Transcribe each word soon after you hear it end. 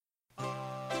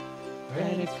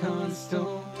Predacon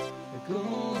stole the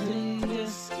golden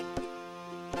disc.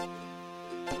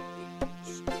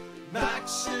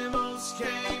 Maximals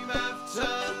came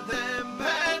after them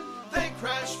and they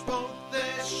crashed both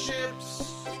their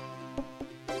ships.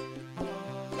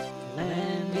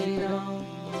 Landing on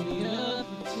the other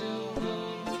two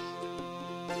moons.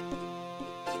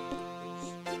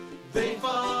 They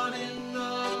fought in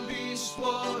the Beast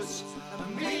Wars. I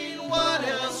mean, what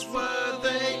else were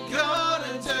they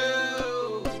gonna do?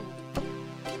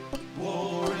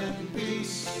 War and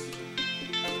Beast.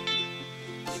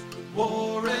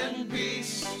 War and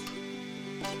Beast.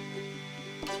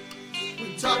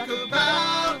 We talk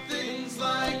about things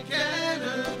like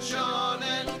energon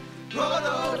and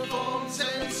protophones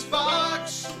and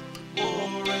sparks.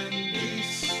 War and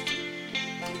Beast.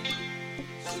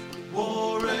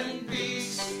 War and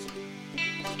Beast.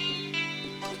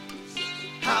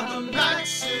 How the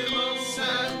Maximals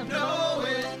have no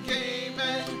end game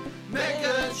and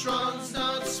Megatron's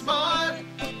not smart.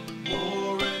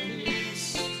 War and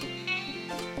Beast.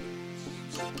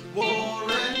 War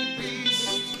and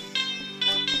Beast.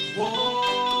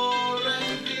 War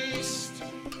and Beast.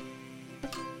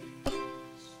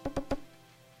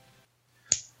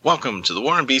 Welcome to the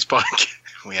War and Beast podcast.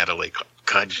 We had a late call.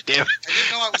 God damn it. I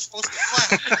didn't know I was supposed to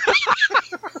clap.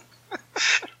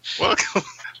 Welcome.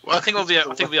 I think we'll be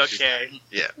okay.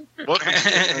 Yeah. Welcome to the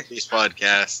War and Beast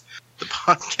podcast. The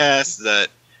podcast that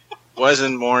was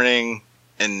in mourning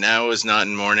and now is not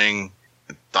in mourning.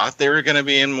 I thought they were going to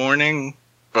be in mourning,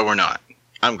 but we're not.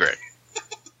 I'm Greg.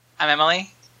 I'm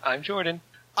Emily. I'm Jordan.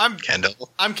 I'm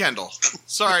Kendall.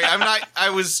 sorry. I'm not.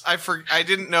 I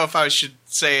didn't know if I should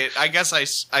say it. I guess I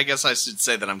should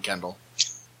say that I'm Kendall.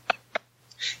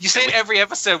 You say it every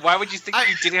episode. Why would you think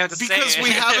you didn't have to say it? Because we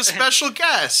have a special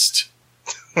guest.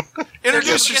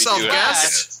 Introduce yourself,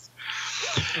 guest.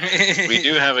 We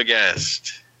do have a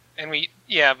guest. And we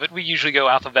usually go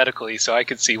alphabetically, so I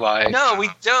could see why. No, we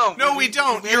don't. No, we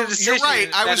don't. You're right.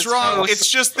 I was wrong. It's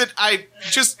just that I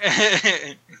just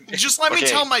let me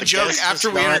tell my joke after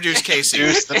we introduce Casey.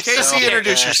 Casey,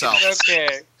 introduce yourself.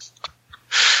 Okay.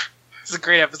 This is a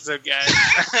great episode, guys.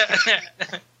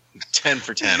 10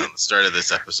 for 10 on the start of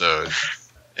this episode.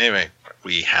 Anyway,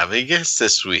 we have a guest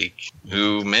this week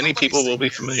who many people will be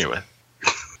familiar with.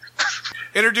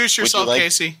 Introduce yourself,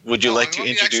 Casey. Would you like to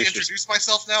introduce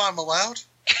myself now? I'm allowed?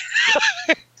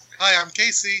 Hi, I'm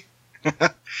Casey.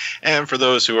 And for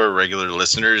those who are regular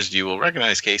listeners, you will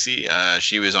recognize Casey.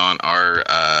 She was on our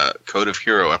Code of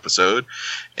Hero episode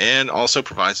and also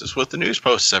provides us with the news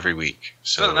posts every week.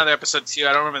 So another episode, too.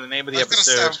 I don't remember the name of the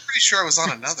episode. I'm pretty sure I was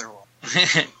on another one.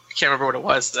 I can't remember what it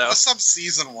was, though. It was some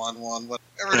season 1 one.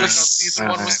 Everybody knows season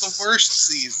 1 was the worst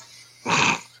season.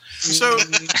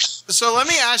 So let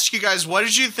me ask you guys, what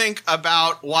did you think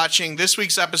about watching this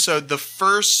week's episode, the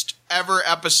first ever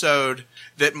episode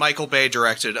that Michael Bay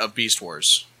directed of Beast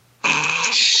Wars?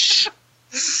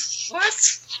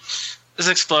 What? There's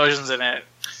explosions in it.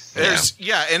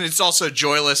 Yeah, and it's also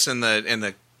joyless, and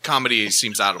the comedy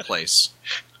seems out of place.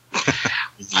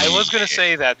 I was going to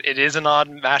say that it is an odd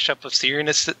mashup of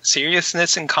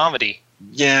seriousness and comedy.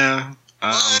 Yeah.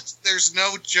 But there's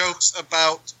no jokes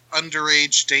about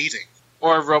underage dating.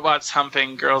 Or robots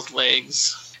humping girls'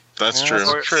 legs. That's true.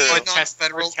 Or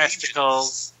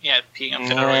testicles. Yeah, peeing up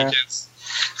federal agents.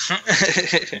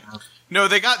 No,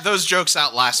 they got those jokes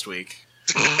out last week.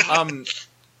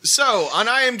 So, on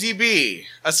IMDb,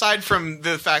 aside from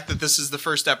the fact that this is the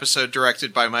first episode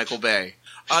directed by Michael Bay,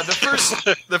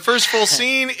 the first full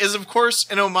scene is, of course,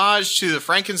 an homage to the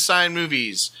Frankenstein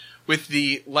movies, with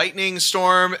the lightning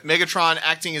storm, Megatron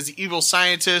acting as the evil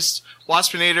scientist,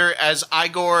 Waspinator as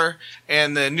Igor,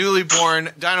 and the newly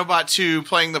born Dinobot 2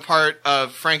 playing the part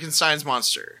of Frankenstein's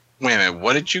monster. Wait a minute,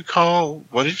 what did you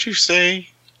say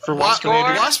for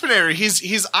Waspinator? Waspinator,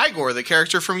 he's Igor, the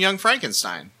character from Young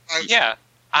Frankenstein. Yeah,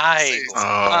 Igor.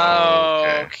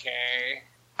 Oh, Okay.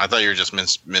 I thought you were just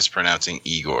mispronouncing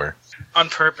Igor. On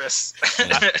purpose.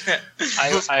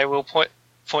 I will point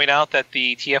out that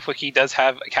the TF Wiki does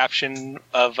have a caption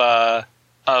of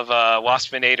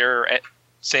Waspinator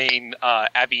saying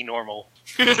Abby normal.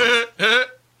 Yep.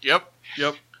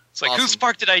 It's like, Awesome. Whose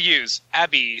spark did I use?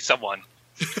 Abby someone.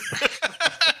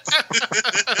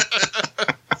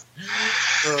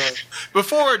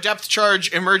 Before Depth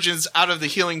Charge emerges out of the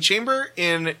healing chamber,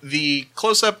 in the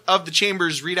close-up of the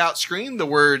chamber's readout screen, the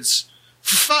words,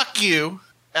 "Fuck you,"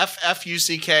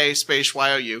 F-F-U-C-K space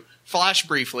Y-O-U, flash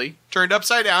briefly, turned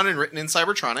upside down and written in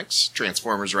Cybertronics,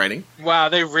 Transformers writing. Wow,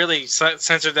 they really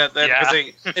censored that then. Yeah.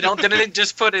 They didn't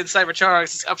just put it in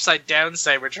Cybertronics, it's upside down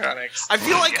Cybertronics. I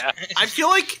feel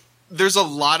like there's a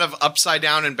lot of upside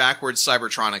down and backwards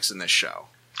Cybertronics in this show.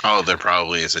 Oh, there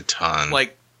probably is a ton.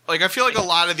 Like I feel like a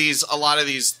lot of these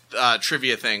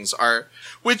trivia things are,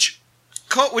 which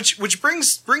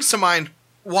brings to mind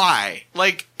why.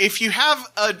 Like, if you have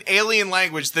an alien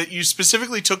language that you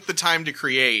specifically took the time to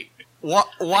create,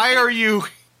 why are you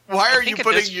making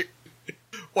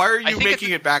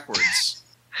it backwards?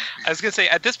 I was gonna say,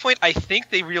 at this point, I think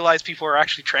they realized people are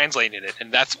actually translating it,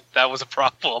 and that was a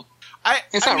problem.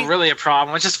 It's not really a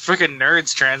problem. It's just freaking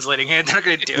nerds translating it. They're not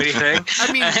going to do anything.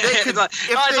 I mean, it's not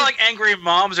like angry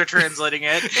moms are translating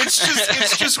it.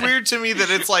 It's just weird to me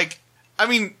that it's like. I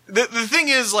mean, the thing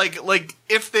is, like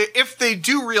if they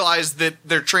do realize that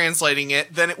they're translating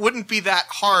it, then it wouldn't be that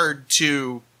hard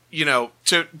to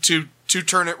to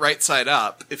turn it right side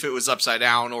up if it was upside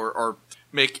down, or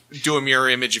do a mirror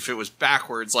image if it was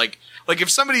backwards. Like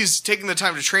if somebody's taking the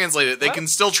time to translate it, they can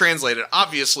still translate it.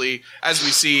 Obviously, as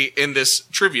we see in this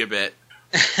trivia bit,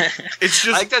 it's just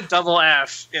I like the double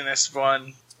F in this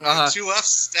one. Two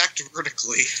F's stacked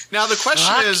vertically. Now the question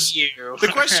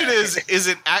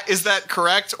is that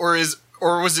correct, or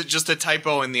was it just a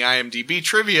typo in the IMDb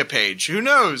trivia page? Who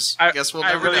knows? I guess we'll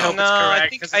never really know. hope it's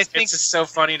correct. I think it's just so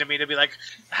funny to me to be like,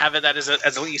 have it that as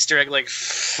an Easter egg. Like,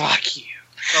 fuck you.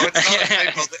 No, it's not a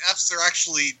typo. The F's are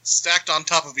actually stacked on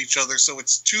top of each other, so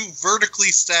it's two vertically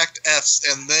stacked F's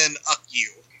and then you.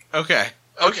 Okay.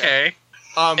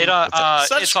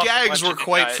 Such gags were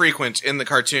quite frequent in the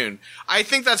cartoon. I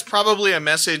think that's probably a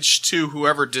message to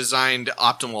whoever designed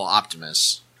Optimal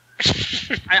Optimus.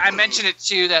 I mentioned it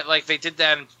too, that like they did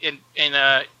that in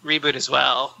a reboot as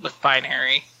well with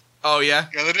Binary. Oh yeah?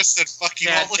 Yeah, they just said fuck you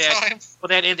all the time.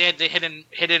 Well, they had the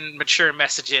hidden mature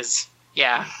messages.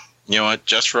 Yeah. You know what?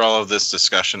 Just for all of this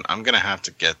discussion, I'm gonna have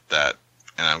to get that,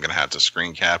 and I'm gonna have to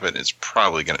screen cap it. It's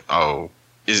probably gonna. I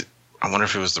wonder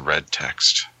if it was the red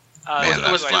text.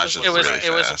 It was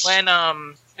when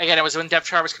it was when Depth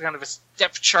Charge was coming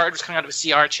out of a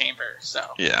CR chamber. So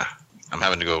yeah, I'm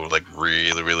having to go like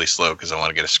really, really slow because I want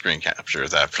to get a screen capture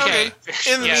of that. Okay.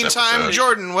 In the meantime, episode.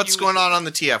 Jordan, what's going on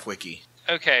the TF Wiki?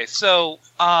 Okay, so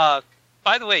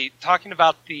by the way, talking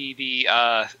about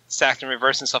the stacked and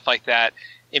reverse and stuff like that,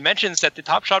 it mentions that the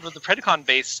top shot of the Predacon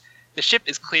base, the ship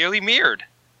is clearly mirrored.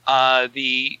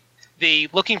 The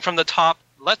looking from the top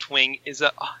left wing is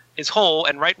whole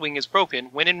and right wing is broken,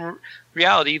 when in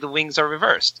reality the wings are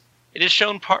reversed. It is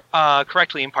shown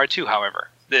correctly in part 2, however,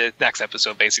 the next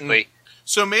episode, basically.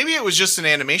 So maybe it was just an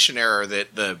animation error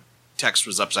that the text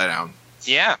was upside down.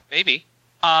 Yeah, maybe.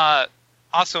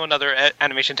 Also, another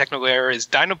animation technical error is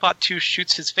Dinobot 2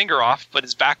 shoots his finger off, but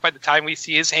is back by the time we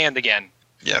see his hand again.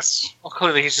 Yes. Well,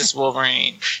 clearly he's just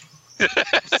Wolverine.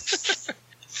 Let's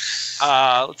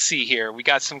see here. We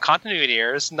got some continuity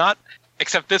errors,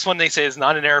 except this one they say is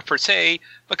not an error per se,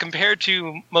 but compared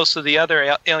to most of the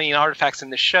other alien artifacts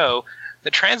in the show,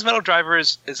 the Transmetal driver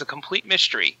is a complete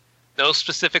mystery. No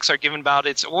specifics are given about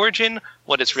its origin,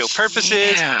 what its real purpose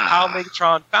is, how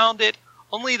Megatron found it,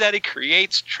 only that it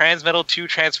creates Transmetal 2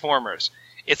 Transformers.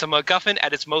 It's a MacGuffin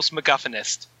at its most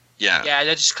MacGuffinest. Yeah. Yeah,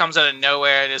 that just comes out of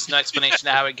nowhere. There's no explanation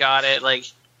of how it got it. Like,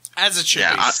 as it should be.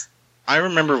 I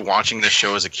remember watching this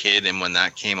show as a kid, and when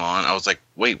that came on, I was like,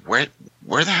 wait, where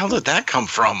the hell did that come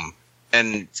from?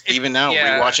 And even now,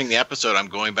 rewatching the episode, I'm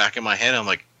going back in my head, I'm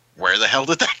like, where the hell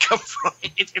did that come from?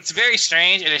 It's very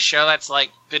strange in a show that's like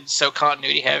been so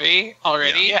continuity heavy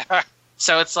already. Yeah.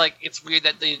 So it's like, it's weird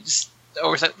that they just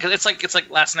oversight, because it's like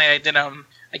last night I did I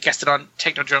guessed it on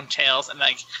Technodrome Tales, and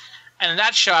in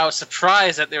that show I was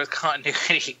surprised that there was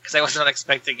continuity because I was not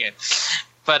expecting it.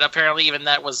 But apparently even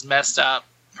that was messed up,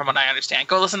 from what I understand.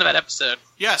 Go listen to that episode.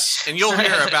 Yes, and you'll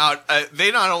hear about,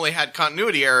 they not only had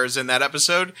continuity errors in that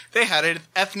episode, they had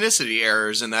ethnicity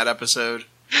errors in that episode.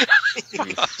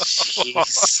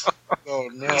 Jeez. Oh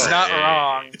no. He's not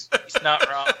wrong. He's not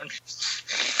wrong.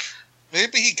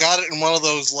 Maybe he got it in one of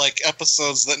those like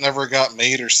episodes that never got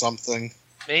made or something.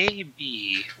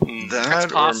 Maybe.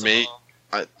 That, or maybe...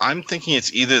 I'm thinking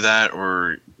it's either that,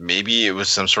 or maybe it was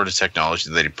some sort of technology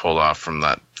that he pulled off from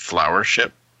that flower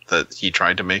ship that he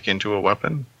tried to make into a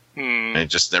weapon. And it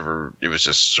just was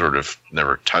just sort of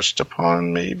never touched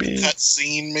upon, maybe. That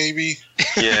scene, maybe?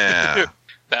 Yeah.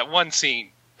 That one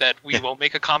scene that we will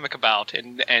make a comic about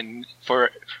and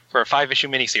for a 5-issue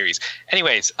miniseries.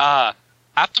 Anyways,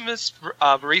 Optimus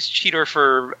raced Cheetor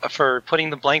for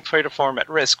putting the blank protoform at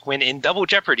risk when in Double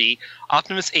Jeopardy,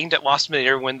 Optimus aimed at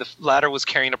Waspinator when the latter was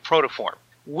carrying a protoform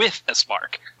with a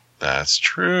spark. That's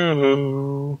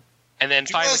true. And then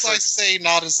Do finally, as I say,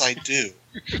 not as I do.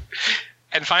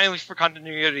 And finally, for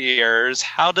continuity errors,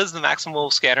 how does the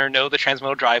Maximal Scanner know the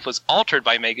Transmetal Drive was altered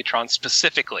by Megatron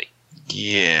specifically?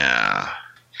 Yeah.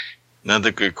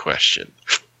 Another good question.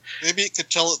 Maybe it could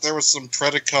tell that there was some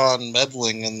Predacon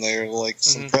meddling in there, like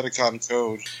some Predacon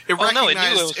code. It Oh, no, it knew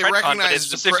it was Predacon, but it recognized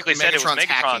specifically said it was Megatron's Megatron.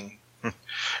 hacking.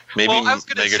 Maybe Well, I was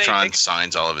gonna say, Megatron like-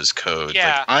 signs all of his code.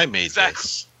 Yeah, like, I made exactly.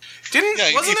 this. Yeah,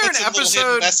 Wasn't he there puts an in little hidden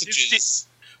episode? messages.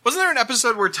 Wasn't there an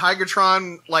episode where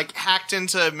Tigatron like hacked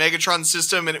into Megatron's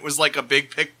system and it was like a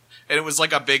big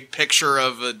picture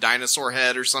of a dinosaur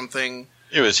head or something?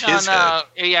 It was No, his head. no,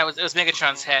 yeah, it was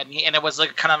Megatron's head, and it was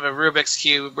like kind of a Rubik's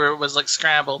cube where it was like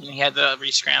scrambled, and he had to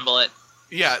re-scramble it.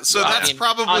 Yeah, so I that's mean,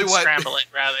 probably what. unscramble it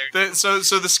rather. So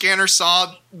the scanner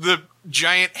saw the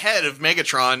giant head of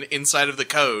Megatron inside of the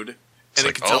code, and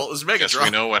it could tell it was Guess we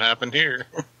Megatron. know what happened here.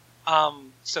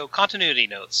 So continuity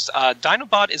notes.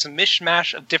 Dinobot is a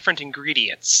mishmash of different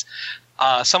ingredients,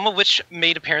 some of which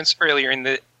made appearance earlier in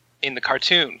the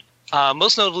cartoon.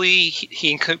 Most notably,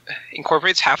 he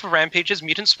incorporates half of Rampage's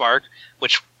mutant spark,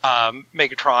 which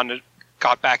Megatron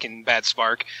got back in Bad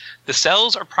Spark. The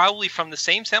cells are probably from the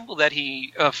same sample that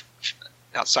he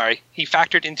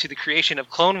factored into the creation of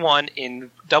Clone 1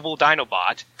 in Double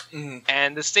Dinobot. Mhm.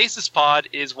 And the stasis pod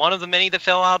is one of the many that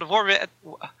fell out of orbit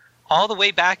all the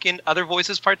way back in Other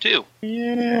Voices Part 2.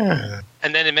 Yeah.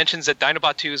 And then it mentions that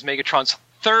Dinobot 2 is Megatron's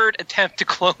third attempt to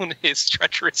clone his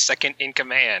treacherous second in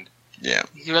command. Yeah.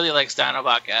 He really likes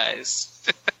Dinobot, guys.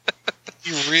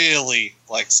 He really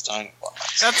likes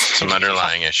Dinobots. That's Some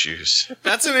underlying issues.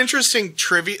 That's an interesting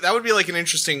trivia. That would be like an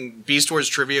interesting Beast Wars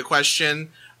trivia question.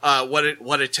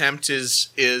 What attempt is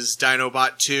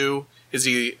Dinobot 2? Is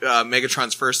he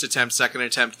Megatron's first attempt, second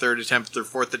attempt, third attempt, or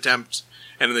fourth attempt?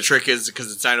 And then the trick is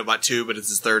because it's Dinobot 2, but it's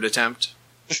his third attempt.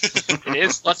 It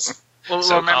is. We'll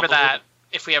So remember convoluted. that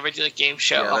if we ever do a game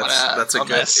show. that's a on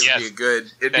good. this. Yes. It'd be a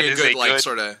That good is a like good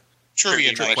sort of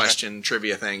Trivia trick night. question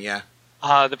trivia thing. Yeah.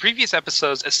 The previous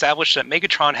episodes established that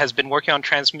Megatron has been working on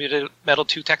Transmuted Metal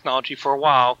 2 technology for a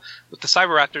while, with the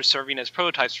Cyberraptors serving as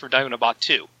prototypes for Dinobot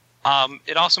 2.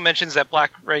 It also mentions that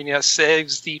Black Rhino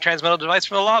saves the Transmetal device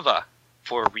from the lava,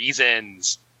 for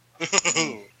reasons.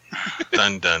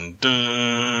 Dun dun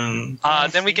dun.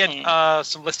 Then we get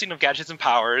some listing of gadgets and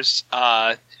powers.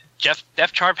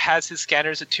 Def Charp has his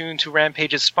scanners attuned to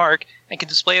Rampage's spark and can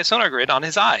display a sonar grid on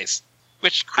his eyes.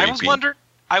 Which I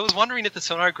was wondering if the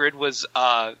sonar grid was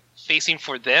facing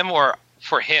for them or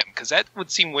for him, because that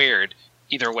would seem weird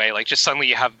either way. Like just suddenly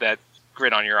you have that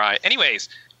grid on your eye. Anyways,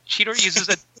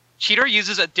 Cheetor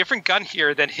uses a different gun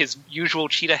here than his usual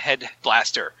Cheetah head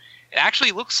blaster. It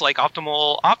actually looks like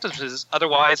Optimus's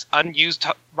otherwise unused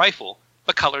rifle,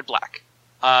 but colored black.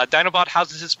 Dinobot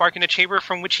houses his spark in a chamber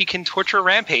from which he can torture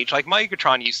Rampage like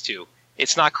Megatron used to.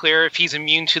 It's not clear if he's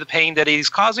immune to the pain that he's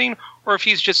causing, or if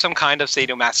he's just some kind of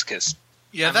sadomasochist.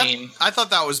 Yeah, I I thought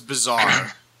that was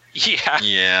bizarre. Yeah,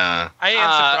 Yeah. I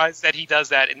am surprised that he does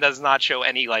that and does not show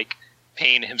any like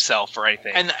pain himself or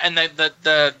anything. And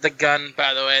the gun,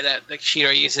 by the way, that the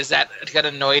Cheetor uses, that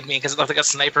annoyed me because it looked like a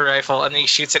sniper rifle, and then he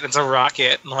shoots it and it's a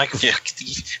rocket. And I'm like,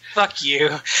 fuck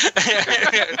you.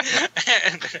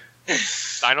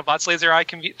 Dinobot's laser eye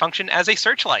can function as a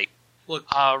searchlight. Look,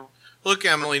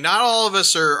 Emily, not all of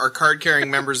us are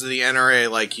card-carrying members of the NRA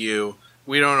like you.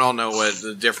 We don't all know what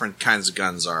the different kinds of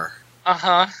guns are.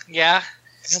 Yeah.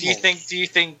 Do you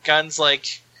think guns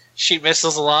like shoot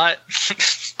missiles a lot?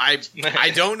 I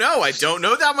don't know. I don't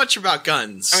know that much about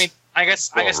guns. I mean, I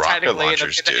guess rocket technically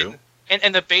launchers do.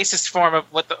 in the basest form of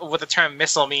what the term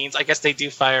missile means, I guess they do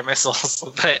fire missiles,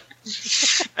 but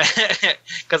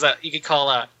because you could call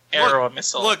a arrow a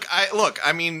missile.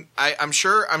 I'm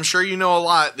sure you know a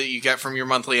lot that you get from your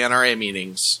monthly NRA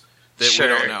meetings that we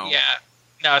don't know. Yeah.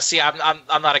 No, see, I'm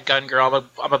not a gun girl.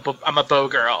 I'm a bow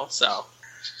girl. So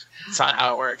that's not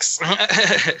how it works.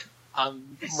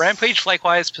 Rampage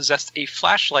likewise possessed a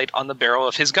flashlight on the barrel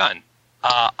of his gun.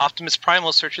 Optimus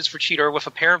Primal searches for Cheetor with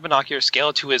a pair of binoculars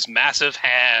scaled to his massive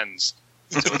hands.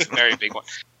 So it's a very big one.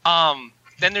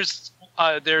 Then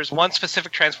there's one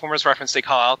specific Transformers reference they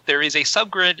call out. There is a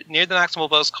subgrid near the Maximal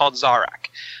Boss called Zarak.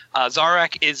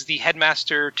 Zarak is the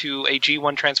headmaster to a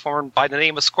G1 Transformer by the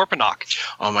name of Scorponok.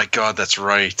 Oh my god, that's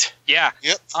right. Yeah.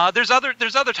 Yep. There's other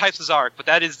types of Zarak, but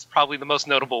that is probably the most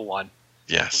notable one.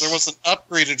 Yes. There was an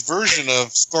upgraded version of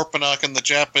Scorponok in the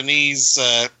Japanese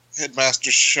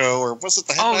Headmaster's show, or was it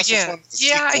the Headmaster's one? The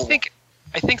Yeah, sequel.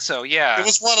 I think so. Yeah. It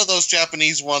was one of those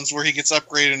Japanese ones where he gets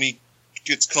upgraded and he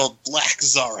gets called Black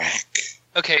Zarak.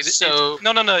 Okay, So-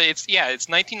 no. It's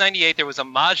 1998. There was a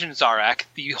Majin Zarak,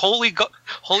 the holy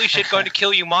shit going to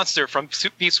kill you monster from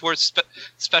Beast Wars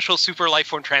Special Super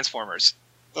Lifeform Transformers.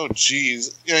 Oh,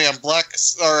 jeez. Yeah, Black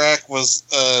Zarak was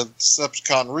a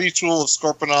Decepticon retool of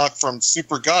Scorponok from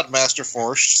Super Godmaster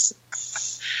Force.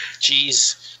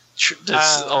 Jeez.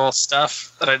 This all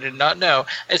stuff that I did not know.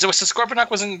 So Scorponok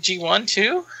was in G1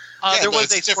 too? Yeah, there but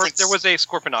was it's a different. there was a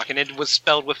Scorponok, and it was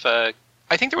spelled with a.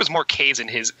 I think there was more K's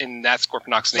in that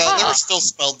Scorponok's name. No, they were still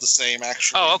spelled the same,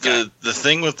 actually. Oh, okay. The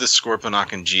thing with the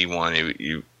Scorponok in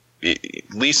G1,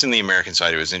 at least in the American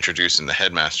side, it was introduced in the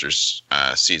Headmasters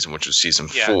season, which was season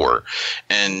 4,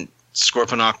 and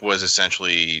Scorponok was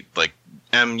essentially like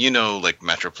like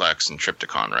Metroplex and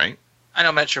Triptychon, right? I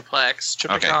know Metroplex.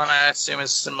 Triptychon, Okay. I assume,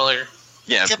 is similar.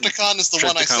 Yeah, Triptychon is the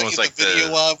one I Triptychon sent was you the like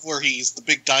video of, where he's the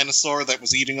big dinosaur that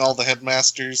was eating all the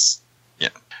headmasters. You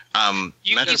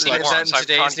Metroplex- see that in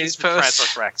today's news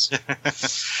post? Rex.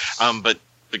 but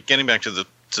getting back to the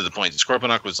point,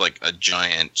 Scorponok was like a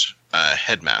giant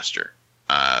headmaster.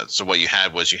 So what you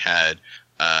had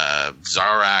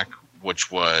Zarak,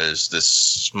 which was this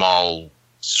small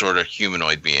sort of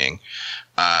humanoid being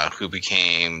who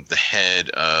became the head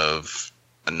of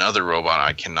another robot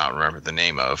I cannot remember the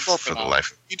name of for the Scorponok.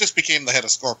 life. He just became the head of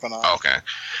Scorponok. Oh, okay.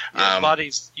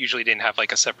 Bodies usually didn't have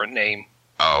like a separate name.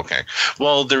 Oh, okay.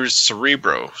 Well, there's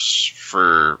Cerebros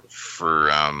for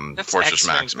That's Fortress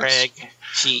excellent, Maximus. Greg.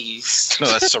 Jeez. No,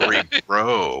 that's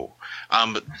Cerebro.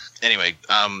 But anyway,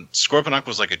 Scorponok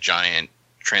was like a giant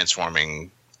transforming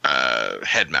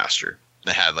headmaster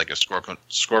that had like a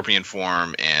scorpion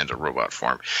form and a robot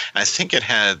form. And I think it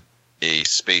had a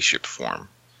spaceship form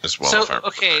as well. So if I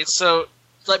remember correctly. so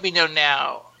let me know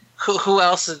now. Who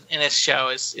else in this show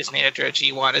is named after a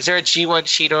G1? Is there a G1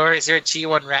 Cheetor? Is there a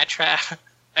G1 Rat Trap?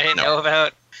 I didn't No. know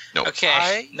about. Nope.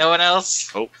 Okay, no one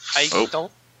else. I Oh.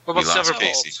 don't. What about We lost Silverbolt?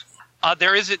 Casey.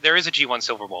 There is a G1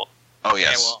 Silverbolt. Oh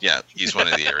yes, well. yeah, he's one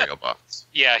of the aerial bots.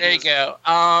 Yeah, There you go.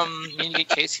 You need to get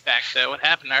Casey back though. What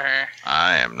happened to her?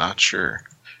 I am not sure.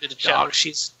 Did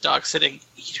she's dog sitting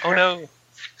eat her? Oh no.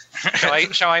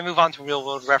 Shall I move on to real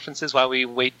world references while we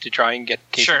wait to try and get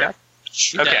Casey Sure. back?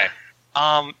 You're Okay.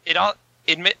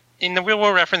 In the real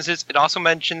world references, it also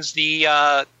mentions the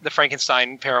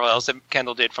Frankenstein parallels that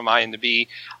Kendall did from IMDb,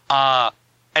 and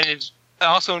it's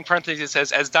also in parentheses it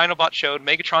says, as Dinobot showed,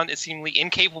 Megatron is seemingly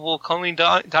incapable of cloning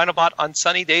Dinobot on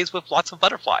sunny days with lots of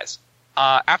butterflies.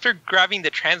 After grabbing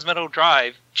the Transmetal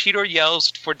Drive, Cheetor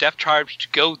yells for Death Charge to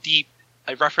go deep,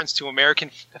 a reference to American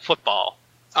football.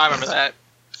 I remember that.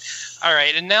 All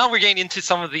right, and now we're getting into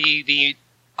some of the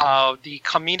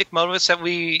comedic motives that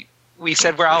we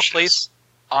said were out of place.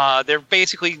 They're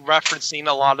basically referencing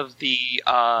a lot of the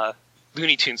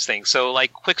Looney Tunes things. So,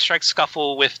 like, Quick Strike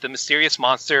Scuffle with the mysterious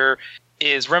monster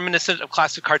is reminiscent of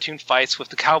classic cartoon fights, with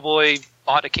the cowboy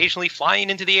bot occasionally flying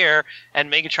into the air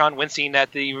and Megatron wincing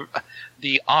at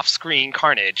the off-screen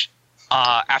carnage.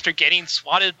 After getting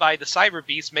swatted by the Cyber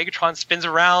Beast, Megatron spins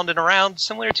around and around,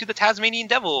 similar to the Tasmanian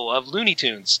Devil of Looney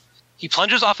Tunes. He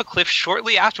plunges off a cliff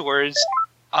shortly afterwards,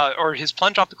 or his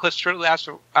plunge off the cliff shortly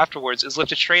afterwards is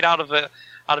lifted straight out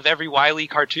of every Wile E.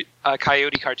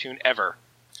 Coyote cartoon ever.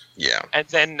 Yeah. And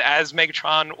then, as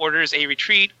Megatron orders a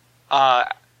retreat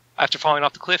after falling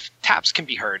off the cliff, taps can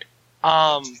be heard.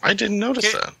 I didn't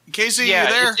notice that. Casey, Yeah,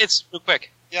 you there? it's real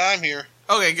quick. Yeah, I'm here.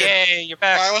 Okay, good. Yay, you're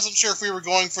back. I wasn't sure if we were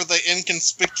going for the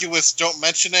inconspicuous "don't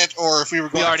mention it" or if we were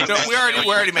going. already for mentioned we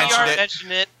already We mentioned already it.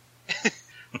 mentioned it.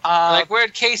 Like,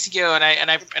 where'd Casey go? And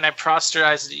I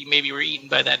prosterized that you maybe were eaten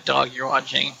by that dog you're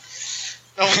watching.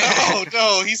 Oh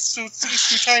no, he's too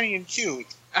tiny and cute.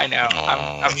 I know.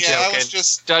 I'm Yeah, I joking. was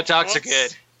just Dogs are once-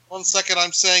 good. 1 second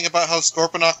I'm saying about how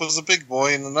Scorponok was a big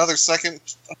boy, and another second,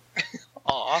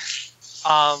 Aw.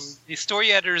 The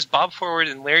story editors Bob Forward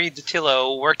and Larry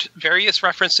DiTillo worked various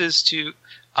references to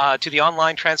the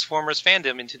online Transformers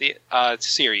fandom into the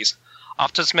series.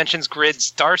 Optus mentions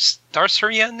Grid's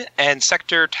Darsurian and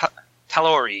Sector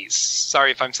Taloris.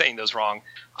 Sorry if I'm saying those wrong.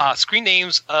 Screen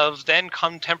names of then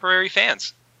contemporary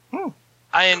fans.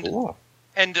 And Cool.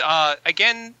 and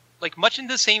again, like much in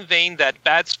the same vein that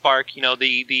Bad Spark,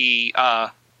 the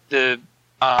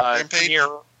Rampage? premiere.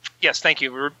 Yes, thank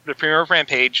you. The premiere of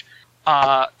Rampage,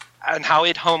 and how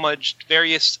it homaged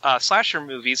various slasher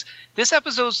movies. This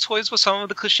episode toys with some of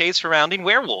the cliches surrounding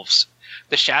werewolves.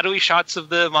 The shadowy shots of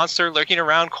the monster lurking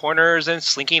around corners and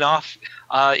slinking off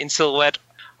in silhouette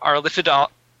are lifted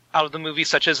out of the movie,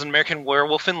 such as American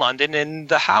Werewolf in London and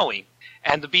The Howling.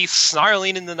 And the beast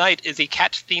snarling in the night is a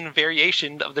cat-themed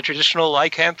variation of the traditional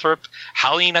lycanthrope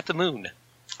howling at the moon.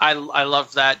 I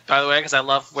love that, by the way, because I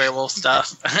love werewolf stuff.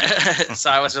 So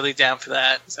I was really down for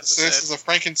that. this is a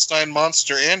Frankenstein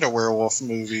monster and a werewolf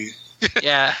movie.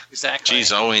 Yeah, exactly.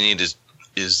 Geez, all we need is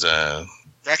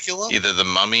Dracula. either the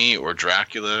Mummy or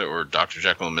Dracula or Dr.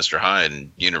 Jekyll and Mr. Hyde,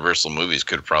 and Universal Movies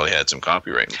could have probably had some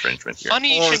copyright infringement here.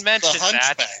 Funny you Or should mention The that,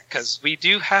 Hunchback. because we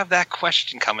do have that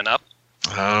question coming up.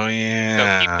 Oh So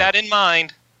yeah. keep that in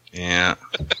mind. Yeah.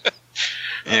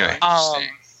 Anyway, Um,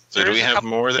 so do we have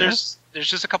more there? There's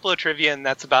just a couple of trivia, and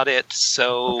that's about it.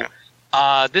 So,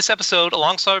 this episode,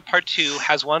 alongside part 2,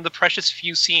 has one of the precious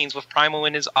few scenes with Primal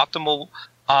in his optimal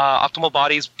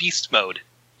body's beast mode.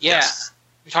 Yeah. Yes.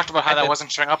 We talked about how And that then-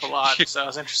 wasn't showing up a lot, so it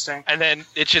was interesting. And then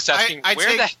it's just asking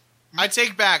I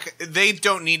take back. They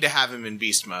don't need to have him in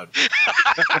beast mode.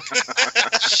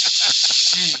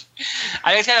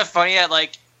 I think it's kind of funny that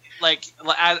like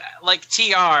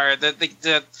TR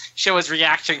the show is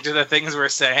reacting to the things we're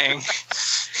saying.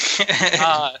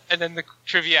 and then the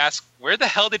trivia asks, where the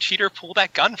hell did Cheater pull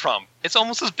that gun from? It's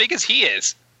almost as big as he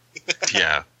is.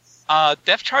 Yeah.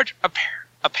 Death Charge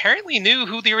apparently knew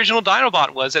who the original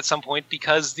Dinobot was at some point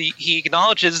because he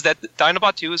acknowledges that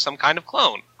Dinobot 2 is some kind of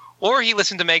clone. Or he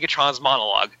listened to Megatron's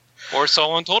monologue. Or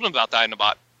someone told him about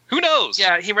Dinobot. Who knows?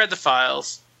 Yeah, he read the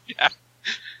files. Yeah.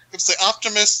 It's the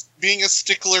Optimus being a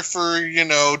stickler for,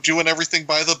 doing everything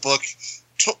by the book,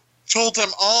 told them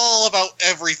all about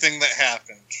everything that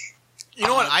happened. You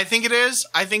know what I think it is?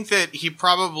 I think that he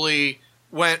probably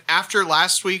went after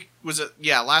last week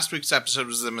last week's episode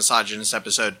was the misogynist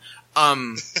episode.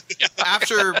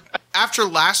 After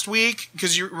last week,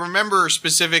 because you remember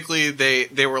specifically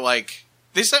they were like,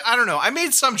 they said, I don't know, I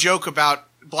made some joke about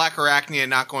Black Arachnia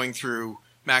not going through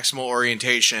maximal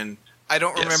orientation. I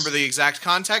don't remember the exact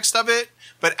context of it,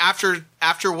 but after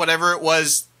whatever it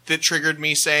was that triggered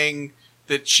me saying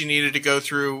that she needed to go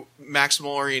through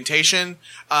maximal orientation,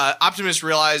 Optimus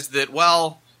realized that,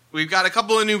 well, we've got a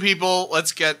couple of new people.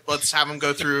 Let's have them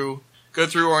go through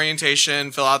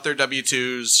orientation, fill out their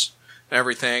W-2s, and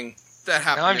everything. That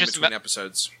happened in between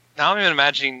episodes. Now I'm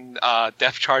imagining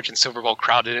Death Charge and Silverbolt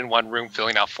crowded in one room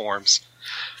filling out forms.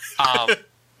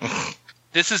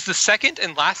 This is the second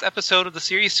and last episode of the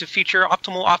series to feature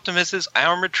Optimal Optimus's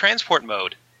armored transport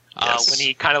mode, when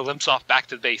he kind of limps off back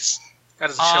to the base. That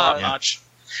doesn't show up much.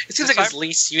 It seems like his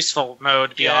least useful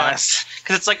mode, to be honest.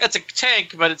 Because it's a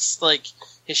tank, but it's like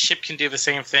his ship can do the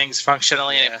same things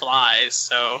functionally, and it flies,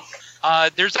 so...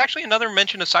 There's actually another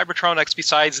mention of Cybertronics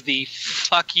besides the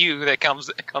 "fuck you" that comes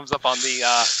up on the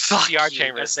CR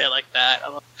chamber. I say it like that.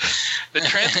 The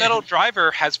Transmetal driver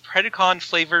has Predacon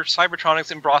flavored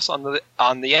Cybertronics embossed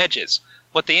on the edges.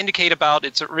 What they indicate about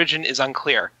its origin is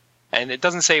unclear, and it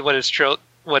doesn't say what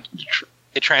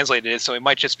it translated is, so it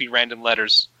might just be random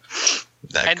letters.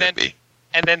 That could be.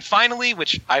 And then finally,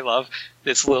 which I love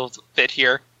this little bit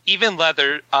here, even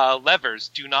levers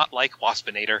do not like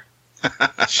Waspinator.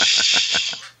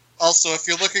 Also, if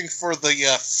you're looking for the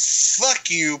fuck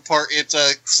you part, it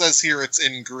says here it's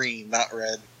in green, not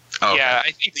red. Okay. Yeah,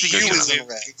 I think The U is in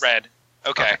red.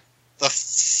 Okay. The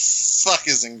fuck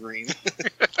is in green.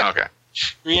 Okay.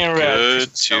 Green and red.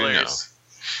 Good to know.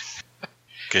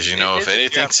 Because if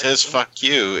anything says fuck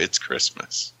you, it's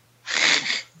Christmas.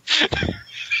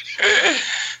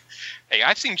 Hey,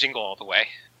 I've seen Jingle All the Way.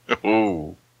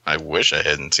 Ooh, I wish I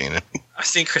hadn't seen it. I've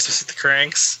seen Christmas with the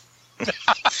Cranks.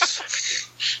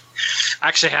 I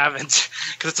actually haven't,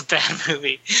 because it's a bad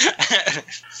movie.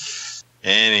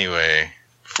 Anyway,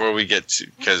 before we get to,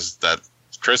 because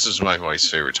Christmas is my wife's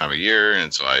favorite time of year,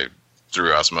 and so I,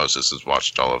 through osmosis, has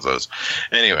watched all of those.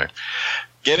 Anyway,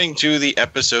 getting to the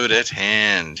episode at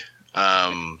hand,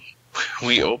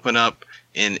 we open up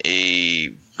in a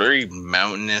very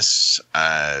mountainous,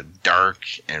 dark,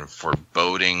 and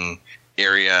foreboding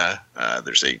area.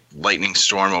 There's a lightning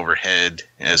storm overhead,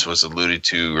 as was alluded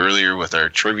to earlier with our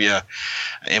trivia.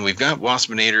 And we've got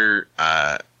Waspinator,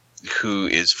 who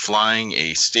is flying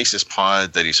a stasis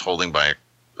pod that he's holding by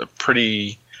a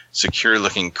pretty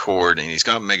secure-looking cord, and he's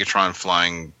got Megatron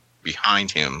flying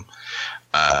behind him.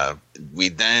 I'm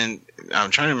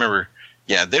trying to remember.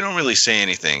 Yeah, they don't really say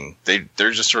anything.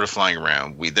 They're just sort of flying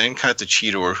around. We then cut to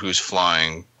Cheetor, who's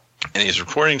flying, and he's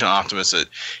reporting to Optimus that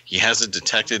he hasn't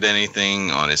detected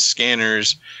anything on his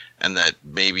scanners, and that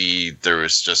maybe there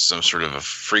was just some sort of a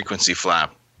frequency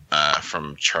flap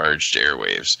from charged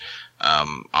airwaves.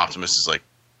 Optimus is like,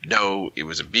 no, it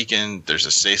was a beacon. There's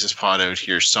a stasis pod out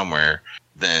here somewhere.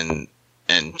 And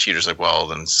Cheetor's like, well,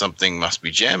 then something must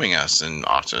be jamming us. And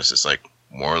Optimus is like,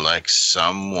 more like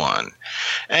someone.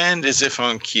 And as if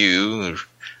on cue,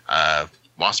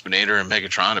 Waspinator and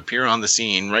Megatron appear on the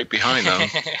scene right behind them.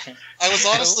 I was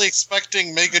honestly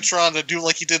expecting Megatron to do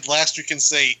like he did last week and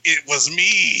say, "It was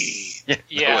me."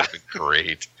 Yeah. That would be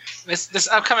great. This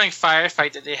upcoming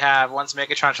firefight that they have once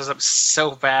Megatron shows up is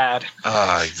so bad.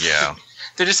 Yeah.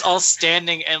 They're just all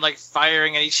standing and like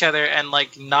firing at each other and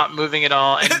like not moving at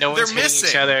all, and no one's hitting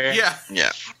each other. Yeah.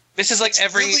 Yeah. This is like It's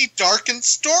every. really dark and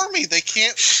stormy. They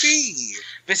can't see.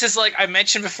 This is like I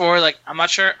mentioned before. Like I'm not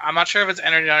sure if it's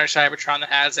Energon or Cybertron that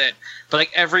has it, but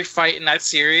like every fight in that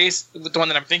series, the one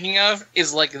that I'm thinking of,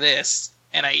 is like this,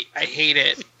 and I hate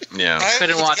it. Yeah.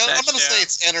 couldn't watch that I'm going to show. say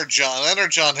it's Energon.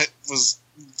 Energon was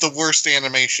the worst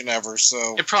animation ever.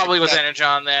 So It probably was that-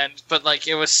 Energon then, but like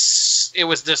it was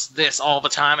just this all the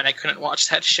time, and I couldn't watch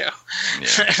that show.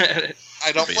 Yeah.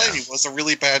 I don't But blame yeah. you. It was a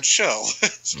really bad show.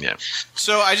 Yeah.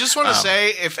 So I just want to say,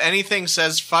 if anything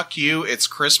says "fuck you," it's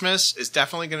Christmas. Is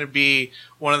definitely going to be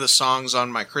one of the songs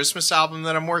on my Christmas album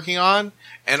that I'm working on,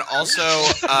 and also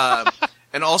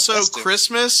Let's do it.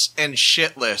 Christmas and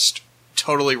shit list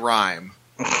totally rhyme.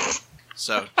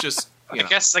 So just you know. I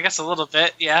guess a little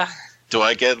bit, yeah. Do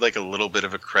I get like a little bit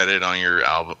of a credit on your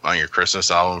album, on your Christmas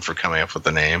album, for coming up with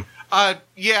the name?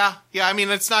 Yeah. I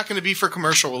mean, it's not going to be for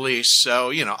commercial release,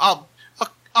 so you know, I'll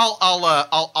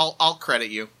credit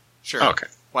you. Sure. Okay.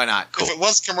 Why not? If it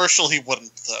was commercial, he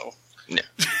wouldn't, though.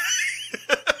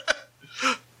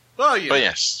 Well, yeah. But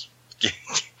yes,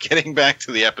 getting back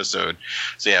to the episode.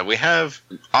 So yeah, we have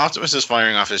Optimus is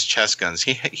firing off his chest guns.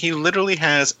 He literally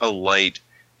has a light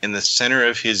in the center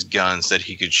of his guns that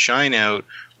he could shine out,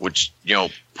 which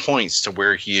points to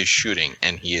where he is shooting,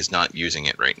 and he is not using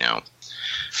it right now.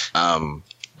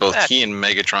 Both That's he and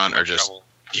Megatron are just Trouble.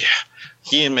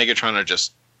 he and Megatron are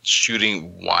just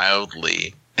shooting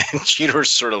wildly. And Cheetor's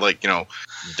sort of like,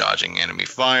 dodging enemy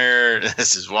fire.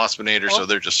 This is Waspinator, so Well,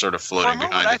 they're just sort of floating for a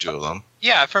moment, behind I the two of them.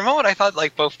 Yeah, for a moment I thought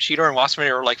like both Cheetor and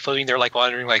Waspinator were like floating there, like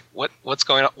wondering like what's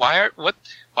going on? Why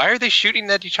are they shooting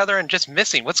at each other and just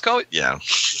missing? What's going? Yeah,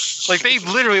 Like they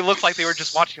literally looked like they were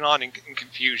just watching on in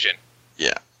confusion.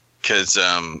 yeah. Because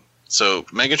so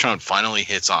Megatron finally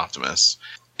hits Optimus,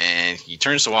 and he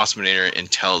turns to Waspinator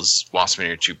and tells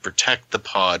Waspinator to protect the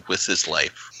pod with his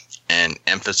life, and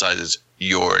emphasizes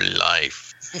your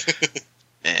life.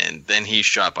 And then he's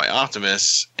shot by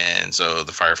Optimus, and so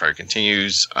the firefight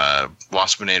continues.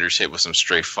 Waspinator's hit with some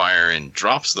stray fire and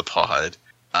drops the pod,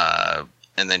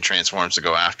 and then transforms to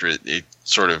go after it. It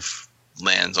sort of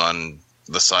lands on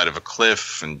the side of a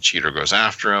cliff, and Cheetor goes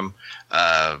after him.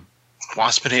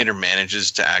 Waspinator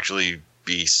manages to actually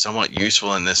be somewhat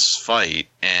useful in this fight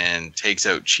and takes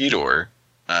out Cheetor,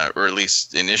 or at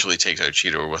least initially takes out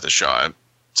Cheetor with a shot.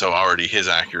 So already his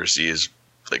accuracy is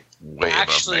like way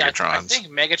Actually, above I Megatron's. think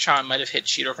Megatron might have hit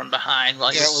Cheetor from behind while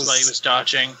he Yeah, was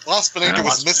dodging. Waspinator Yeah,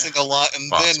 was Waspinator. missing a lot,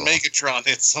 and Possible. then Megatron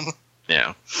hits him.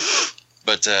 Yeah.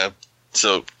 But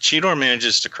so Cheetor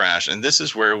manages to crash, and this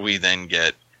is where we then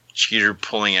get Cheetor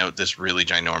pulling out this really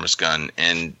ginormous gun.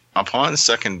 And upon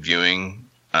second viewing,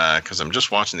 because I'm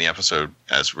just watching the episode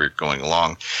as we're going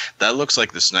along, that looks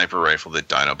like the sniper rifle that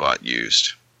Dinobot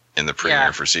used in the premiere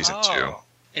Yeah. for season 2. Oh.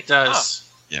 It does.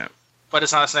 Yeah. But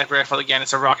it's not a sniper rifle again,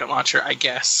 it's a rocket launcher, I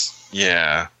guess.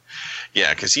 Yeah,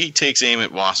 because he takes aim at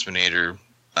Waspinator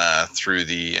through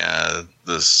the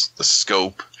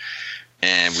scope,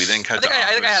 and we then cut I think to I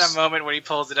Optimus. had a moment when he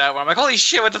pulls it out where I'm like, holy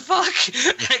shit, what the fuck?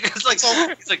 It's like,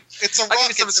 he's like, It's a I'll give you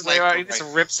rocket some of the sniper. way he just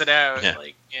Right? rips it out. Yeah.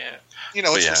 Like, yeah.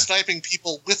 It's yeah. for sniping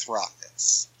people with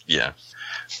rockets. Yeah.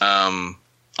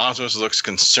 Optimus looks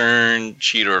concerned.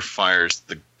 Cheetor fires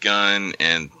the gun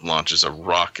and launches a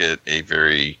rocket, a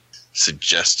very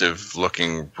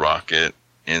suggestive-looking rocket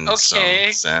in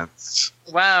Okay. some sense.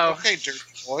 Wow. Okay, dirty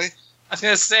boy. I was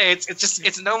gonna say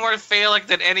it's no more phallic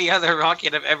than any other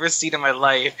rocket I've ever seen in my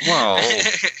life. Well,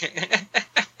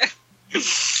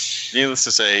 needless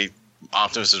to say,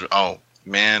 Optimus is... Oh,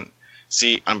 man.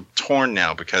 See, I'm torn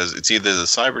now because it's either the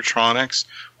Cybertronics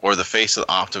or the face that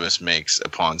Optimus makes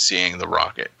upon seeing the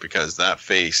rocket, because that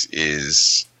face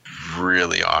is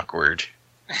really awkward.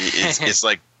 It's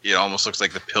like, it almost looks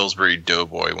like the Pillsbury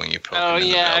Doughboy when you poke Oh him in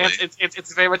yeah, the belly.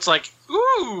 it's very much like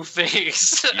ooh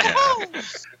face.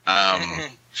 Yeah.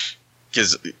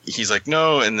 Because he's like,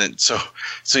 no, and then so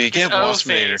you get Oh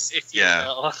Waspinator. face, if you Yeah.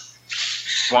 will.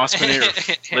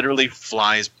 Waspinator literally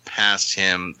flies past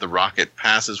him. The rocket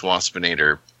passes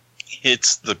Waspinator,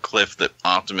 hits the cliff that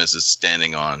Optimus is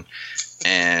standing on,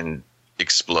 and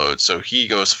explodes. So he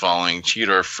goes falling.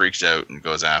 Cheetor freaks out and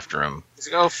goes after him.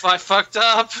 He's like, oh, I fucked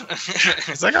up.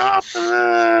 He's like,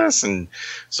 Optimus! And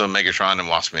so Megatron and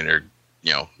Waspinator,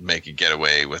 make a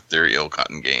getaway with their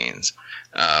ill-gotten gains.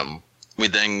 We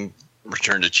then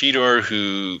return to Cheetor,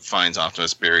 who finds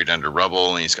Optimus buried under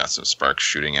rubble, and he's got some sparks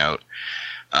shooting out.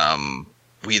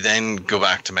 We then go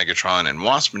back to Megatron and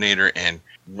Waspinator, and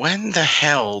when the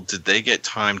hell did they get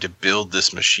time to build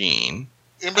this machine?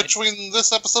 In between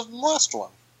this episode and the last one.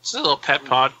 It's a little pet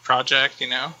pod project,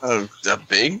 A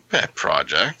big pet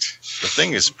project. The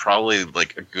thing is probably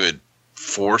like a good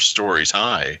 4 stories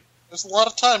high. There's a lot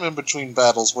of time in between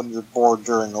battles when you're bored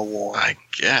during a war. I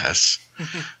guess.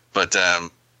 But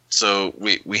so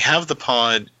we have the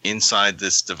pod inside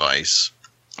this device,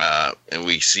 and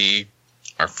we see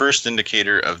our first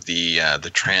indicator of the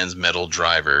transmetal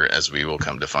driver, as we will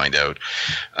come to find out.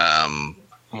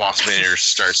 Waspinator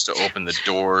starts to open the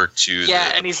door to the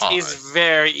and pod. he's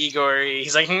very egory.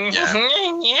 He's like,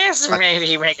 yes,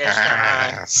 maybe make a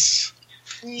shot.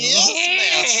 Yes,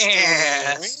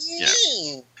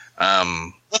 Master.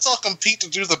 Let's all compete to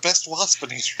do the best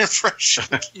Waspinator impression.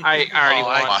 I already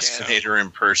want Waspinator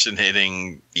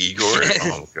impersonating Igor.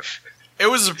 Oh, God. It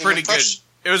was pretty good.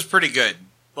 It was pretty good.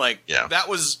 Like, Yeah.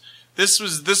 this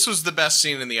was the best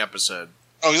scene in the episode.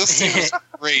 Oh, this scene was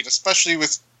great, especially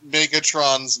with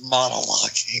Megatron's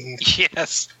monologuing.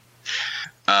 Yes.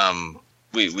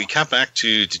 We cut back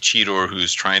to Cheetor,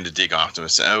 who's trying to dig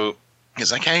Optimus out.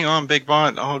 He's like, hang on, Big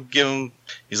Bot, I'll give him...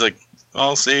 He's like,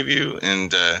 I'll save you.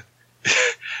 And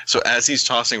so as he's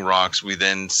tossing rocks, we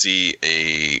then see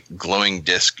a glowing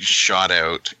disc shot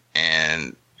out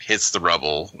and hits the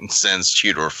rubble and sends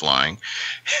Cheetor flying.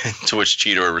 To which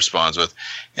Cheetor responds with,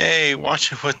 hey,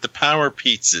 watch it with the power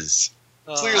pizzas.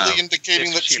 Clearly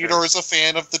indicating that Cheetor is a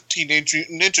fan of the Teenage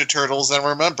Mutant Ninja Turtles and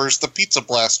remembers the Pizza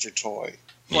Blaster toy.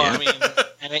 Well, Yeah.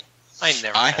 I mean,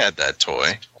 I had that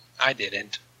toy. I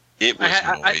didn't. It was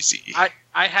noisy.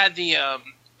 I had the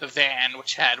van,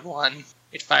 which had one.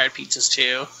 It fired pizzas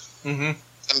too. Mm-hmm.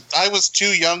 And I was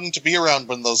too young to be around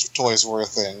when those toys were a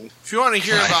thing. If you want to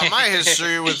hear about my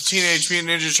history with Teenage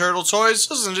Mutant Ninja Turtle toys,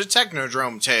 listen to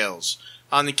Technodrome Tales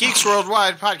on the Geeks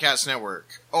Worldwide Podcast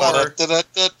Network or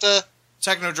Ba-da-da-da-da.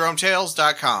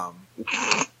 TechnodromeTales.com.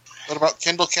 What about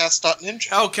KendallCast.ninja?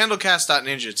 Oh,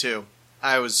 KendallCast.ninja too.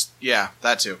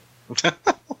 That too.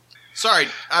 Sorry,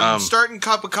 I'm starting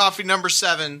cup of coffee number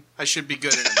 7. I should be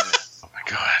good in a minute. Oh my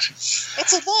God.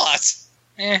 That's a lot.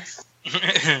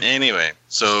 Anyway,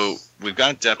 so we've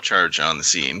got Depth Charge on the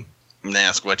scene. And they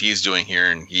ask what he's doing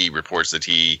here, and he reports that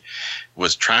he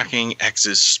was tracking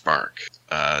X's spark,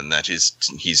 and that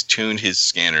he's tuned his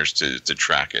scanners to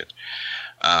track it.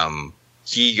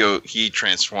 He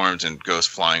transforms and goes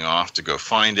flying off to go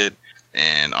find it,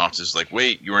 and Optimus is like,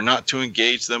 wait, you are not to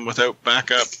engage them without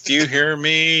backup. Do you hear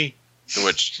me? To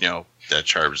which, Depth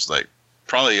Charge is like,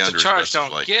 probably under The charge his breath,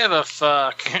 don't like, give a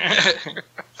fuck.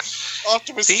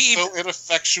 Optimus is so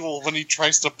ineffectual when he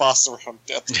tries to boss around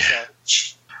Depth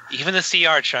Charge. Even the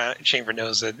CR chamber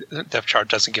knows that Depth Charge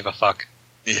doesn't give a fuck.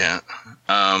 Yeah.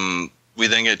 We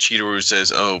then get Cheetor who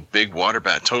says, oh, Big Water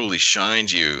Bat totally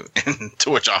shined you. And to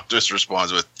which Optimus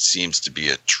responds with, seems to be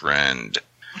a trend.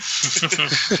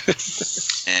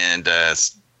 And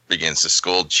begins to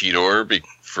scold Cheetor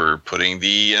for putting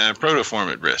the protoform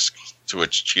at risk. To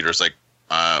which Cheetor's like,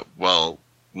 well,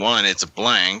 one, it's a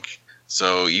blank.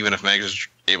 So even if Mega's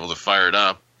able to fire it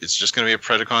up, it's just going to be a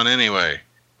Predacon anyway.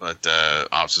 But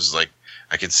Optimus is like,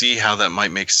 I can see how that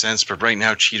might make sense, but right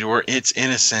now, Cheetor, it's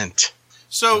innocent.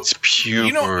 So, It's pure.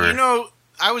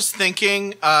 I was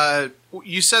thinking,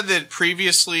 you said that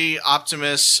previously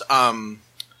Optimus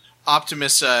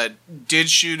did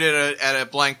shoot at a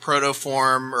blank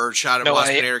protoform or shot at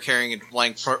Waspinator carrying a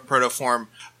blank protoform.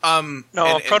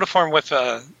 Protoform with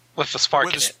a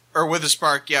spark in it. Or with a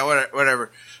spark, yeah,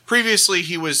 whatever. Previously,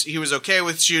 he was okay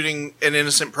with shooting an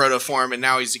innocent protoform, and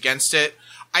now he's against it.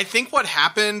 I think what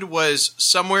happened was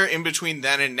somewhere in between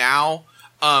then and now,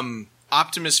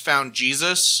 Optimus found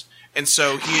Jesus, and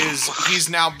so he's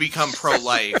now become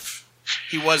pro-life.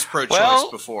 He was pro-choice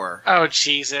before. Oh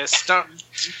Jesus!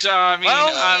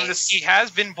 He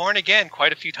has been born again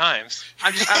quite a few times.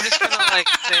 I'm just gonna say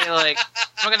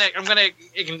I'm gonna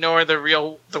ignore the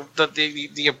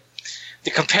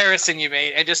comparison you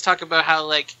made and just talk about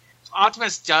how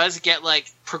Optimus does get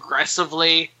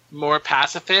progressively more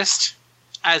pacifist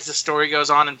as the story goes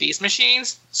on in Beast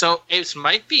Machines. So it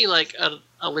might be an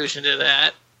allusion to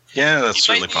that. Yeah, that's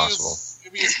certainly possible.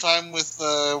 Maybe his time with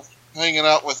hanging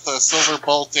out with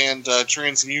Silverbolt and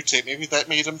Transmutate. Maybe that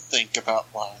made him think about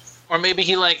life. Or maybe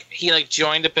he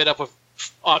joined a bit up with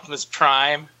Optimus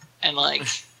Prime, and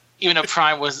even though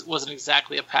Prime wasn't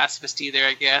exactly a pacifist either,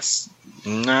 I guess.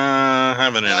 Nah,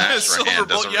 having an axe right hand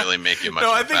doesn't really make you much.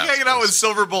 No, of I a think hanging out with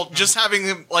pacifist. Silverbolt, just having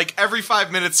him every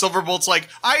 5 minutes, Silverbolt's like,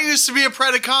 I used to be a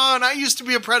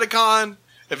Predacon.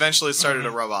 Eventually, it started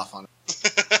to rub off on him.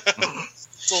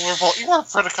 Silverbolt, you were a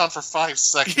Predacon for 5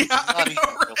 seconds. Yeah, Not I know,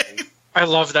 even right? really. I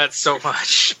love that so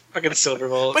much. Fucking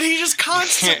Silverbolt. But he just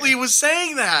constantly was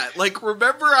saying that.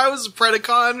 Remember I was a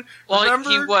Predacon? Well, Remember?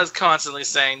 he was constantly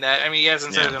saying that. I mean, he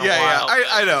hasn't said it in a while.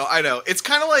 I know. It's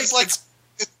kind of like...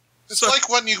 It's like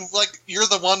when you're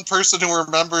the one person who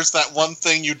remembers that one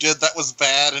thing you did that was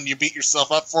bad, and you beat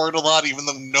yourself up for it a lot, even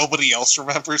though nobody else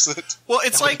remembers it. Well,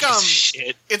 it's Nobody like gives a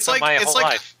shit. it's For like my it's whole like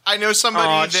life. I know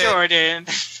somebody Jordan.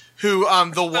 who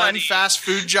the one Buddy. fast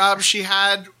food job she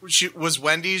had was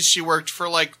Wendy's. She worked for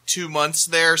like 2 months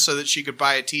there so that she could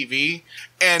buy a TV,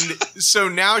 and so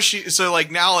now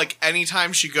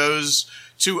anytime she goes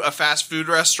to a fast food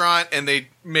restaurant and they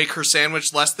make her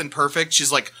sandwich less than perfect,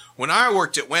 she's like, when I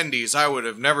worked at Wendy's, I would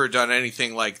have never done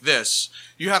anything like this.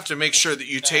 You have to make sure that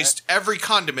you taste every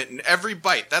condiment in every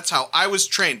bite. That's how I was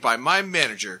trained by my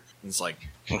manager. And it's like,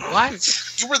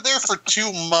 What? You were there for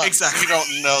 2 months. Exactly. You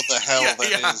don't know the hell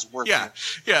that is working.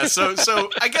 yeah. So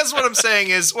I guess what I'm saying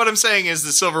is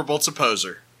the Silverbolt's a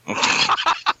poser.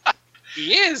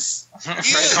 He is.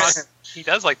 Yes. He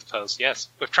does like to pose, yes,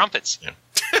 with trumpets.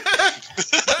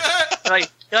 Like,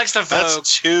 he likes to vogue.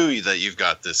 That's two that you've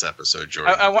got this episode,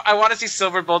 Jordan. I want to see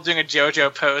Silverbolt doing a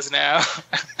JoJo pose now.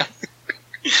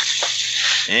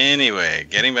 Anyway,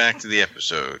 getting back to the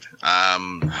episode,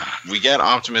 we get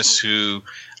Optimus who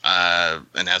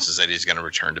announces that he's going to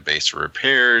return to base for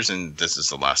repairs, and this is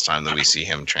the last time that we see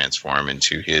him transform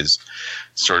into his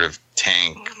sort of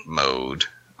tank mode.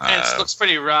 And it looks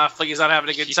pretty rough. Like, he's not having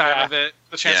a good time of it.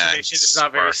 The transformation is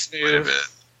not very smooth.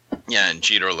 Yeah, and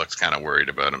Cheetor looks kind of worried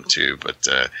about him too. But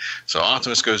so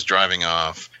Optimus goes driving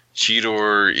off.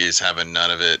 Cheetor is having none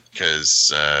of it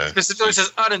because Specifically says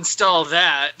uninstall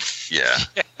that. yeah,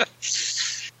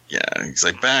 he's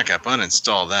like, back up,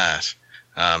 uninstall that.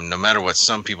 No matter what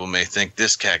some people may think,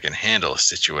 this cat can handle a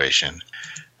situation.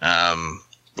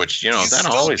 Which He's that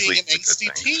still always being an leads to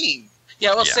good angsty things. teen.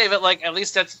 Yeah, we'll Yeah. save it. Like, at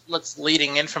least that's what's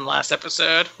leading in from last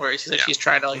episode, where he's like, Yeah. he's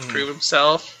trying to like prove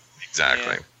himself.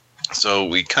 Exactly. So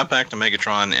we cut back to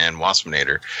Megatron and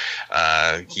Waspinator.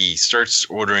 He starts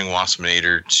ordering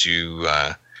Waspinator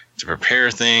to prepare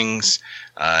things.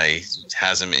 He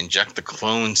has him inject the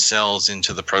clone cells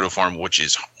into the protoform, which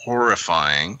is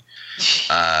horrifying.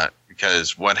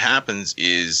 Because what happens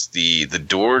is the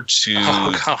door to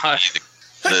Oh god!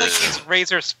 Like these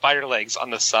razor spider legs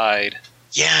on the side,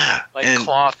 like and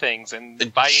claw things, and the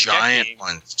by giant injecting,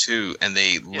 ones too, and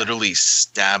they literally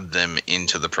stab them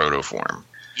into the protoform.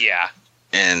 yeah,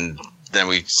 And then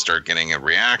we start getting a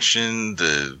reaction.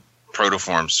 The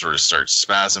protoform sort of starts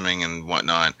spasming and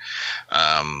whatnot.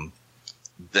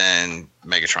 Then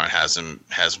Megatron has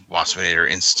Waspinator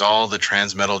install the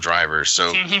transmetal driver.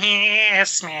 So,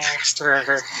 Yes,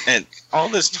 master. and all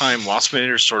this time,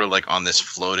 Waspinator's sort of like on this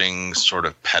floating sort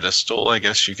of pedestal, I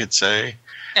guess you could say.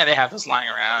 Yeah, they have those lying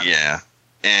around. Yeah.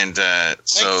 And so,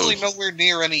 Thankfully, nowhere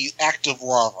near any active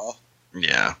lava.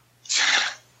 yeah.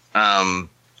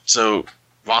 So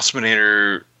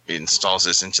Waspinator installs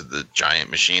this into the giant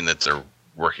machine that they're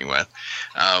working with.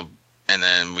 And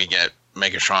then we get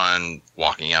Megatron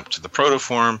walking up to the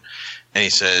protoform, and he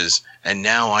says, "And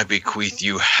now I bequeath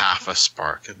you half a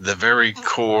spark, the very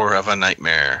core of a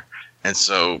nightmare." And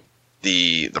so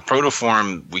the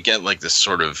protoform, we get like this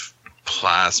sort of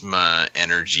plasma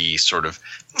energy sort of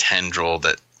tendril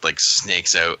that like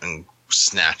snakes out and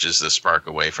snatches the spark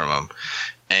away from him.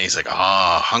 And he's like,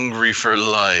 hungry for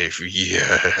life,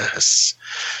 yes.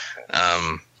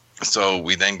 So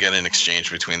we then get an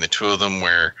exchange between the two of them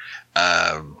where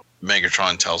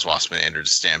Megatron tells Waspinator to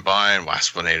stand by, and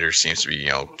Waspinator seems to be,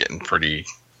 getting pretty,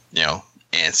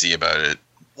 antsy about it.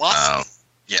 Wasp.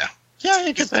 Yeah,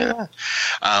 you could say that.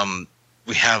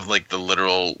 We have like the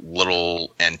literal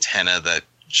little antenna that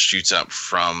shoots up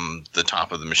from the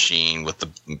top of the machine with the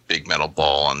big metal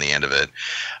ball on the end of it.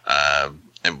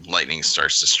 And lightning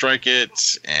starts to strike it,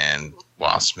 and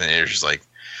Waspinator's like,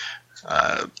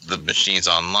 the machine's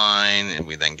online, and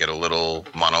we then get a little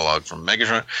monologue from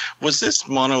Megatron. Was this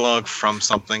monologue from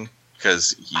something?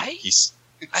 Because he's...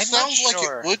 It I'm not sounds like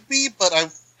sure. it would be, but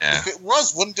Yeah. if it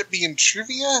was, wouldn't it be in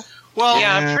trivia? Well,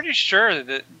 yeah, I'm pretty sure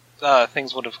that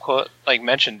things would have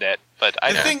mentioned it, but I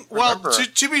I don't think. Well, remember.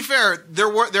 to be fair,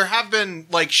 there have been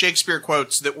like Shakespeare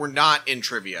quotes that were not in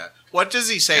trivia. What does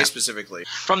he say specifically?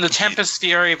 From the tempest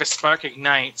fury of a spark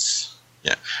ignites.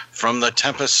 From the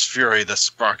tempest fury, the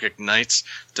spark ignites,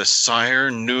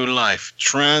 desire new life,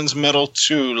 transmetal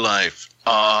to life.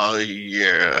 Ah,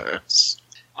 yes.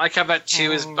 I like how that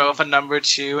 2 is both a number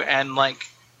 2 and like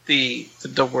the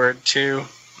word 2.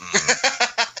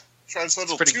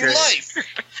 Transcendental pretty to great. life.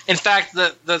 In fact,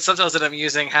 the subtitles that I'm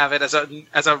using have it as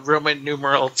a Roman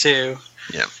numeral 2.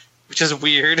 Yeah. Which is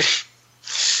weird.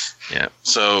 Yeah.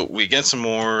 So we get some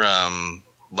more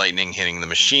lightning hitting the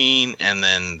machine, and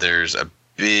then there's a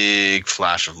big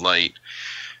flash of light,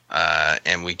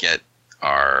 and we get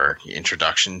our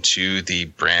introduction to the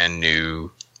brand new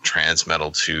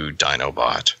Transmetal 2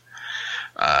 Dinobot.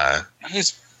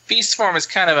 His beast form is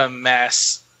kind of a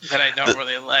mess that I don't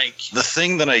really like. The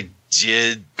thing that I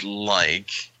did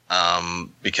like,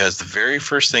 because the very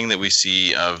first thing that we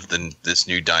see of this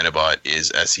new Dinobot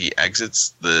is as he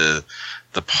exits the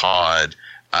pod,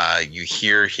 you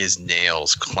hear his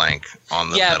nails clank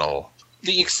on the metal.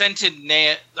 The accented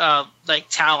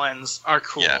talons are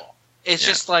cool. Yeah. It's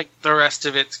just like the rest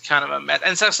of it's kind of a mess.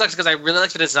 And so it sucks because I really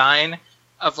like the design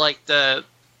of like of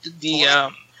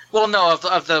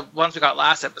the ones we got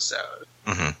last episode.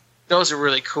 Mm-hmm. Those are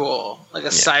really cool, like a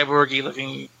cyborgy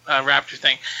looking raptor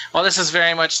thing. Well, this is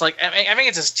very much like I think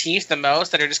it's his teeth the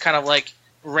most that are just kind of like,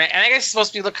 and I guess it's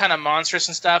supposed to look kind of monstrous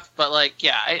and stuff. But like,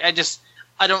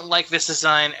 I don't like this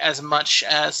design as much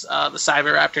as the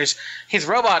Cyberaptors. His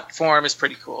robot form is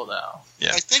pretty cool, though.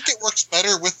 Yeah. I think it works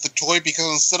better with the toy because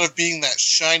instead of being that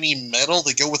shiny metal,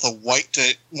 they go with a white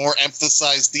to more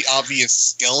emphasize the obvious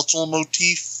skeletal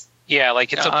motif. Yeah,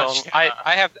 like it's a bone.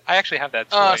 I actually have that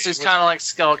toy. Oh, so it's kind of like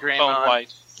Skull bone Greymon.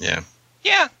 white. Yeah.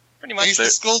 Yeah, pretty much. He's the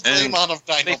Skull Greymon of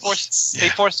Dinobots. They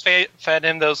force fed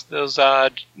him those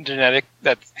genetic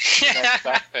that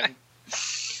back then.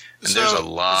 And there's a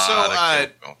lot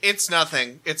of it's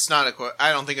nothing. It's not a quote.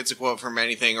 I don't think it's a quote from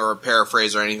anything or a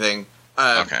paraphrase or anything.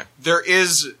 Okay.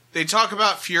 They talk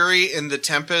about Fury in The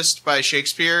Tempest by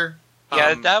Shakespeare.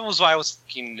 Yeah, that was why I was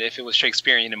thinking if it was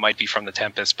Shakespearean, it might be from The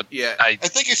Tempest. But yeah, I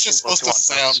think it's just supposed to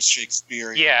sound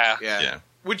Shakespearean. Yeah.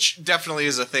 Which definitely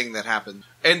is a thing that happened.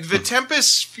 And The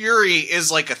Tempest Fury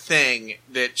is like a thing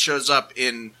that shows up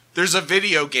in... There's a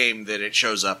video game that it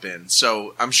shows up in,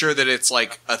 so I'm sure that it's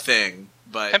like a thing.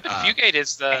 But Tempest Fugate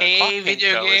is the Clock video King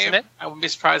game. show, isn't it? I wouldn't be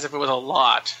surprised if it was a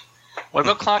lot. What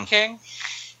about Clock King?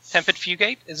 Tempest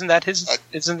Fugate? Isn't that his?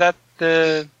 Isn't that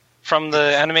the from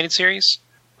the animated series?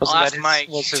 Wasn't that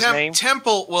his name?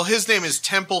 Temple. Well, his name is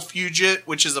Temple Fugit,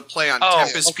 which is a play on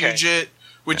Tempest Fugit,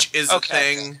 which is a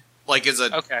thing. Like is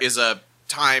a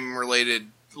time related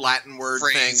Latin word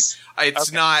thing.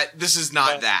 It's not. This is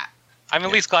not that. I'm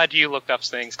at least glad you looked up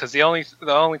things because the only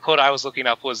quote I was looking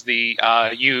up was the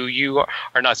you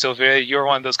are not Sylvia. You're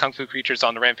one of those kung fu creatures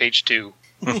on the Rampage 2.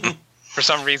 For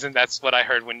some reason, that's what I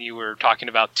heard when you were talking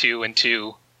about 2 and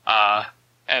 2,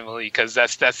 Emily, because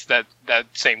that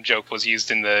same joke was used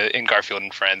in Garfield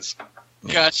and Friends.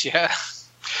 Gotcha.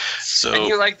 So and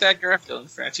you like that Garfield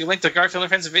and Friends? You linked the Garfield and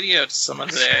Friends video to someone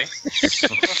today.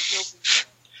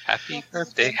 Happy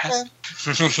birthday!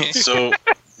 So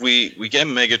we get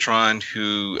Megatron,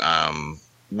 who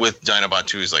with Dinobot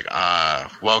 2 is like,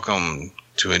 welcome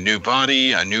to a new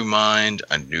body, a new mind,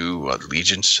 a new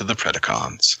allegiance to the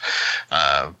Predacons.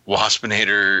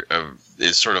 Waspinator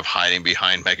is sort of hiding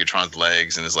behind Megatron's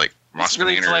legs and is like,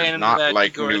 Waspinator is not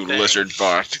like new lizard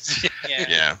bot.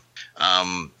 Yeah.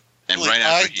 And like right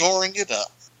after goring it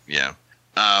up. Yeah.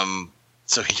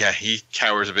 So yeah, he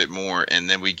cowers a bit more, and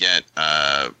then we get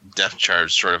Death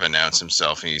Charge sort of announce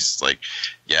himself, and he's like,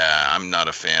 "Yeah, I'm not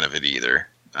a fan of it either."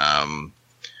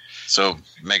 So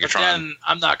Megatron. But then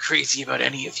I'm not crazy about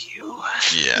any of you.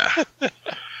 Yeah.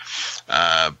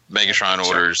 Megatron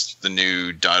orders the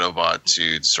new Dinobot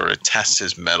to sort of test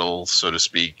his metal, so to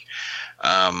speak.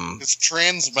 It's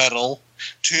trans metal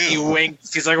too. He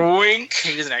winks. He's like wink.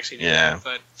 He doesn't actually do that,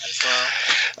 but as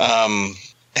well.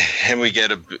 And we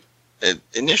get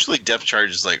initially Depth Charge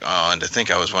is like, and I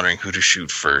think I was wondering who to shoot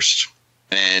first.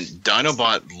 And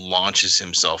Dinobot launches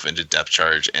himself into Depth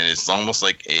Charge, and it's almost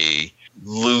like a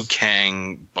Liu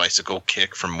Kang bicycle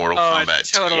kick from Mortal Kombat.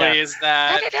 It totally is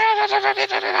that.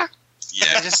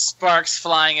 Yeah. Just sparks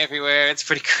flying everywhere. It's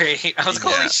pretty great. I was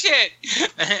like, holy shit!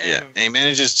 Yeah. And he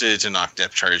manages to knock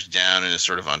Depth Charge down and is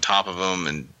sort of on top of him,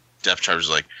 and Depth Charge is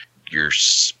like, your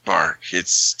spark, it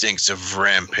stinks of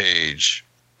rampage.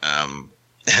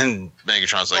 And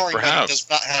Megatron's like, perhaps. He does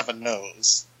not have a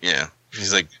nose. Yeah.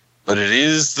 He's like, but it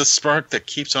is the spark that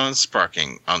keeps on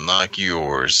sparking, unlike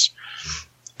yours.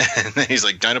 And then he's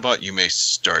like, Dinobot, you may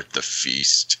start the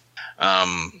feast.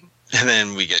 And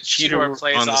then we get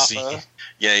Cheetor on the scene.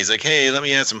 Yeah, he's like, hey, let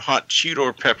me add some hot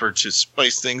Cheetor pepper to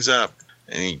spice things up.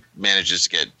 And he manages to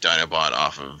get Dinobot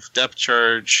off of Depth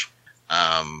Charge.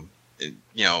 Fires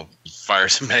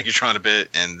Megatron a bit.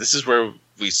 And this is where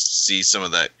we see some of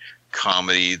that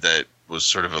comedy that was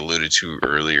sort of alluded to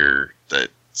earlier that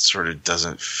sort of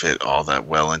doesn't fit all that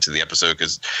well into the episode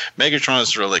because Megatron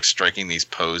is sort of like striking these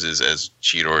poses as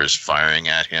Cheetor is firing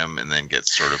at him and then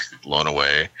gets sort of blown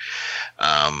away.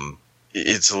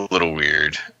 It's a little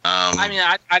weird. I mean,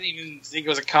 I didn't even think it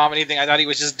was a comedy thing. I thought he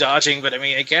was just dodging, but I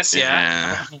mean, I guess,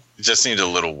 yeah. It just seemed a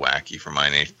little wacky for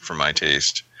my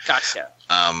taste. Gotcha.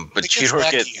 But Cheetor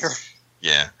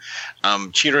Yeah.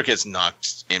 Cheetor gets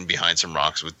knocked in behind some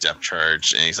rocks with depth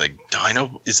charge, and he's like,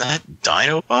 is that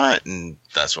Dinobot? And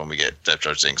that's when we get depth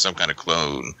charge saying some kind of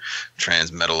clone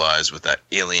transmetalized with that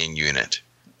alien unit.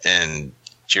 And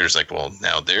Cheetor's like, well,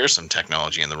 now there's some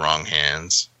technology in the wrong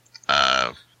hands.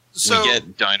 So we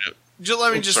get Dino.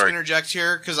 Let me just interject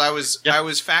here, because I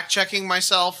was fact checking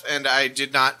myself and I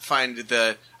did not find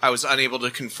I was unable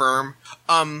to confirm.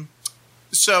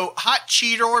 So hot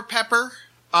Cheetor pepper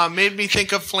made me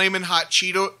think of flamin' hot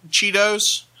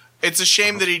Cheetos. It's a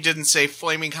shame that he didn't say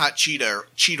flaming hot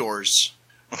Cheetos.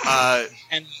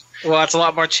 And well, it's a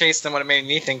lot more chaste than what it made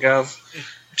me think of.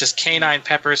 Just canine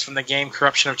peppers from the game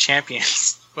Corruption of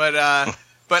Champions. But I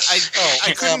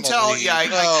couldn't tell. Yeah,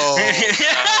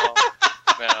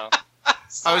 No.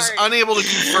 I was unable to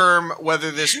confirm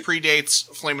whether this predates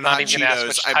Flamin' Hot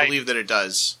Cheetos. I believe that it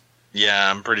does.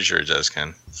 Yeah, I'm pretty sure it does,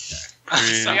 Ken.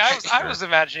 See, I was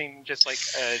imagining just like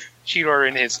a Cheetor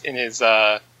in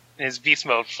his beast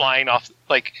mode flying off,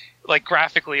 like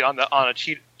graphically on a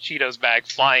Cheetos bag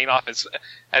flying off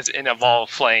as an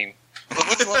evolved flame. But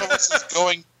which one of us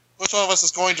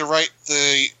is going to write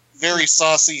the very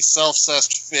saucy,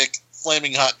 self-cessed fic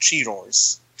Flaming Hot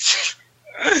Cheetos?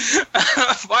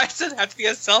 Why does it have to be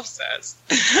a self-cessed?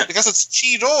 Because it's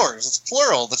Cheetos. It's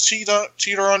plural. The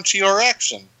Cheetor on Cheetor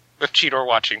action. With Cheetor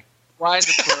watching. Why is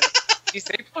it plural? Did you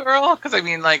say plural? Because I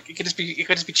mean, like, it could just be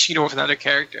Cheetor with another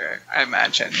character, I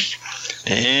imagine.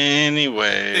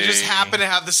 Anyway, they just happen to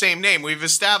have the same name. We've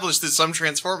established that some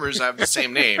Transformers have the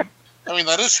same name. I mean,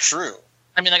 that is true.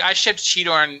 I mean, like, I shipped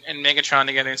Cheetor and Megatron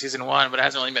together in season 1, but it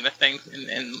hasn't really been a thing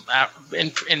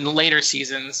in later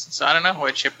seasons. So I don't know who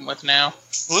I'd ship him with now.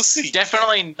 Let's see.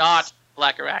 Definitely not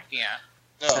Black Arachnia,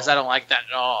 No. because I don't like that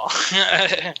at all.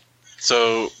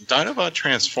 So Dinobot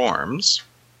transforms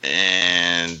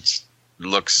and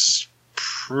looks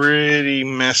pretty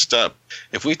messed up.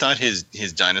 If we thought his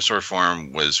dinosaur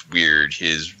form was weird,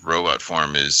 his robot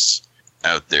form is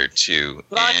out there too.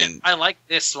 But And I like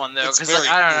this one though, It's because like,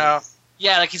 very I don't cool. know.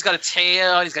 Yeah, like he's got a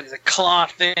tail, he's got these like, claw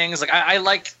things. Like I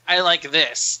like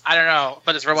this. I don't know,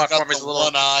 but his robot It's got form is the a little.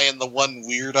 one eye and the one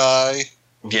weird eye.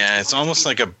 yeah, it's almost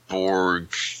like a Borg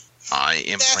eye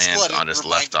implant what it on his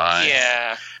reminded left eye.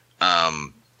 Yeah.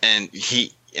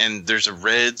 And there's a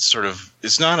red sort of.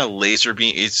 It's not a laser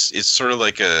beam. It's sort of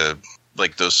like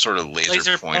those sort of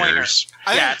laser pointers.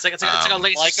 Yeah, it's like a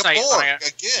laser Like a sight. Borg, on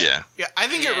again. Yeah. Yeah, I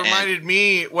think it reminded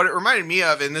me. What it reminded me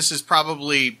of, and this is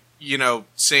probably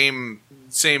same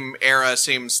era,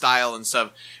 same style and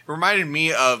stuff. It reminded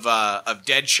me of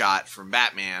Deadshot from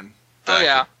Batman. Oh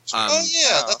yeah.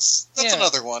 That's Yeah.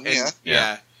 another one. And,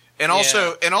 Yeah. And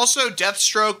also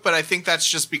Deathstroke, but I think that's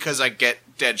just because I get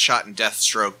Deadshot and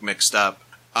Deathstroke mixed up.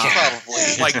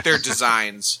 Probably. Like their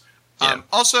designs. Yeah.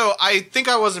 Also, I think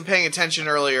I wasn't paying attention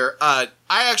earlier. I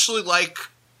actually like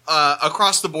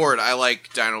across the board. I like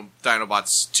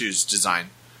Dinobots 2's design.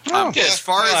 As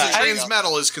far as the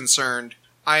Transmetal is concerned,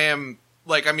 I don't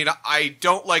like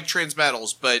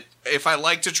Transmetals, but if I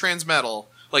liked a Transmetal,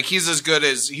 like he's as good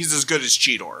as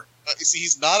Cheetor. You see,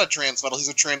 he's not a Transmetal. He's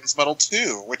a Transmetal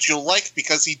 2, which you'll like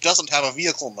because he doesn't have a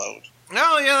vehicle mode.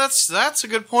 No, yeah, that's a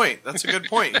good point. That's a good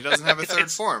point. He doesn't have a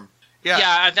third form. Yeah.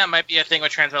 Yeah, that might be a thing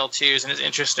with Transmetal 2s, and it's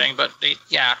interesting, but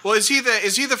yeah. Well, is he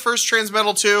the first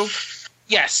Transmetal 2?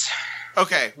 Yes.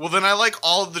 Okay, well then I like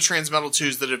all of the Transmetal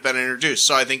 2s that have been introduced,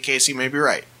 so I think Casey may be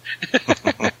right.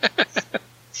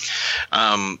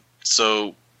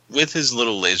 So with his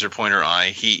little laser pointer eye,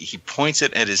 he points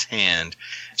it at his hand.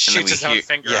 Shoots his own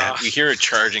finger off. we hear a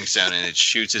charging sound, and it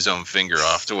shoots his own finger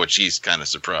off, to which he's kind of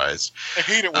surprised. I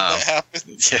hate it when that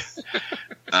happens. Yeah.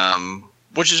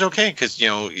 Which is okay, because,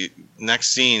 next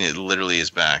scene, it literally is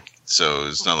back. So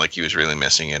it's not like he was really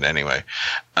missing it anyway.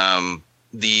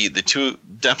 The two,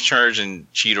 Depth Charge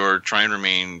and Cheetor, try and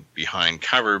remain behind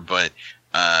cover, but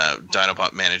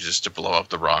Dinobot manages to blow up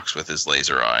the rocks with his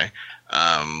laser eye.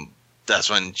 That's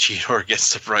when Cheetor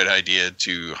gets the bright idea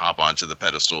to hop onto the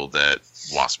pedestal that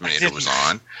Waspinator was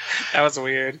on. That was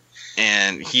weird.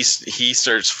 And he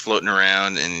starts floating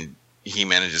around, and he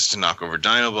manages to knock over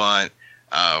Dinobot.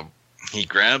 He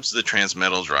grabs the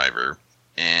Transmetal driver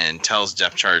and tells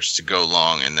Depth Charge to go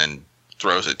long, and then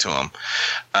throws it to him.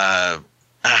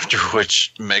 After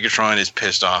which, Megatron is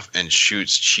pissed off and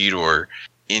shoots Cheetor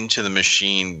into the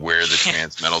machine where the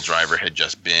Transmetal driver had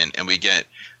just been, and we get...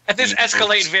 And this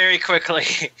escalates very quickly.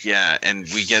 Yeah, and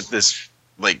we get this,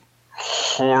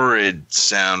 horrid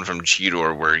sound from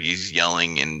Cheetor where he's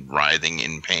yelling and writhing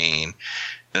in pain.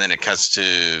 And then it cuts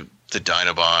to the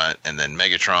Dinobot, and then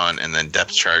Megatron, and then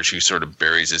Depth Charge, who sort of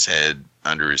buries his head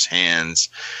under his hands,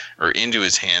 or into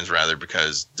his hands, rather,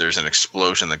 because there's an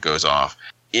explosion that goes off.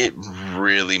 it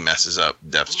really messes up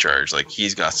Depth Charge. Like,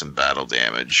 he's got some battle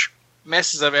damage.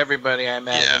 Messes up everybody, I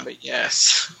imagine, Yeah. but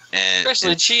yes. And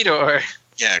Especially Cheetor.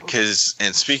 yeah,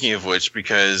 and speaking of which,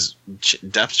 because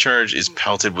Depth Charge is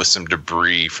pelted with some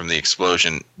debris from the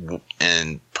explosion,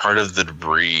 and part of the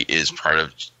debris is part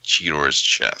of Cheetor's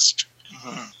chest.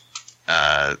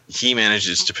 He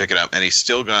manages to pick it up, and he's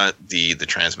still got the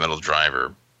Transmetal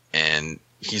driver, and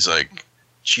he's like,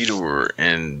 Cheetor,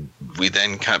 and we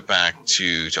then cut back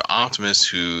to Optimus,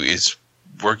 who is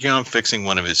working on fixing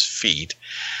one of his feet.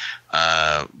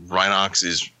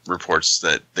 Rhinox reports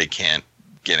that they can't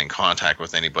get in contact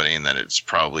with anybody, and that it's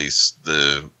probably he's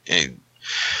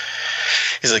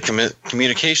like,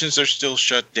 communications are still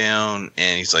shut down,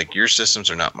 and he's like, your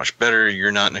systems are not much better,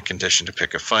 you're not in a condition to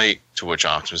pick a fight, to which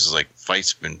Optimus is like,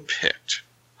 fight's been picked.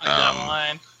 Like that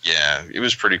line. Yeah, it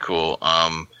was pretty cool.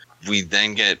 We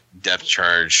then get Depth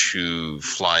Charge, who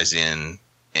flies in,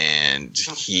 and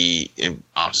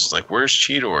Optimus is like, where's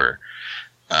Cheetor?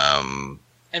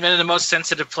 And then the most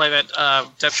sensitive play that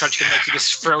Depth Charge can make, he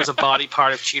just throws a body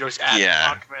part of Cheetor's at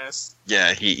Optimus.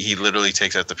 Yeah, he literally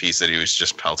takes out the piece that he was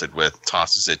just pelted with,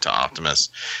 tosses it to Optimus,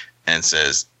 and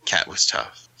says, Cat was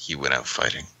tough. He went out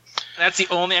fighting. That's the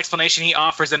only explanation he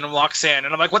offers, and then walks in.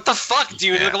 And I'm like, what the fuck,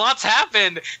 dude? Yeah. Like, a lot's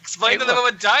happened. Explain to them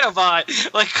about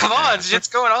Dinobot. Like, come on, shit's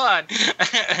going on.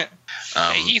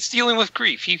 He's dealing with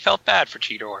grief. He felt bad for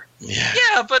Cheetor. Yeah.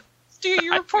 Yeah, but do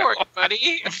your report,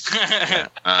 buddy.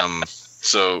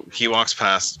 So he walks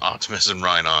past Optimus and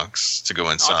Rhinox to go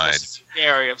inside. Optimus is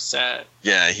very upset.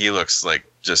 Yeah, he looks like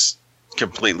just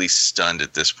completely stunned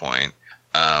at this point.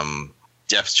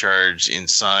 Depth Charge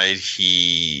inside,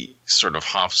 he sort of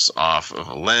hops off of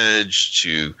a ledge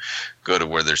to go to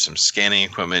where there's some scanning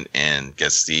equipment and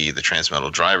gets the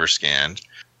Transmetal driver scanned.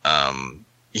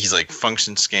 He's like,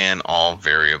 function scan all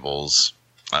variables.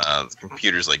 The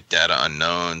computer's like, data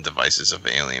unknown, devices of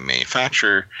alien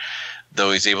manufacture.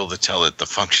 Though he's able to tell that the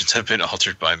functions have been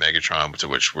altered by Megatron, to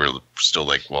which we're still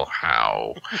like, well,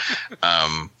 how?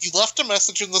 He left a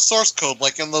message in the source code,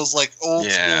 like in those like old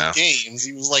Yeah. school games.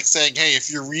 He was like saying, "Hey,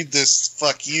 if you read this,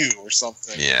 fuck you," or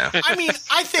something. Yeah. I mean,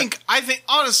 I think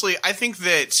honestly, I think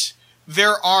that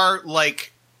there are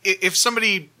like, if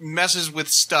somebody messes with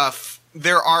stuff,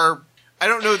 there are. I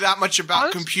don't know that much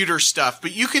about computer stuff,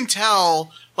 but you can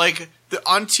tell, like,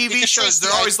 on TV You can shows, trace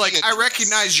they're the always IP like, I address.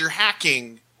 recognize you're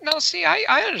hacking. No, see,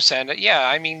 I understand it. Yeah,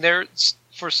 I mean, there's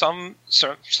for some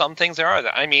things there are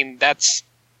that. I mean, that's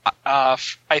I'm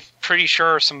pretty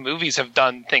sure some movies have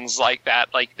done things like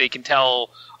that. Like they can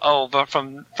tell, oh, but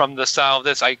from the style of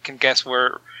this, I can guess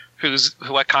what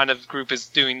kind of group is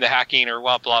doing the hacking or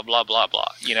blah blah blah blah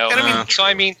blah. You know, And I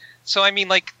mean, so I mean,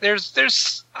 like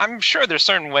there's I'm sure there's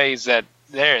certain ways that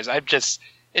there is. I guess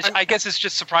it's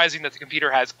just surprising that the computer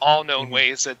has all known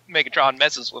ways that Megatron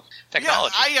messes with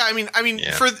technology. Yeah, I mean,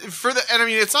 Yeah. for the, and I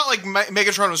mean, it's not like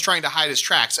Megatron was trying to hide his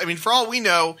tracks. I mean, for all we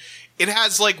know, it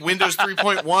has like Windows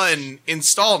 3.1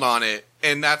 installed on it,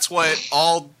 and that's what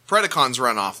all Predacons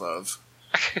run off of,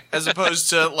 as opposed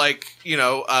to like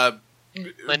Linux?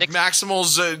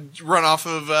 Maximals run off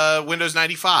of Windows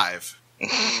 95.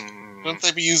 Wouldn't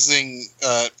they be using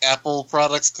Apple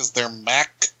products because they're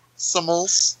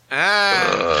Maximals?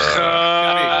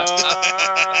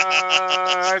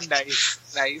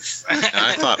 Nice.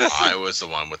 I thought I was the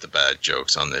one with the bad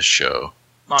jokes on this show.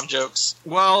 Mom jokes.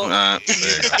 Well, There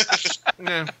you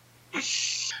go. yeah.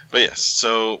 But yes,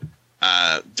 so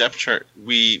Depth Charge,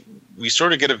 we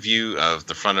sort of get a view of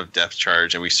the front of Depth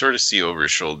Charge, and we sort of see over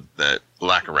his shoulder that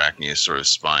Black Arachne is sort of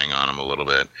spying on him a little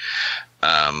bit.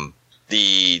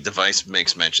 The device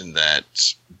makes mention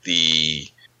that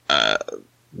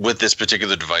with this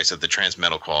particular device, that the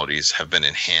transmetal qualities have been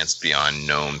enhanced beyond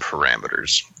known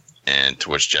parameters. And to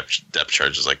which Depth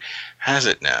Charge is like, has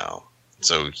it now?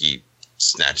 So he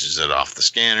snatches it off the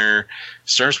scanner,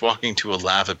 starts walking to a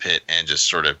lava pit, and just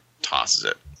sort of tosses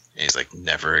it. And he's like,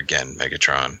 never again,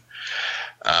 Megatron.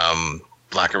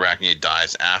 Black Arachne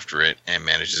dives after it and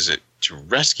manages to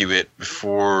rescue it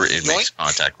before it makes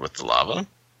contact with the lava.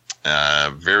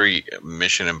 Very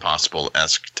Mission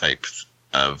Impossible-esque type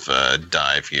of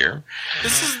dive here.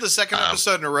 This is the second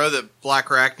episode in a row that Black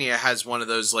Arachnia has one of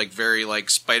those like very like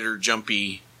spider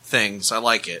jumpy things. I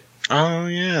like it. Oh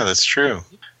yeah, that's true.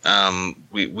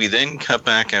 We then cut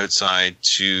back outside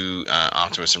to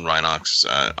Optimus and Rhinox.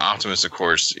 Optimus, of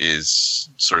course, is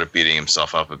sort of beating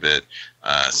himself up a bit,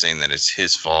 saying that it's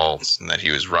his fault and that he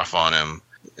was rough on him,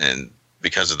 and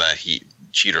because of that,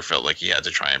 Cheetor felt like he had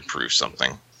to try and prove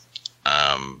something.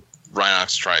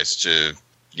 Rhinox tries to,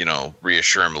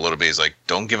 reassure him a little bit. He's like,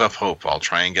 "Don't give up hope. I'll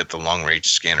try and get the long-range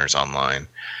scanners online."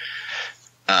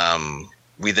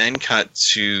 We then cut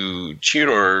to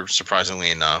Cheetor,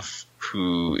 surprisingly enough,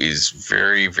 who is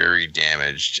very, very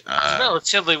damaged.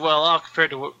 Relatively well off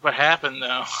compared to what happened,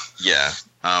 though. Yeah.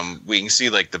 We can see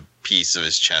like the piece of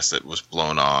his chest that was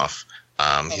blown off.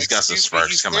 He's got some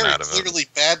sparks coming out of him. He's clearly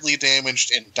badly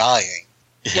damaged and dying.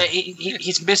 Yeah,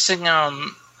 he's missing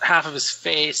half of his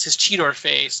face, his cheetah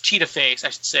face, I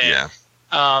should say. Yeah.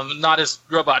 Not his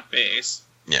robot face.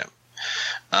 Yeah.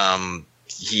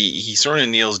 He sort of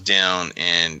kneels down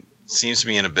and seems to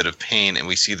be in a bit of pain, and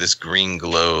we see this green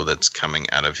glow that's coming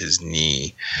out of his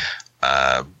knee.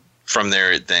 From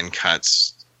there, it then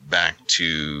cuts back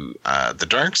to the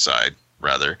dark side,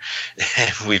 rather.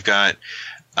 And we've got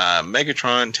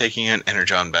Megatron taking an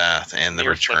Energon bath and the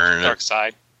return dark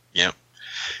side. Yep.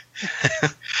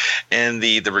 And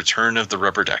the return of the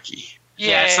rubber ducky.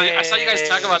 Yeah, I saw you guys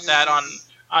talk about that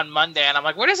on Monday, and I'm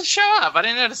like, where does it show up? I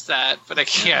didn't notice that, but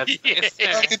it's there.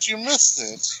 How could you miss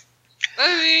it?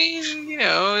 I mean,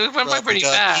 it went by pretty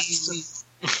fast.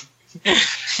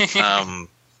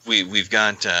 We've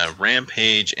got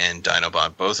Rampage and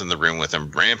Dinobot both in the room with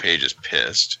him. Rampage is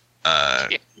pissed.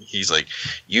 He's like,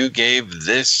 "You gave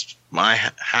this my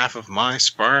half of my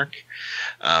spark."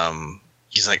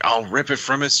 He's like, "I'll rip it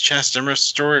from his chest and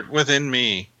restore it within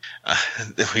me."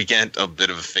 We get a bit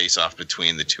of a face-off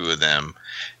between the two of them.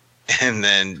 And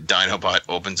then Dinobot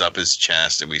opens up his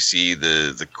chest, and we see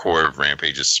the core of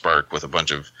Rampage's spark with a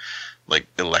bunch of like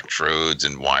electrodes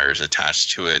and wires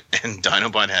attached to it. And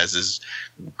Dinobot has this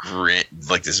grin,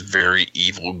 like this very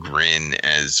evil grin,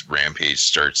 as Rampage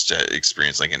starts to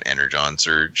experience like an energon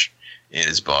surge in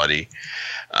his body.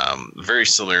 Very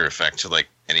similar effect to like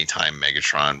anytime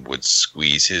Megatron would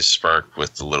squeeze his spark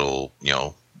with the little,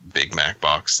 Big Mac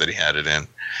box that he had it in.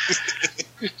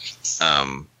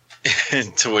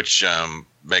 To which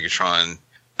Megatron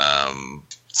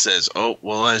says, "Oh,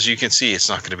 well, as you can see, it's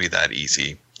not going to be that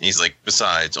easy." He's like,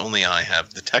 "Besides, only I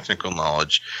have the technical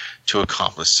knowledge to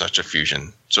accomplish such a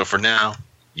fusion. So for now,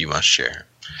 you must share."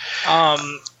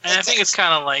 And I think it's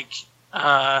kind of like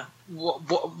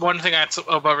one thing I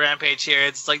about Rampage here.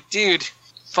 It's like, dude,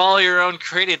 follow your own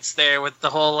credits there with the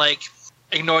whole like,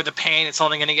 ignore the pain, it's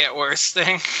only going to get worse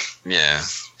thing. Yeah.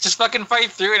 Just fucking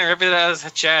fight through it and rip it out of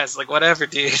his chest. Like, whatever,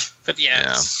 dude. But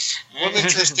yeah. One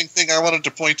interesting thing I wanted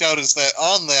to point out is that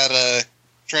on that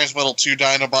Transmetal 2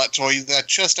 Dinobot toy, that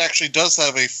chest actually does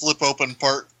have a flip open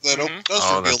part that does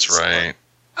reveal that's the spark. right.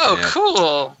 Oh, yeah.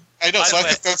 Cool. I know, so I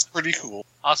think that's pretty cool.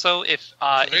 Also, if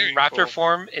in Raptor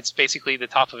form, it's basically the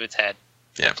top of its head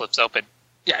that flips open.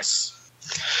 Yes.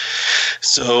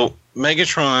 So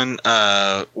Megatron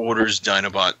orders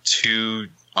Dinobot 2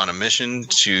 on a mission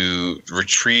to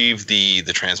retrieve the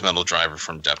Transmetal driver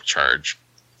from depth charge.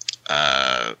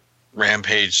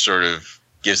 Rampage sort of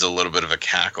gives a little bit of a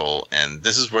cackle, and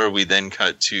this is where we then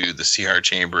cut to the CR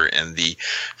chamber and the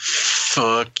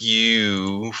 "fuck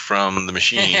you" from the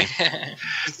machine.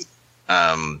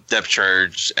 Depth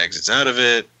charge exits out of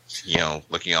it,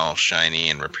 looking all shiny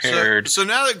and repaired. So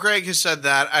now that Greg has said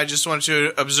that, I just want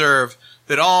to observe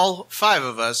that all 5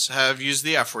 of us have used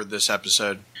the F word this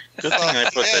episode. Good thing I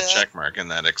put that check mark in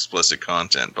that explicit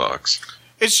content box.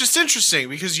 It's just interesting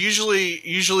because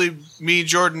usually me,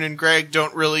 Jordan, and Greg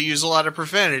don't really use a lot of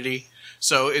profanity.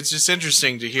 So it's just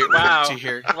interesting to hear. Wow. To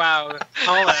hear. Wow.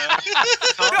 Hold on.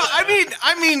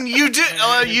 I mean, you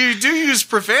do use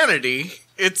profanity.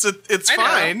 It's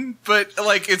fine, but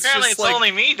like it's apparently just it's like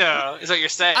only me though. Is what you're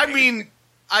saying? I mean,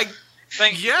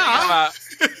 Think yeah.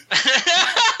 But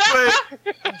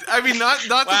I mean, not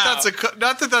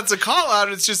that that's a call out.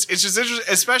 It's just interesting,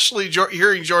 especially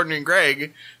hearing Jordan and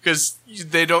Greg, because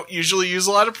they don't usually use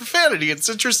a lot of profanity. It's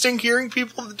interesting hearing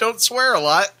people that don't swear a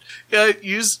lot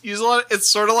use a lot. It's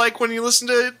sort of like when you listen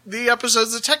to the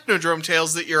episodes of Technodrome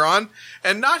Tales that you're on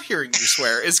and not hearing you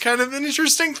swear is kind of an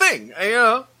interesting thing.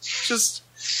 I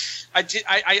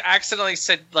accidentally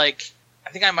said like. I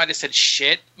think I might have said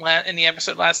shit in the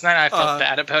episode last night. I felt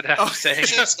bad about it. I was saying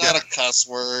it's not a cuss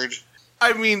word.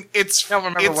 I mean, I don't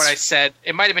remember what I said.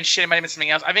 It might have been shit. It might have been something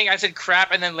else. I think I said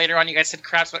crap, and then later on you guys said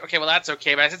crap. So okay, well that's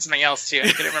okay. But I said something else too.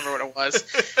 I couldn't remember what it was.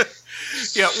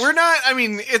 Yeah, we're not. I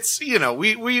mean, it's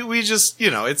we just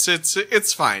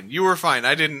it's fine. You were fine.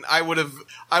 I would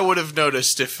have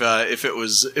noticed if it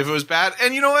was bad.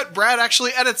 And you know what? Brad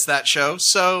actually edits that show,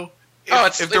 so.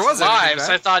 If there was live,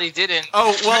 so I thought he didn't.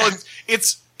 Oh well,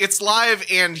 it's live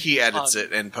and he edits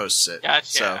it and posts it. Gotcha.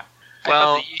 So,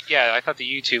 I thought the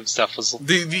YouTube stuff was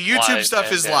the YouTube live,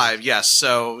 stuff is live. Yes.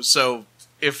 So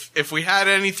if we had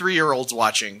any 3-year-olds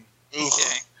watching the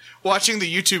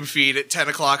YouTube feed at 10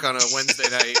 o'clock on a Wednesday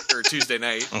night or Tuesday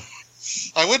night,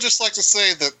 I would just like to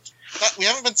say that we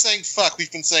haven't been saying fuck.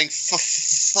 We've been saying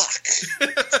fuck.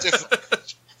 It's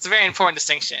different. It's a very important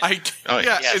distinction. Oh,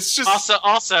 yeah. yeah, it's just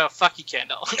also, fuck you,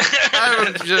 Kendall.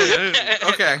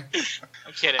 okay.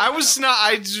 I'm kidding.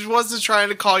 I just wasn't trying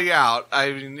to call you out.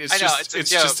 I mean, it's it's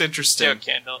just interesting. joke,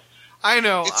 Kendall. I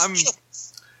know.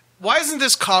 It's Why isn't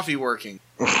this coffee working?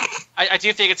 I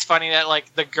do think it's funny that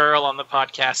like the girl on the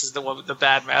podcast is the one with the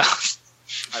bad mouth.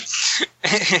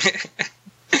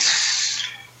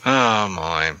 Oh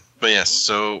my! But yes,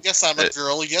 so Yes, I'm a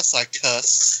girl. Yes, I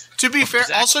cuss. To be fair,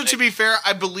 Exactly. also to be fair,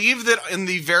 I believe that in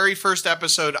the very first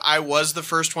episode, I was the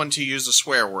first one to use a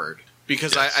swear word.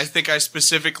 Because Yes. I think I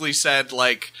specifically said,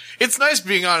 like, it's nice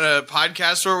being on a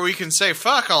podcast where we can say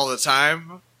fuck all the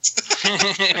time.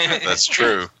 that's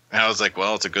true. And I was like,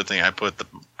 well, it's a good thing I put the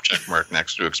check mark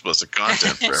next to explicit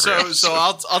content for every So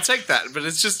episode. I'll take that. But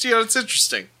it's just, it's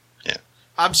interesting. Yeah.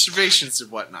 Observations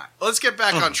and whatnot. Let's get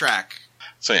back on track.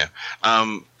 So yeah,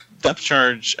 Depth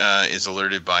Charge is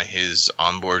alerted by his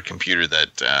onboard computer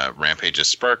that Rampage's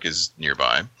Spark is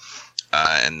nearby,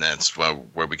 and that's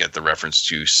where we get the reference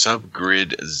to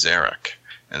Subgrid Zarek,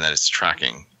 and that it's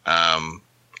tracking.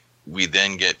 We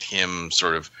then get him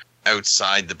sort of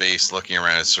outside the base looking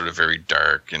around. It's sort of very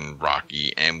dark and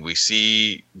rocky, and we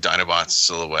see Dinobot's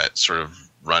silhouette sort of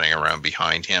running around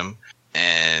behind him,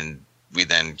 and we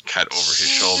then cut over his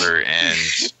shoulder and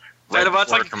Dinobot's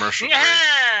before like, commercial break,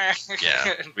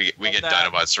 yeah, we get that.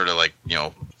 Dinobot sort of like,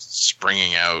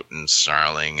 springing out and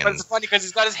snarling But and it's funny because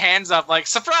he's got his hands up like,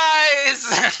 surprise!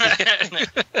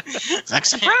 like,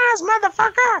 surprise,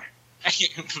 motherfucker!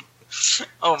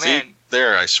 Oh, See, man.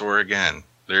 there, I swore again.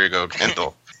 There you go,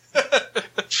 Kendall.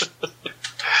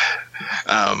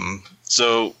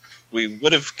 So we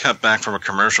would have cut back from a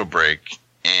commercial break,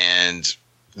 and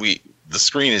the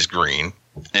screen is green,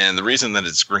 and the reason that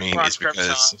it's green is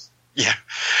because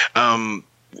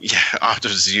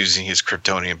Optimus is using his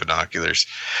Kryptonian binoculars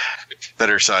that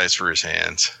are sized for his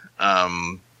hands.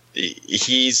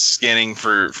 He's scanning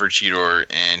for Cheetor,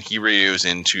 and he radios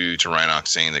into Rhinox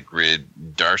saying that grid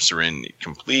darts are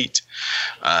incomplete,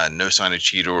 no sign of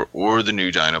Cheetor or the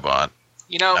new Dinobot.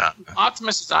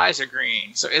 Optimus's eyes are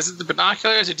green, so is it the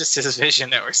binoculars or just his vision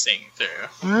that we're seeing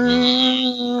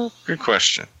through? Good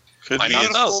question. Could Why be. not?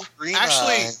 Beautiful green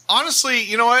Actually, eye. honestly,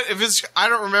 you know what? I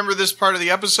don't remember this part of the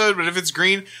episode, but if it's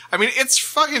green, I mean, it's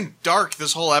fucking dark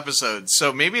this whole episode,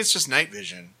 so maybe it's just night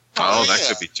vision. Oh, that yeah.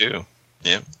 could be too.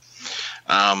 Yeah.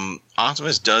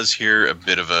 Optimus does hear a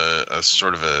bit of a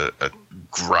sort of a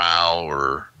growl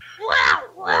or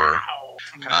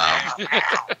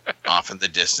off in the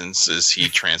distance as he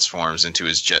transforms into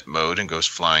his jet mode and goes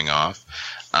flying off.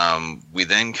 We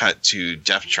then cut to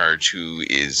Depth Charge, who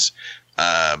is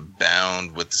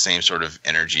bound with the same sort of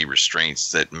energy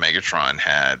restraints that Megatron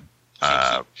had.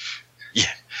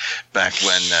 Back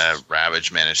when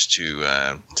Ravage managed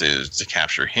to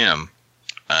capture him.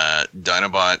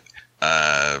 Dinobot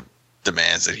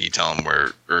demands that he tell him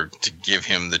or to give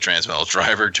him the Transmetal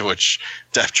driver, to which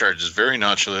Depth Charge is very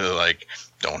nonchalantly like,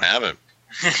 don't have it.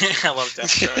 I love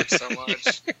Depth Charge so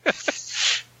much.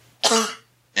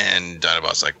 And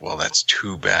Dinobot's like, well, that's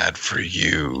too bad for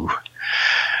you.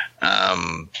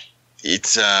 And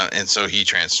so he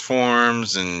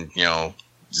transforms and,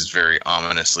 is very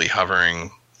ominously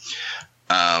hovering.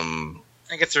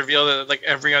 It gets revealed that like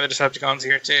every other Decepticon's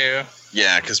here too.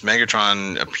 Yeah, because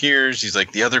Megatron appears. He's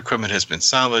like, the other equipment has been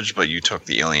salvaged, but you took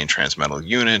the alien transmetal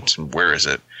unit. Where is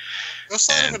it? Go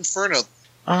sign of Inferno.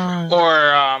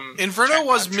 Or Inferno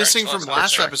was Track, missing track, from track,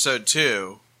 last track. episode,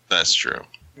 too. That's true.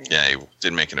 Yeah, he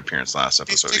didn't make an appearance last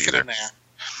He's episode taking either. a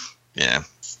nap.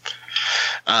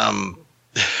 Yeah.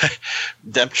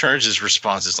 Depth Charge's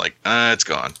response is like, it's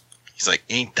gone. He's like,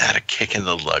 ain't that a kick in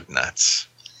the lug nuts?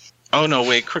 Oh, no,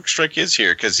 wait, Quick Strike is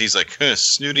here, because he's like,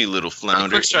 snooty little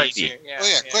flounder. Quick Strike's 80. here. Yeah, Oh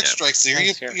yeah, Quick Strike's here.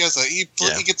 Thanks, here.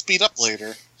 He gets beat up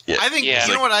later. Yeah. I think, Yeah.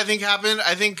 you know what I think happened?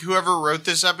 I think whoever wrote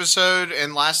this episode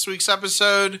and last week's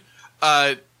episode,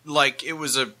 they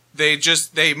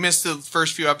missed the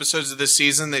first few episodes of this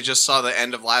season. They just saw the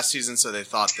end of last season, so they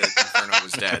thought that Inferno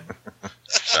was dead.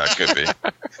 Could be.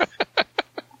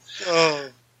 Oh,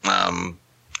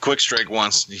 Quick Strike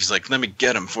he's like, let me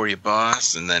get him for you,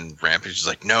 boss. And then Rampage is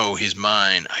like, no, he's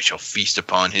mine. I shall feast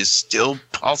upon his still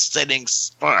pulsating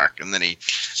spark. And then he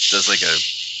does like a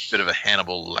bit of a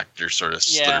Hannibal Lecter sort of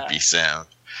Yeah. slurpy sound.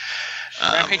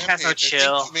 Rampage has no I think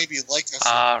chill. he maybe like us.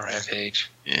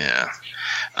 Rampage. Yeah.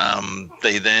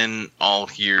 They then all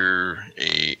hear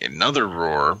another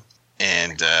roar,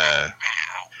 and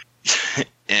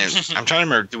and I'm trying to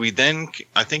remember. Do we then?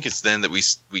 I think it's then that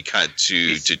we cut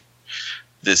to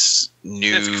this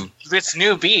new. This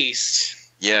new beast.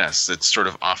 Yes, it's sort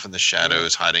of off in the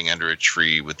shadows, hiding under a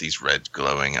tree with these red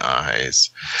glowing eyes.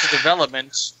 The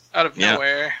development out of Yeah.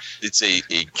 nowhere. It's a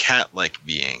cat-like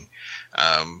being,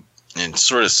 and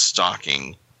sort of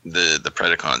stalking the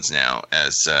Predacons now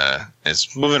as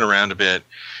moving around a bit.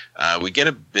 We get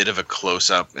a bit of a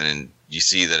close-up, and you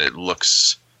see that it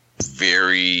looks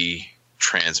very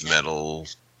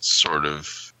transmetal, sort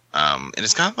of, and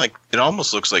it's kind of like, it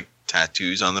almost looks like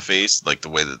tattoos on the face, like the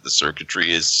way that the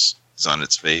circuitry is on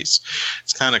its face.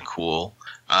 It's kind of cool.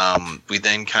 We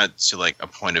then cut to like a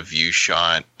point of view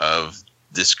shot of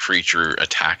this creature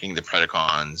attacking the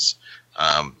Predacons.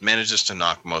 Manages to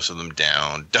knock most of them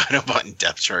down. Dinobot and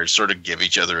Depth Charge sort of give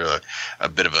each other a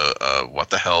bit of a what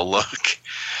the hell look,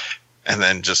 and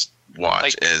then just watch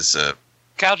Like- as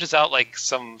Gouges out like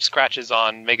some scratches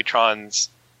on Megatron's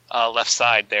left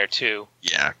side there too.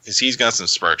 yeah, because he's got some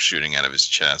sparks shooting out of his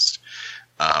chest.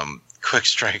 Quick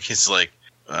Strike is like,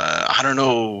 I don't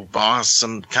know, boss,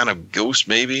 some kind of ghost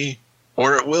maybe,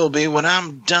 or it will be when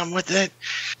I'm done with it.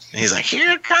 And he's like,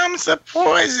 here comes the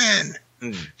poison,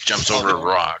 and jumps over a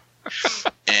rock.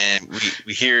 And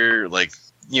we hear like,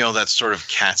 you know, that sort of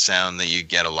cat sound that you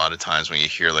get a lot of times when you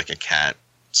hear like a cat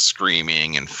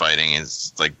screaming and fighting.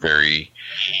 Is like very,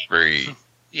 very,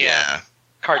 yeah.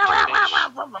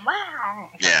 Cartoonish.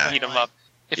 Yeah. Beat 'em up.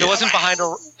 If Yeah. it wasn't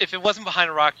behind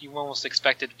a rock, you almost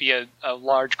expect it to be a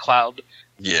large cloud.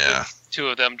 Yeah. Two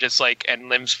of them just like, and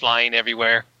limbs flying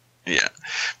everywhere. Yeah,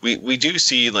 we do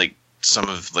see like some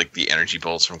of like the energy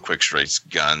bolts from Quick Strike's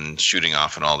gun shooting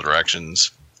off in all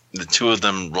directions. The two of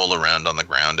them roll around on the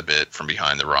ground a bit from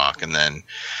behind the rock, and then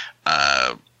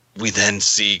we then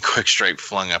see Quick Strike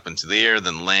flung up into the air,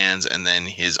 then lands, and then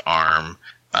his arm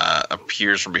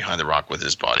appears from behind the rock with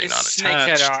his body not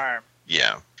Snakehead attached. arm.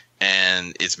 Yeah,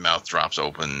 and its mouth drops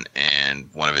open, and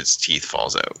one of its teeth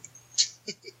falls out.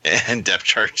 And Depth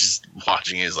Charge is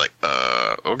watching. Is like,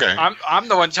 okay. I'm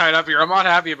the one tied up here. I'm not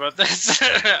happy about this.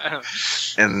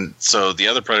 And so the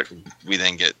other product, we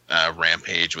then get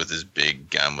Rampage with his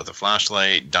big gun with a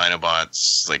flashlight.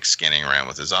 Dinobot's like scanning around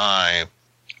with his eye.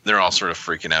 They're all sort of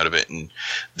freaking out a bit, and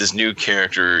this new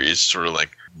character is sort of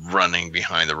like running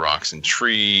behind the rocks and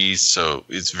trees. So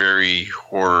it's very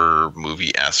horror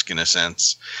movie-esque in a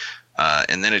sense.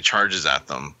 And then it charges at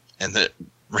them, and the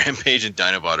Rampage and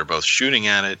Dinobot are both shooting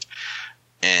at it,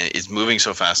 and it's moving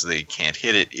so fast that they can't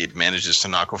hit it. It manages to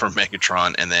knock over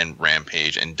Megatron, and then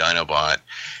Rampage and Dinobot,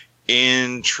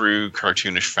 in true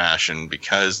cartoonish fashion,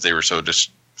 because they were so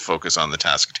just focused on the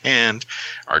task at hand,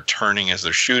 are turning as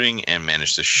they're shooting and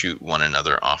manage to shoot one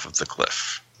another off of the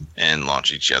cliff and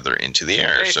launch each other into the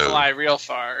air. They fly real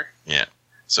far. Yeah.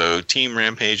 So Team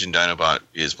Rampage and Dinobot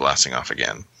is blasting off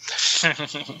again.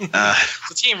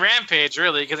 It's Team Rampage,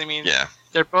 really, because I mean, Yeah.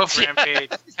 they're both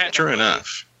Rampage. True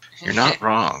enough. You're not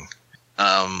wrong.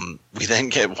 We then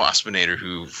get Waspinator,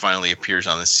 who finally appears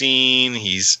on the scene.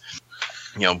 He's,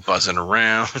 buzzing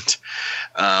around.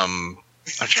 I'm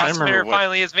trying to remember what.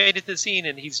 Finally has made it to the scene,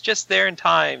 and he's just there in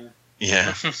time.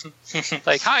 Yeah.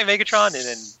 Like, hi, Megatron, and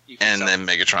then And then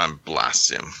Megatron blasts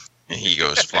him. And he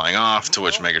goes flying off, to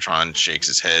which Megatron shakes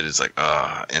his head. It's like,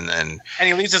 and then, And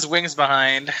he leaves his wings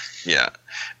behind. yeah.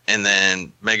 And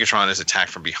then Megatron is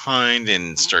attacked from behind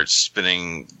and starts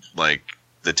spinning like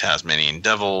the Tasmanian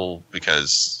Devil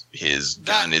because his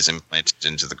gun is implanted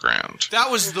into the ground. That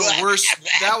was the worst.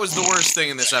 That was the worst thing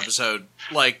in this episode.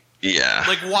 Like Yeah.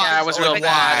 why? Yeah, it was real like,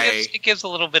 bad. why? It gives a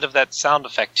little bit of that sound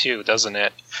effect too, doesn't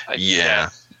it? Like,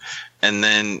 Yeah. And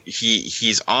then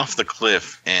he's off the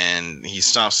cliff and he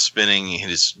stops spinning.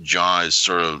 His jaw is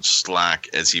sort of slack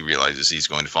as he realizes he's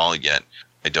going to fall again.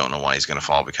 I don't know why he's going to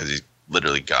fall because he's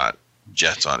literally got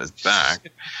jets on his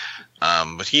back.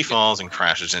 But he falls and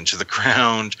crashes into the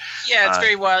ground. Yeah, it's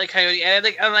very Wile E. Coyote, and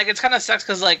it kind of sucks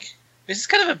because like this is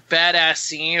kind of a badass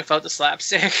scene without the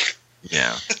slapstick.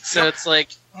 Yeah. So it's like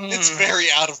It's very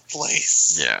out of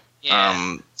place. Yeah.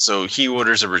 Yeah. So he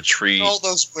orders a retreat. All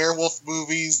those werewolf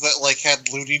movies that like had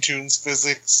Looney Tunes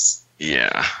physics.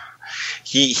 Yeah.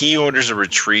 He orders a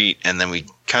retreat, and then we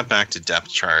cut back to Depth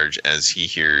Charge as he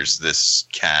hears this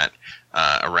cat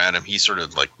around him. He's sort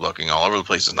of like looking all over the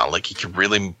place. It's not like he can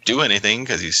really do anything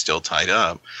because he's still tied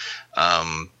up.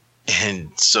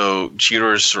 And so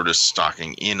Cheetor is sort of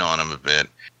stalking in on him a bit.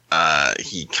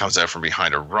 He comes out from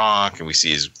behind a rock, and we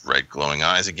see his red glowing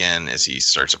eyes again as he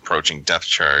starts approaching Depth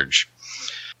Charge.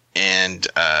 And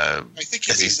I think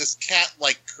he As sees he's- this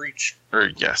cat-like creature.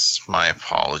 yes, my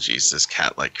apologies, this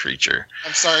cat-like creature.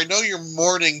 I'm sorry, I know you're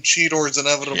mourning Cheetor's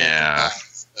inevitable Yeah.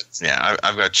 death, but Yeah,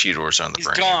 I've got Cheetors on the he's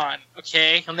brain. gone.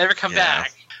 Okay, he'll never come Yeah.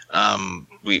 back.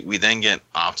 We then get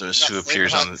Optimus, who not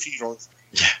appears about on the Cheetor's.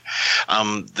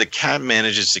 The cat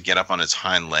manages to get up on its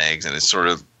hind legs, and it sort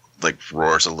of like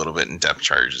roars a little bit and depth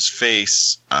charges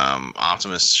face.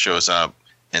 Optimus shows up,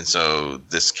 and so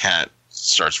this cat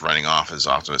starts running off as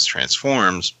Optimus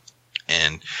transforms,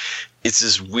 and it's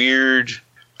this weird.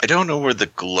 I don't know where the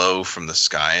glow from the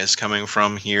sky is coming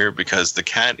from here, because the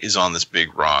cat is on this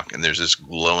big rock, and there's this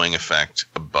glowing effect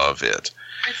above it.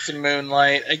 It's the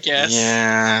moonlight, I guess.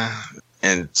 Yeah,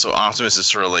 and so Optimus is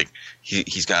sort of like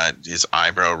he's got his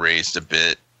eyebrow raised a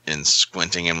bit and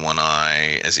squinting in one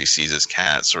eye as he sees his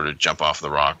cat sort of jump off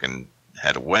the rock and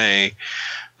head away.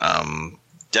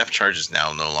 Depth charge is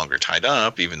now no longer tied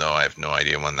up, even though I have no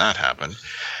idea when that happened.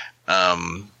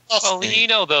 Well, you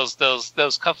know those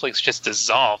cufflinks just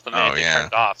dissolve the minute they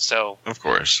turned off. So of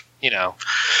course, he's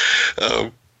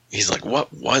like,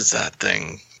 "What was that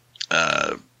thing?"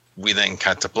 We then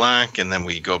cut to black, and then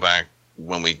we go back.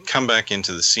 When we come back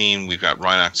into the scene, we've got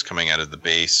Rhinox coming out of the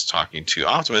base talking to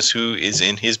Optimus, who is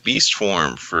in his beast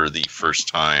form for the first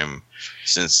time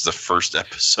since the first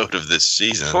episode of this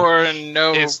season. For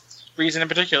no reason in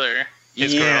particular.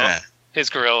 His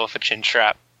gorilla with a chin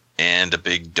strap and a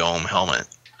big dome helmet.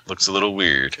 Looks a little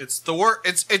weird. It's the work.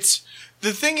 It's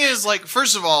the thing is, like,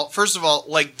 first of all,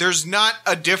 like, there's not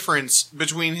a difference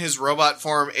between his robot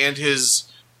form and his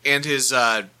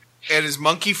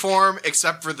monkey form,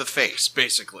 except for the face,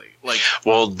 basically. Like,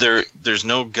 well, there's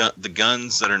no gun. The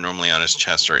guns that are normally on his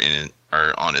chest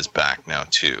are on his back now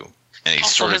too, and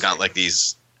he's sort of got like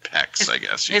these pecs, I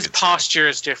guess. His posture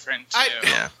is different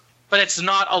too. But it's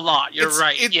not a lot. You're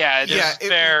right. It's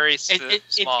very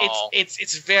small.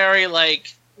 It's very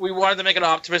like, we wanted to make an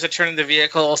Optimus that turned into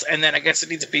vehicles, and then I guess it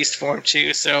needs a beast form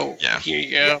too. So here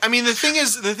you go. I mean, the thing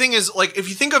is, like, if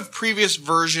you think of previous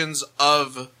versions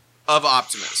of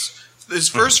Optimus, his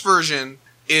first version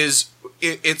is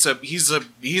he's a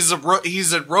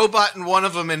robot in one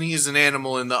of them, and he's an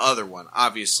animal in the other one.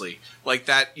 Obviously, like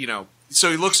that, So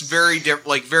he looks very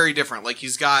different. Like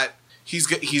he's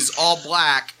all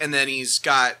black, and then he's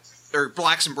got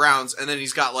blacks and browns, and then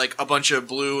he's got like a bunch of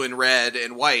blue and red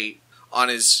and white on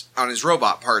his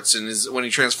robot parts and when he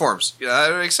transforms. Yeah,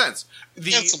 that makes sense.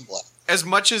 Some black. As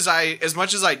much as I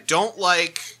don't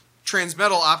like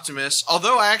Transmetal Optimus,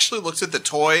 although I actually looked at the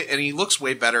toy and he looks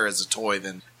way better as a toy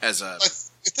than as a. I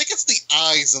think it's the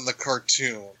eyes in the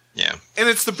cartoon. Yeah, and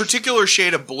it's the particular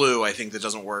shade of blue I think that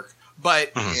doesn't work.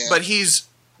 But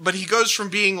he goes from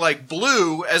being like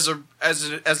blue as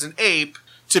an ape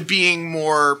to being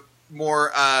more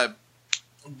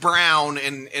brown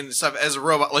and stuff as a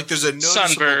robot. Like there's a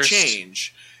noticeable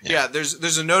change. Yeah,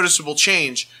 there's a noticeable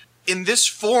change. In this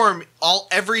form, all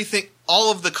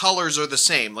of the colors are the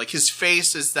same. Like his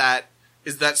face is the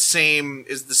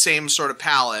same sort of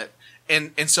palette,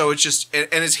 and so it's just and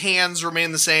his hands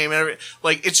remain the same. And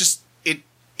like it's just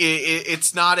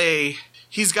it's not a.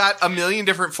 He's got a million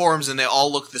different forms and they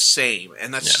all look the same,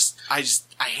 and that's I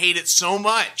hate it so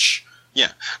much.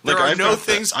 Yeah, there are no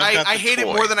things I hate it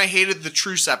more than I hated the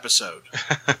Truce episode.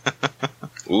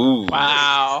 Ooh,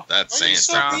 wow, that's saying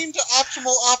so mean to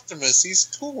Optimal Optimus. He's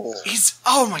cool. He's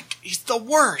the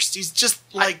worst. He's just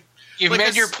like you've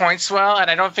made your points well,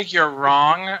 and I don't think you're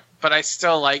wrong, but I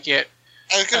still like it.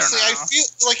 I was gonna say I feel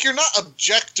like you're not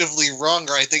objectively wrong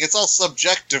or anything. It's all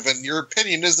subjective, and your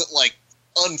opinion isn't like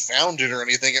unfounded or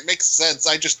anything. It makes sense.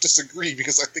 I just disagree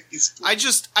because I think he's cool. I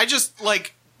just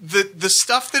like the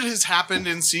stuff that has happened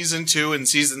in season 2 and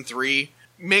season 3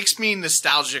 makes me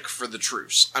nostalgic for the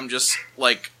Truce. I'm just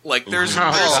like there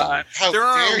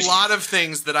are a lot of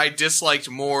things that I disliked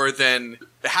more than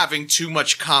having too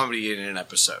much comedy in an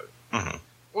episode. Mm-hmm.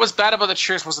 What was bad about the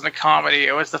Truce wasn't the comedy.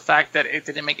 It was the fact that it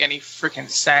didn't make any freaking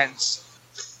sense.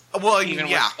 Well, I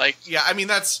mean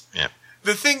that's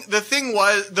the thing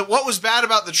was that what was bad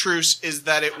about the Truce is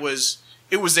that it was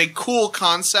a cool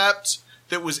concept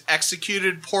that was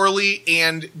executed poorly,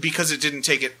 and because it didn't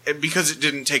take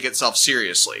itself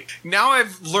seriously. Now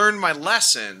I've learned my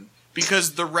lesson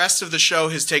because the rest of the show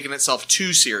has taken itself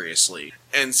too seriously,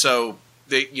 and so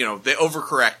they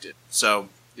overcorrected. So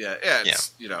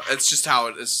it's just how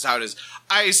it is.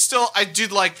 I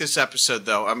did like this episode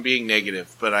though. I'm being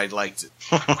negative, but I liked it.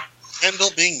 Kendall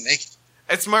being negative.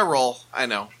 It's my role. I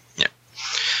know. Yeah.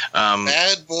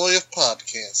 Bad boy of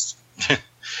podcast.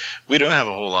 We don't have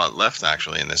a whole lot left,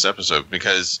 actually, in this episode,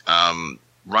 because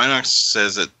Rhinox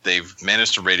says that they've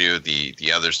managed to radio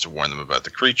the others to warn them about the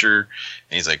creature,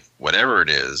 and he's like, whatever it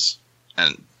is,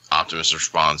 and Optimus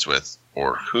responds with,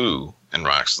 or who? And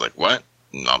Rhinox is like, what?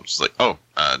 And Optimus is like, oh,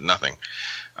 nothing.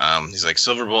 He's like,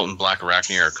 Silverbolt and Black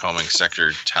Arachne are combing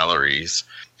Sector Talares.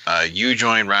 You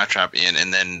join Rat Trap in,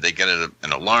 and then they get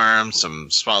an alarm, some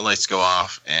spotlights go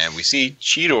off, and we see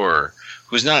Cheetor,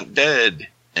 who's not dead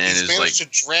and He's is like managed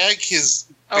to drag his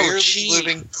Oh, barely gee.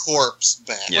 living corpse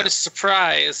back. Yeah. What a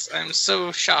surprise! I'm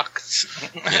so shocked.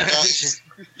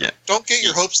 Yeah. Don't get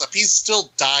your hopes up. He's still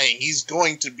dying. He's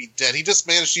going to be dead. He just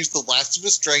managed to use the last of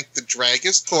his strength to drag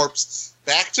his corpse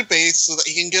back to base so that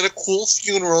he can get a cool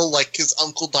funeral like his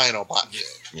Uncle Dinobot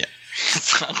did.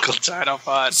 Uncle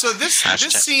Dinobot. So this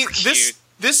Hashtag scene cute.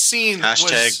 this scene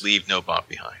hashtag was, leave no bot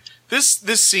behind. this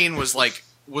scene was like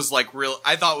real.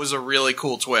 I thought was a really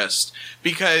cool twist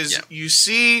because Yeah. you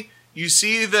see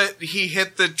that he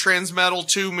hit the Transmetal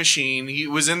 2 machine. He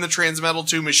was in the Transmetal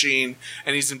 2 machine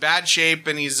and he's in bad shape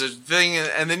and he's a thing.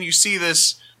 And then you see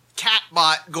this cat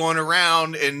bot going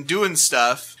around and doing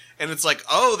stuff. And it's like,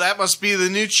 oh, that must be the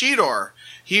new Cheetor.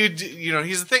 He's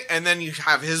the thing. And then you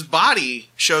have his body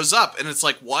shows up and it's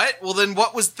like, what? Well, then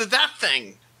what was that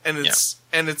thing? And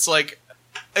it's like,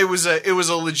 it was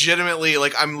a legitimately,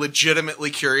 like, I'm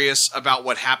legitimately curious about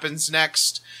what happens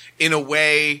next in a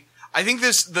way. I think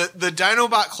the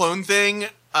Dinobot clone thing,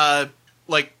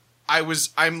 like I was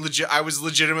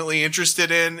legitimately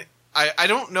interested in. I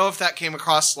don't know if that came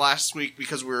across last week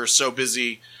because we were so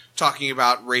busy talking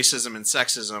about racism and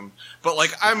sexism, but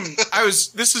like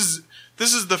this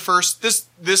is the first,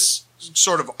 this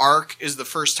sort of arc is the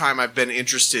first time I've been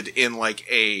interested in like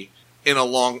a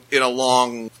long-term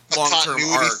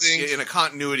arc, thing. in a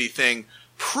continuity thing,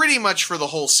 pretty much for the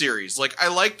whole series. Like I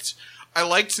liked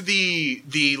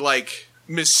the like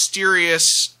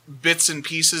mysterious bits and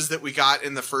pieces that we got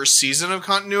in the first season of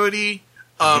continuity.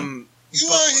 You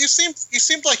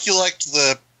seemed like you liked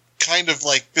the kind of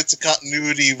like bits of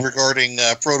continuity regarding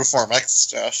Protoform X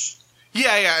stuff.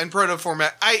 Yeah, and Protoform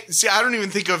X. I don't even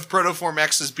think of Protoform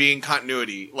X as being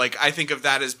continuity. Like, I think of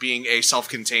that as being a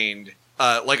self-contained,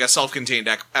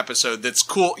 episode that's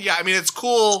cool. Yeah, I mean, it's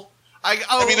cool. It's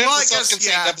a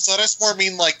self-contained episode. I just more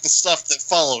mean like the stuff that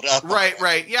followed up.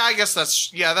 Right. Yeah, I guess that's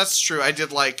true. I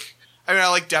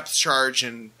like Depth Charge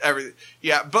and everything.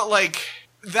 Yeah, but like,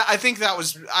 I think that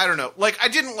was, I don't know. Like, I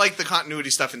didn't like the continuity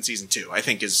stuff in season 2, I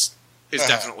think is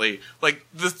definitely, like,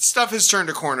 the stuff has turned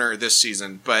a corner this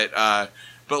season, but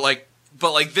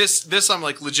this I'm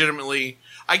like legitimately,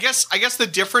 I guess the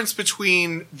difference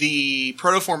between the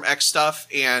Protoform X stuff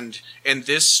and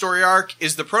this story arc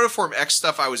is the Protoform X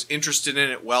stuff I was interested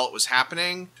in it while it was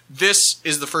happening. This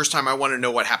is the first time I want to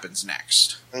know what happens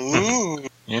next. Ooh,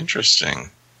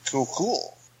 Interesting.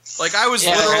 cool. Like, I was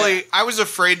I was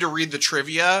afraid to read the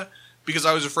trivia because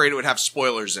I was afraid it would have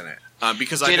spoilers in it.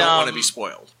 Because I don't want to be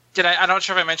spoiled. I'm not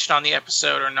sure if I mentioned on the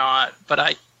episode or not, but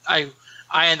I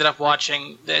ended up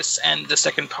watching this and the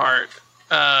second part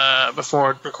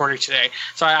before recording today,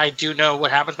 so I do know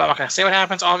what happens, but I'm not going to say what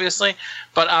happens, obviously.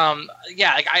 But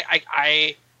yeah, like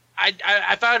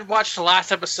if I had watched the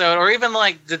last episode, or even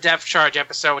like the Depth Charge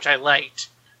episode, which I liked,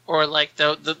 or like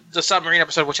the submarine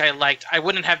episode, which I liked, I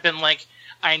wouldn't have been like,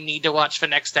 I need to watch the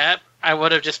next step. I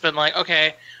would have just been like,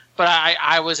 okay. But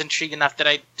I was intrigued enough that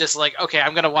I just like, okay,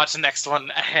 I'm going to watch the next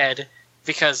one ahead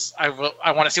because I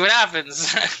want to see what happens,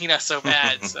 so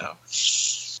bad.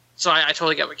 So I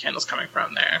totally get where Kendall's coming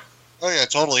from there. Oh yeah,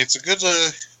 totally. It's a good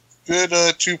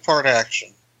 2-part action.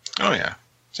 Oh yeah.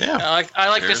 So yeah. I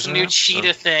like There's this new an cheetah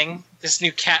episode. thing, this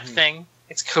new cat thing.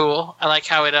 It's cool. I like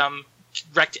how it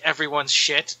wrecked everyone's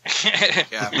shit.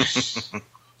 Yeah.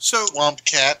 So Swamp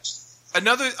Cat.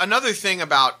 Another thing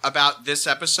about this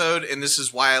episode, and this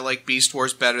is why I like Beast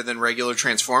Wars better than regular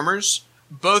Transformers.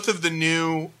 Both of the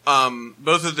new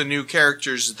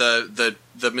characters, the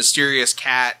mysterious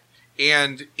cat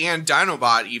and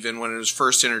Dinobot, even when it was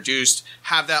first introduced,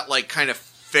 have that like kind of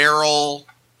feral,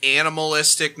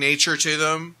 animalistic nature to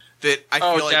them that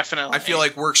I feel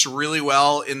like works really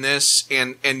well in this.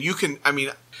 And you can, I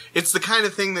mean, it's the kind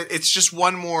of thing that it's just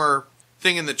one more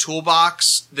thing in the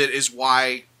toolbox that is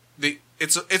why.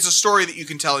 It's a story that you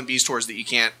can tell in Beast Wars that you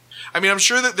can't. I mean, I'm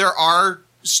sure that there are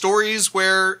stories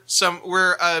where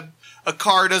a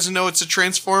car doesn't know it's a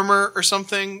Transformer or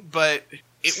something, but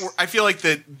I feel like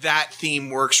that theme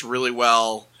works really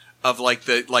well. Of like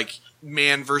the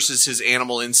man versus his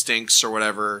animal instincts or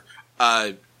whatever.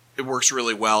 It works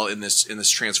really well in this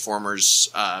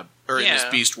Transformers in this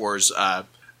Beast Wars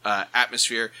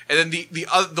atmosphere. And then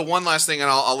the one last thing,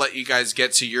 and I'll let you guys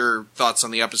get to your thoughts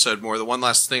on the episode more. The one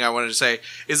last thing I wanted to say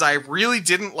is I really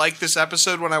didn't like this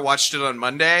episode when I watched it on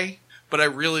Monday, but I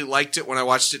really liked it when I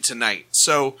watched it tonight.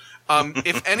 So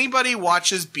if anybody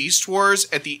watches Beast Wars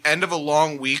at the end of a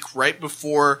long week, right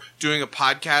before doing a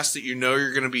podcast that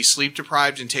you're going to be sleep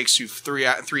deprived and takes you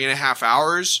 3.5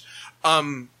 hours,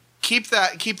 keep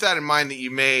that in mind that you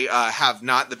may have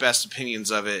not the best opinions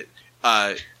of it.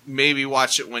 Maybe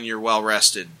watch it when you're well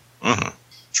rested. Mm-hmm.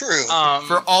 True.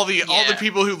 For all the yeah.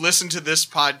 people who listen to this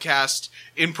podcast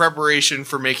in preparation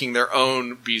for making their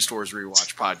own Beast Wars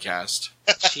rewatch podcast.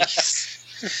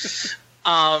 Jeez.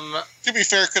 To be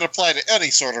fair, it could apply to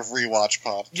any sort of rewatch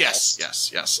podcast.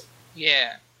 Yes.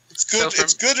 Yeah. It's good.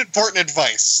 It's good, important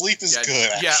advice. Sleep is good.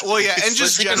 Yeah, Actually. well, yeah, and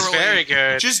just Sleep is generally, very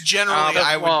good. Just generally,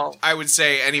 I would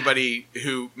say anybody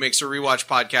who makes a rewatch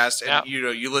podcast and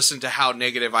you listen to how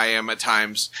negative I am at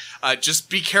times, just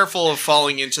be careful of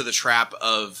falling into the trap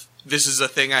of this is a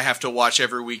thing I have to watch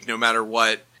every week, no matter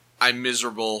what. I'm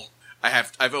miserable.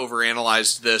 I've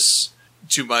overanalyzed this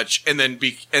too much, and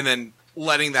then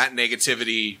letting that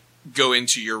negativity go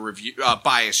into your review,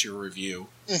 bias your review.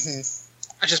 Mm-hmm.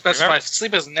 I should specify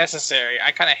sleep is necessary.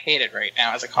 I kind of hate it right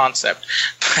now as a concept.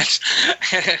 But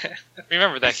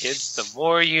Remember that, kids. The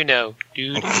more you know.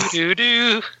 Do, do, do,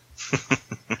 do.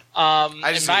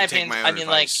 I just in my need to take opinion, my own I mean,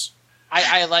 like, advice.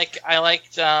 I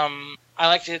liked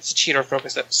it's a Cheetor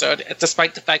focused episode,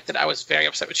 despite the fact that I was very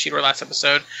upset with Cheetor last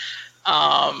episode.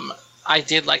 I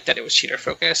did like that it was Cheetor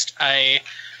focused. I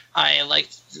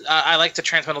liked the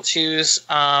Transmetal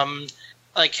 2s.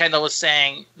 Like Kendall was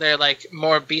saying, they're like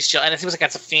more bestial, and it seems like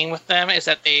that's a theme with them, is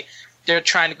that they're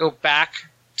trying to go back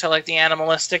to like the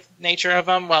animalistic nature of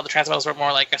them, while the Transmetals were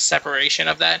more like a separation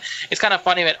of that. It's kind of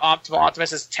funny that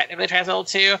Optimus is technically Transmetal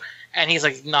 2, and he's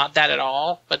like not that at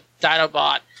all. But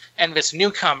Dinobot and this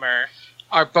newcomer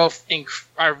are both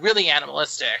are really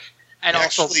animalistic, and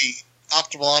Actually,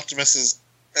 Optimal Optimus is,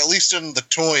 at least in the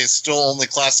toys, still only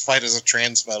classified as a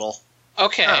transmetal.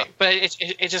 okay, Oh. but it's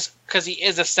just because he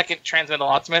is a second Transmetal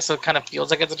Optimus, so it kind of feels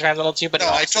like it's a Transmetal 2. But No,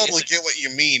 it I also totally isn't. get what you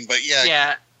mean, but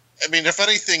yeah, I mean, if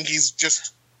anything, he's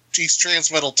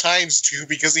transmetal times 2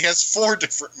 because he has 4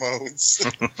 different modes.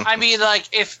 I mean, like,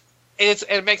 it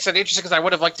makes it interesting because I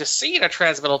would have liked to see a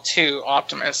Transmetal 2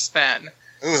 Optimus then.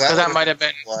 Ooh, That might have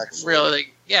been cool,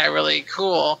 actually. really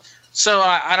cool. So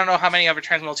I don't know how many other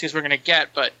Transmetal 2s we're going to get,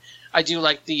 but I do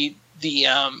like the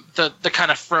kind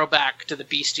of throwback to the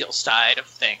bestial side of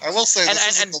things. I will say this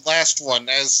isn't and the last one,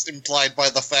 as implied by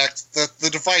the fact that the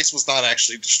device was not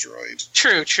actually destroyed.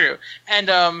 True.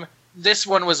 And this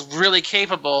one was really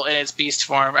capable in its beast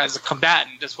form as a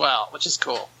combatant as well, which is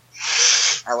cool.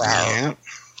 Yeah.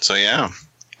 So yeah.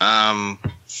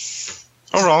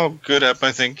 Overall, good up.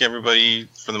 I think everybody,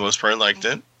 for the most part, liked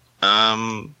it.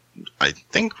 I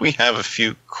think we have a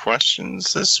few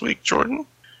questions this week, Jordan.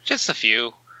 Just a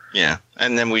few. Yeah,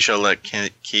 and then we shall let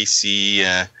Casey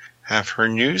have her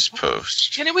news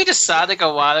post. Didn't we decide like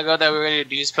a while ago that we were going to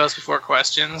do news post before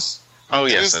questions? Oh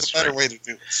It yes, is that's the better right. way to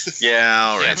do it. Yeah,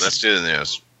 all right. Yes. Let's do the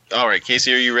news. All right,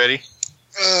 Casey, are you ready?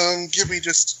 Give me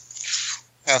just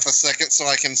half a second so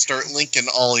I can start linking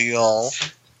all y'all.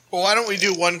 Well, why don't we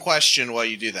do one question while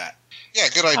you do that? Yeah,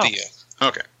 good idea.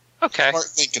 Okay. Okay. Smart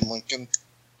thinking, Lincoln.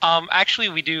 Actually,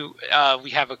 we do. We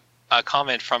have a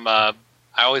comment from. I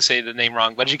always say the name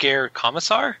wrong. Budgegar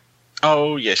Commissar.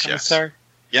 Oh yes, Commissar.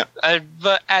 Yep.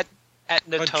 But at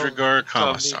Budgegar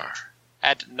Commissar.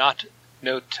 At not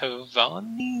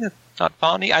Notovani. Not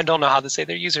Vani. I don't know how to say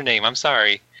their username. I'm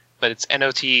sorry, but it's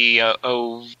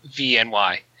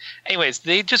NOTOVNY. Anyways,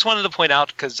 they just wanted to point out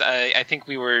because I think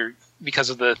because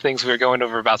of the things we were going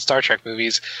over about Star Trek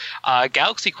movies,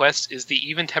 Galaxy Quest is the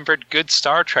even-tempered good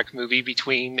Star Trek movie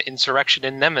between Insurrection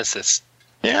and Nemesis.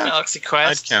 Yeah, Galaxy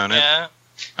Quest. I'd count it. Yeah.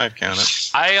 I'd count it.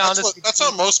 I honestly, That's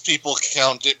how most people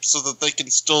count it, so that they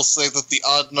can still say that the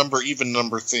odd number, even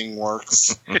number thing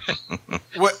works.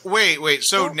 Wait.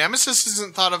 So Nemesis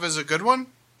isn't thought of as a good one?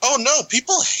 Oh no,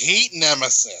 people hate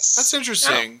Nemesis. That's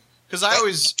interesting. Because I That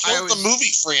always killed the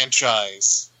movie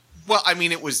franchise. Well, I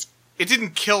mean, it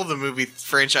didn't kill the movie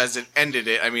franchise. It ended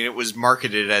it. I mean, it was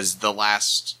marketed as the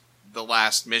last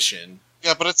mission.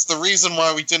 Yeah, but it's the reason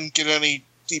why we didn't get any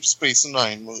Deep Space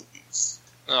Nine movies.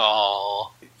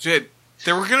 oh,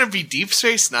 There were going to be Deep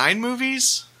Space Nine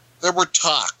movies? There were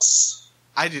talks.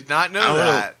 I did not know I would've-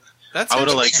 that. That's I would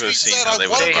have interesting. liked to have Said seen how I they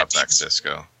would have wanted brought to- back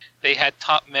Cisco. they had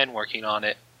top men working on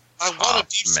it. I want a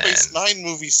Deep Space man. Nine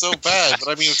movie so bad, but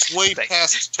I mean, it's way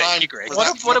past thank time. you, Greg. for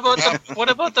What that about to happen. what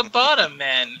about the bottom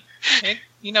men?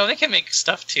 They can make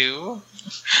stuff too.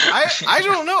 I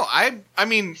don't know. I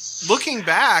mean, looking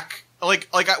back,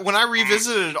 when I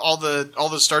revisited all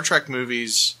the Star Trek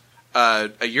movies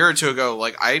a year or two ago,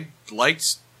 like I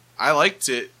liked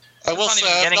it. I will It's not say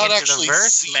even I've getting not into the actually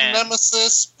verse, seen man.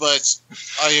 Nemesis, but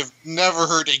I have never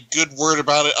heard a good word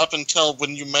about it up until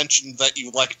when you mentioned that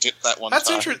you liked it that one That's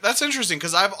time. That's interesting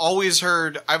because I've always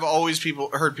heard people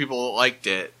that liked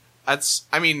it.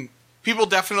 I mean, people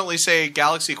definitely say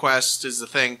Galaxy Quest is the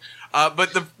thing.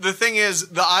 But the thing is,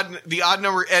 the odd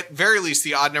number, at very least,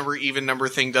 the odd number, even number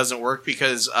thing doesn't work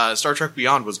because Star Trek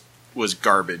Beyond was was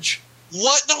garbage.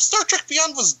 What? No, Star Trek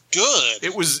Beyond was good.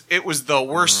 It was the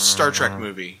worst Star Trek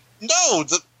movie. No,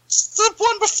 the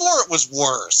one before it was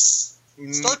worse.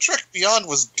 Star Trek Beyond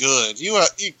was good. You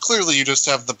clearly you just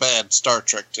have the bad Star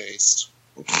Trek taste.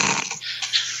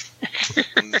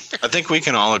 I think we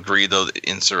can all agree, though, that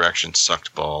Insurrection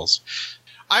sucked balls.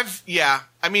 I've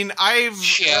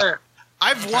Sure.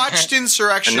 watched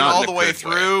Insurrection And not all in the a way good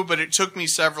through, but it took me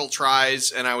several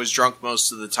tries, and I was drunk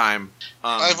most of the time.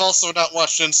 I've also not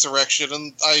watched Insurrection,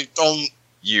 and I don't.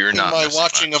 You're In not my missing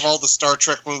watching much. of all the Star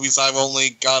Trek movies, I've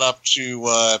only got up to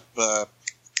what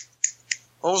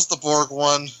was the Borg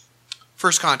one?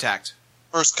 First Contact.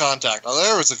 First Contact. Now,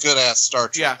 there was a good ass Star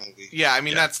Trek movie. Yeah, I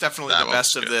mean Yeah, that's definitely that the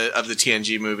best one's of the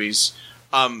TNG movies.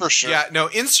 For sure. Yeah, no,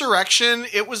 Insurrection,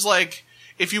 it was like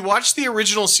if you watch the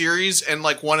original series and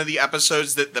like one of the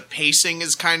episodes that the pacing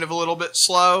is kind of a little bit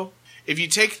slow, if you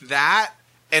take that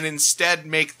and instead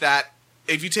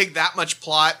if you take that much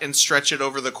plot and stretch it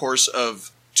over the course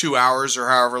of 2 hours or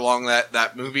however long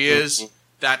that movie is,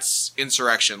 that's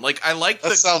Insurrection. Like I like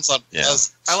That sounds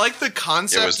unpleasant. I like the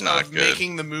concept It was not of good.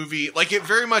 making the movie like it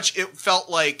felt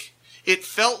like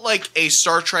a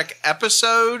Star Trek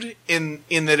episode in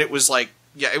that it was like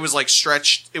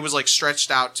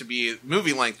stretched out to be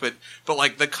movie length, but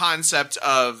like the concept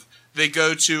of they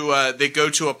go to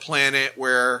a planet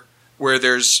where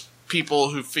there's people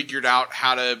who figured out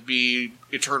how to be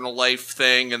eternal life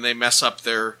thing, and they mess up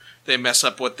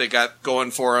what they got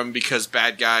going for them because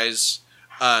bad guys.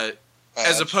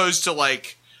 As opposed to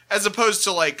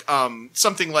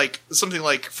something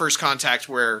like First Contact,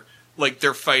 where like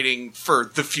they're fighting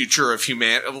for the future of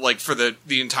like for the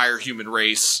entire human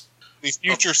race. The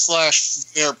future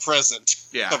 / their present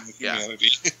Yeah, of humanity.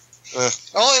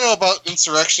 All I know about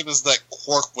Insurrection is that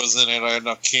Quark was in it in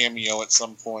a cameo at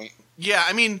some point. Yeah,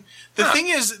 I mean the thing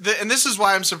is, and this is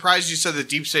why I'm surprised you said the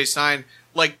Deep Space Nine,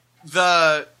 like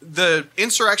the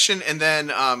Insurrection and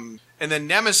then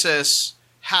Nemesis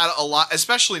had a lot,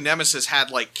 especially Nemesis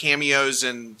had like cameos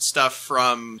and stuff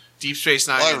from Deep Space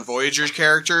Nine and Voyager's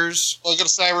characters. I was gonna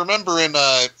say, I remember in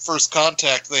First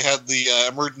Contact they had the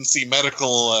emergency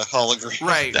medical hologram.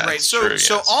 Right, That's right. So true,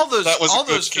 so yes. all those That was all a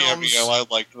good those films, cameo. I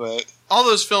liked that. all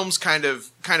those films kind of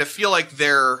feel like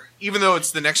they're, even though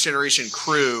it's the Next Generation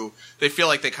crew, they feel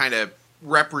like they kind of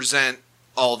represent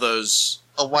all those.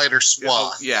 A wider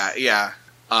swath. Yeah.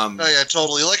 Oh yeah,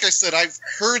 totally. Like I said, I've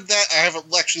heard that. I haven't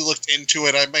actually looked into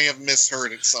it. I may have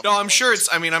misheard it. No, I'm sure it's.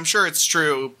 I mean, I'm sure it's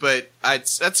true, but I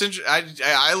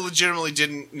legitimately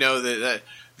didn't know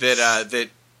that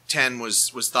 10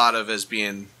 was thought of as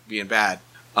being bad.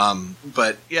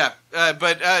 But yeah,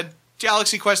 but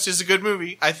Galaxy Quest is a good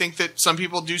movie. I think that some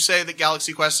people do say that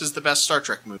Galaxy Quest is the best Star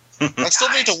Trek movie. I still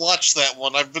need to watch that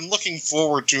one. I've been looking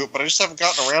forward to it, but I just haven't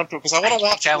gotten around to it because I want to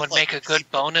watch. That it would with, make a good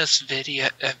bonus video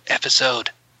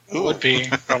episode. Ooh, Would be,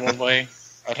 probably.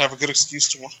 I'd have a good excuse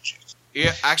to watch it.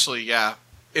 Yeah, actually, yeah.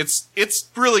 It's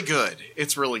really good.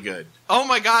 It's really good. Oh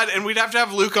my god! And we'd have to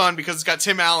have Luke on because it's got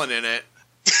Tim Allen in it.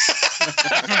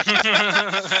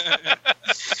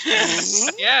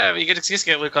 Yeah, it'd be a good excuse to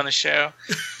get Luke on the show.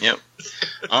 Yep.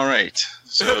 All right.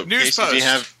 So, News Casey, do post. you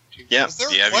have? Yeah. Was there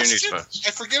Do you a have your question? news post?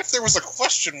 I forget if there was a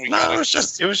question we No, got. it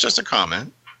was just a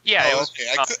comment. Yeah, it Oh, was.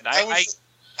 okay.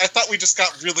 I thought we just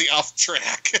got really off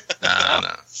track. No.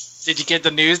 Did you get the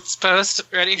news post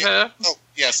ready, Yeah. Oh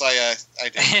yes, I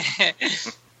did.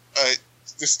 Ho? I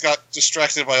just got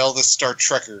distracted by all this Star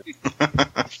Trekker.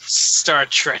 Star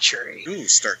treachery. Ooh,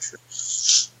 Star Trek.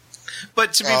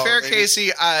 But to be Oh, fair, maybe.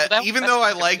 Casey, that's even though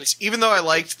I technically-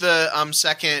 liked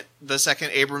the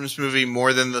second Abrams movie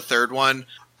more than the third one,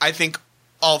 I think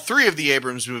all three of the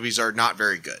Abrams movies are not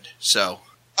very good. So,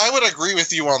 I would agree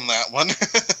with you on that one.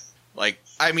 like,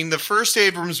 I mean, the first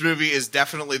Abrams movie is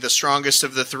definitely the strongest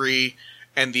of the three,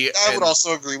 and I would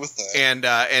also agree with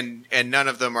that. and none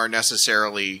of them are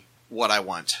necessarily what I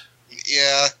want.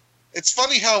 Yeah, it's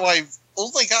funny how I've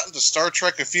only gotten to Star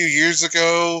Trek a few years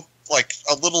ago, like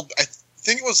a little. I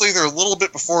think it was either a little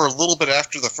bit before or a little bit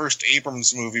after the first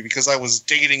Abrams movie, because I was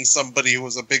dating somebody who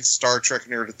was a big Star Trek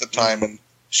nerd at the time, and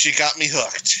she got me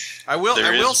hooked. I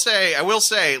will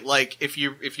say, like, if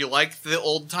you like the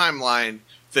old timeline,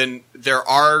 then there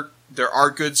are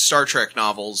good Star Trek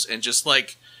novels, and just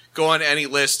like go on any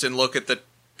list and look at the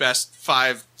best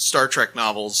 5 Star Trek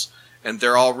novels, and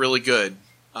they're all really good.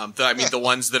 The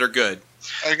ones that are good.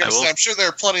 I'm sure there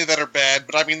are plenty that are bad,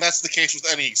 but I mean that's the case with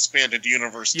any expanded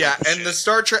universe. Yeah, type of and shit. the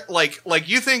Star Trek, like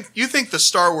you think the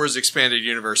Star Wars expanded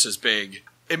universe is big.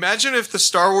 Imagine if the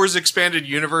Star Wars expanded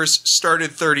universe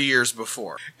started 30 years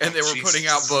before, and they were Jesus. putting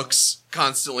out books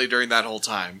constantly during that whole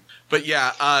time. But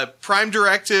yeah, Prime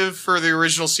Directive for the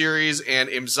original series and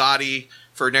Imzadi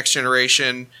for Next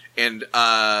Generation, and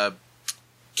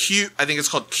Q. I think it's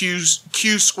called Q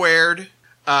Squared.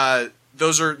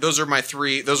 Those are my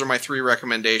three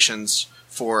recommendations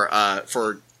for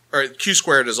or Q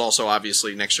Squared is also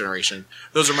obviously Next Generation.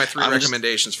 Those are my three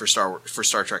recommendations for Star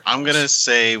Trek. I'm gonna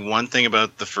say one thing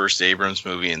about the first Abrams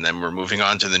movie, and then we're moving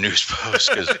on to the news post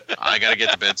because I gotta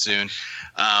get to bed soon.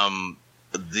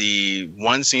 The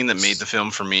one scene that made the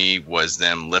film for me was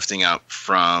them lifting up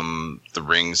from the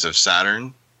rings of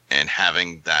Saturn and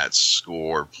having that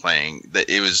score playing. That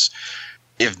it was,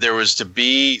 if there was to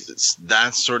be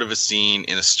that sort of a scene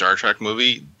in a Star Trek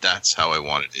movie, that's how I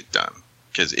wanted it done,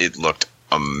 because it looked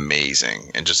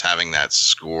amazing, and just having that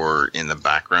score in the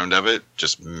background of it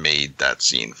just made that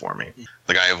scene for me.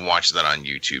 Like, I have watched that on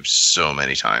YouTube so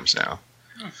many times now.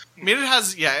 I mean, it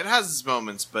has its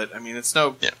moments, but I mean, it's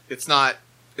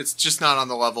just not on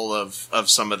the level of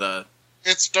some of the.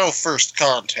 It's no First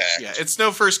Contact. Yeah, it's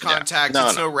no First Contact. Yeah.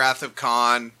 It's no Wrath of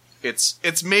Khan.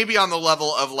 It's maybe on the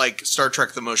level of like Star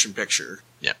Trek: The Motion Picture.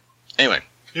 Yeah. Anyway,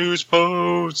 news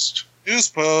post. News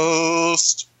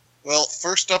post. Well,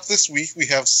 first up this week, we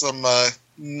have some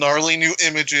gnarly new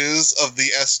images of the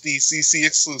SDCC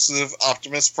exclusive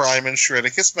Optimus Prime and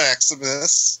Shredicus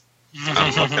Maximus,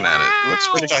 I'm looking at it. It looks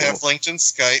pretty which I cool. have linked in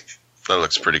Skype. That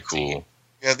looks pretty cool.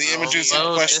 Yeah, the images in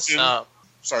Load question. this up.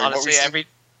 Sorry, what were Honestly, you saying?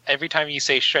 every time you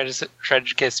say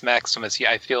Shredicus Maximus,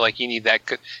 I feel like you need that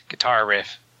guitar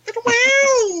riff.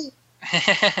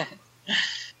 Yeah,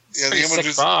 the Pretty sick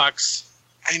images. box.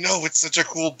 I know, it's such a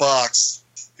cool box.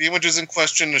 The images in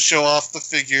question to show off the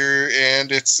figure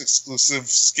and its exclusive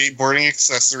skateboarding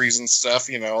accessories and stuff,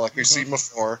 you know, like we've seen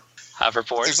before.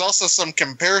 Hoverboard. There's also some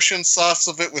comparison softs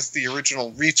of it with the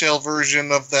original retail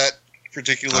version of that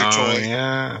particular Oh, toy,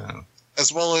 yeah.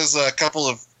 as well as a couple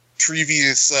of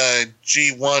previous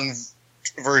G1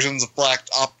 versions of Black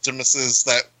Optimuses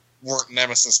that weren't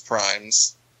Nemesis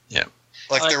Primes. Yeah.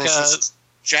 Like there Like, was this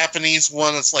Japanese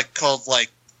one that's like called like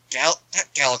not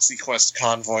Galaxy Quest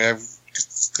Convoy,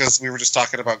 because we were just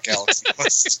talking about Galaxy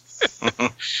Quest.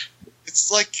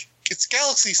 It's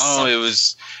Galaxy. Oh, it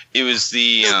was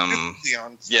the Nucleon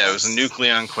yeah, it was Quest. a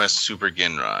Nucleon Quest Super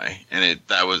Ginrai, and it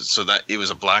was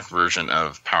a black version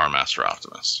of Power Master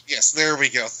Optimus. Yes, there we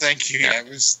go. Thank you. Yeah, it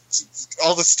was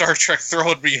all the Star Trek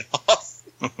throwing me off.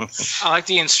 I like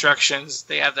the instructions.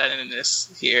 They have that in this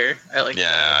here. I like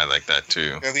Yeah, I like that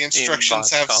too. Yeah, the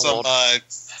instructions have some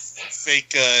fake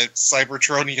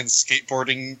Cybertronian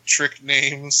skateboarding trick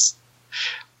names.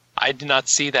 I did not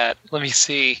see that. Let me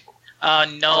see.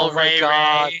 Null Oh my Ray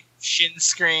God. Ray, Shin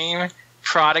Scream,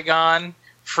 Protagon,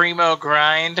 Primo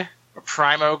Grind, or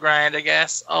Primo Grind, I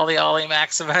guess. Ollie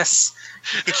Maximus,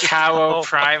 Cowo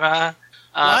Prima,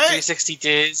 360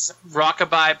 Diz,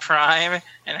 Rockabye Prime,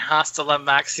 and Hostile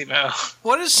Maximo.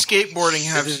 What does skateboarding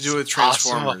have to do with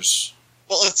Transformers?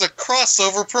 Well, it's a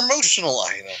crossover promotional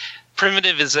item.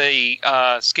 Primitive is a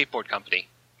skateboard company,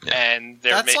 Yeah. and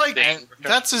they're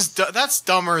That's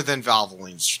dumber than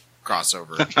Valvoline's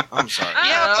crossover. I'm sorry.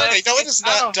 Yeah, but Hey, no, it is I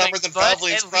not don't dumber think- than but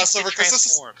Valvoline's at least it crossover, because this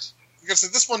is transforms. because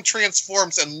this one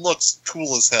transforms and looks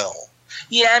cool as hell.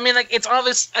 Yeah, I mean, like, it's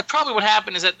obvious. Probably what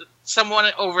happened is that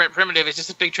someone over at Primitive is just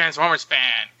a big Transformers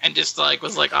fan and just, like,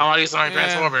 was like, I want to use some Yeah.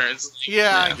 Transformers.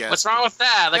 Yeah, I Yeah. guess. What's wrong with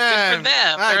that? Like, Yeah, good for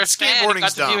them. right, They're a fan who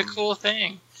got skateboarding's to do a dumb. cool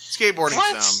thing. Skateboarding's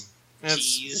What? dumb.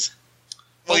 Jeez.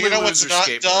 Well, you Only know what's losers not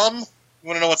skateboard. dumb? You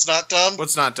want to know what's not dumb?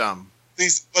 What's not dumb?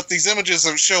 These images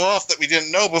that show off that we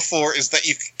didn't know before is that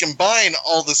you can combine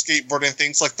all the skateboarding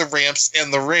things like the ramps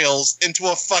and the rails into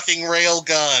a fucking rail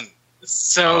gun.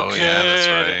 So Oh good. yeah, that's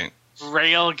right.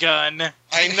 Railgun.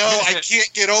 I know, I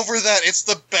can't get over that. It's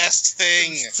the best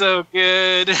thing. So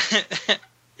good.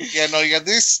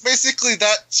 This basically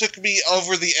that took me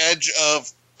over the edge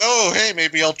of, oh, hey,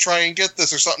 maybe I'll try and get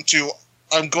this or something, to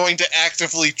I'm going to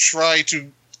actively try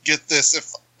to get this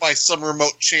if by some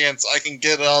remote chance I can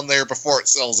get it on there before it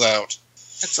sells out.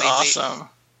 That's awesome.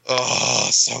 Oh,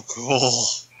 so cool.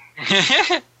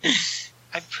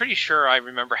 I'm pretty sure I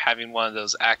remember having one of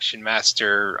those Action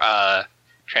Master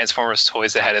Transformers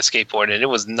toys that had a skateboard, and it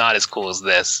was not as cool as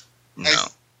this. No.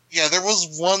 Yeah, there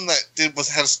was one that had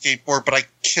a skateboard, but I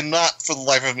cannot for the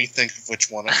life of me think of which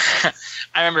one it was.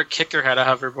 I remember Kicker had a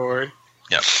hoverboard.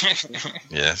 Yep.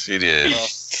 Yes, he did. Oh,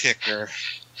 kicker.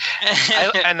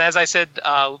 And as I said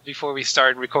before we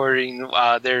started recording,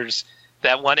 there's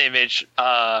that one image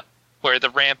where the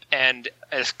ramp and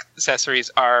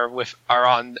accessories are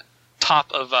on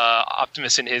top of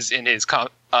Optimus in his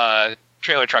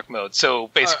trailer truck mode. So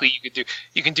basically,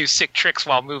 you can do sick tricks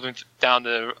while moving down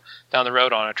the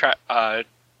road on a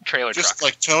trailer Just truck.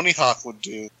 like Tony Hawk would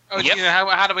do. Oh, Yep. you know,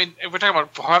 how do we? If we're talking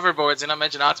about hoverboards and not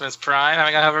mention Optimus Prime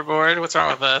having a hoverboard. What's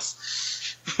wrong with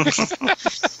us?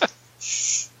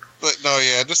 But no,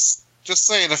 yeah, just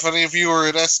saying, if any of you are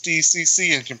at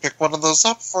SDCC and can pick one of those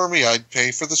up for me, I'd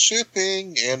pay for the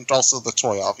shipping and also the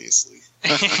toy, obviously.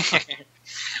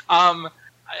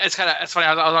 It's funny.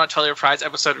 I was on a Totally Reprised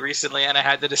episode recently, and I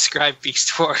had to describe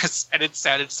Beast Wars, and it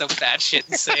sounded so batshit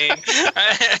insane.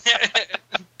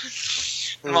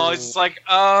 I'm always just like,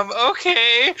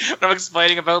 okay. When I'm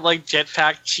explaining about like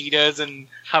jetpack cheetahs and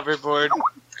hoverboard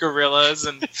gorillas,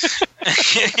 and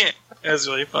it was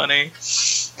really funny.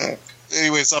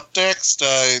 Anyways, up next,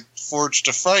 Forged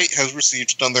to Fight has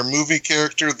received another movie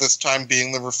character, this time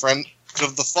being the Refrend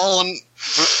of the fallen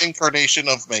incarnation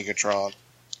of Megatron.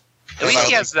 At least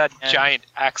he has that giant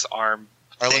axe arm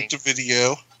I linked a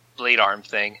video. blade arm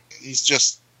thing. He's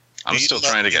just... I'm still beating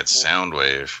up trying to get people.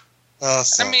 Soundwave.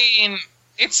 So- I mean,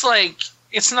 it's like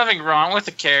it's nothing wrong with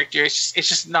the character. It's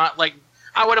just not like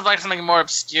I would have liked something more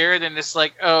obscure than this.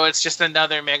 Like, oh, it's just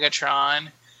another Megatron.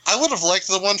 I would have liked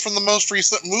the one from the most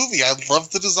recent movie. I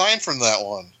loved the design from that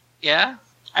one. Yeah,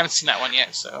 I haven't seen that one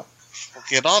yet. So, We'll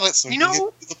get on it so we You can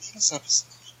know- get to the bonus episode.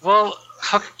 well,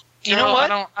 You know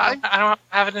what? I don't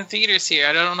have it in theaters here.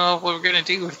 I don't know what we're gonna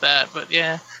do with that, but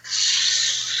yeah.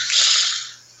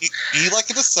 Be like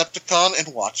a Decepticon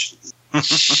and watch.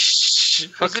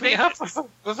 Hook me up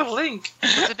with a link.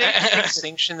 Was it Age of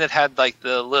Extinction that had like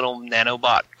the little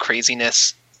nanobot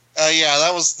craziness? Yeah,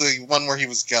 that was the one where he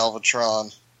was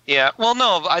Galvatron. Yeah. Well,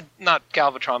 no, not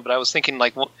Galvatron, but I was thinking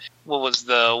like what was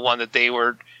the one that they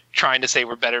were trying to say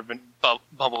were better than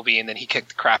Bumblebee, and then he kicked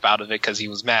the crap out of it because he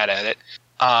was mad at it.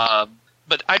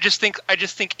 But I just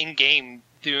think in game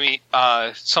doing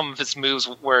some of its moves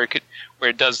where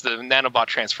it does the nanobot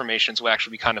transformations would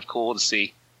actually be kind of cool to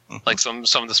see. Mhm. Like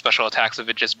some of the special attacks of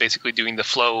it just basically doing the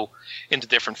flow into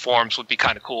different forms would be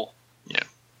kind of cool.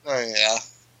 Oh yeah,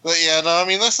 but yeah, no, I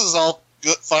mean this is all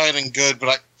good, fine and good,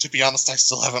 but to be honest, I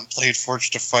still haven't played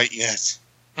Forged to Fight yet.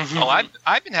 Oh,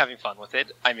 I've been having fun with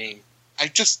it. I mean,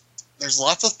 There's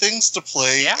lots of things to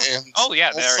play, Yeah. and Oh,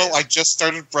 yeah, there also is. I just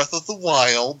started Breath of the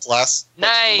Wild Nice.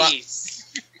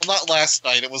 not last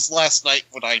night. It was last night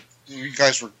when you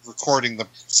guys were recording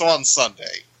so on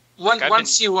Sunday.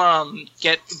 Once you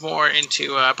get more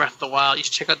into Breath of the Wild, you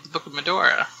should check out the Book of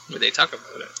Medora, where they talk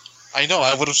about it. I know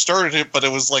I would have started it, but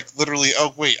it was like literally,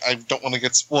 oh wait, I don't want to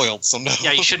get spoiled, so no.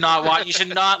 Yeah, you should not You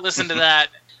should not listen to that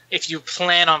if you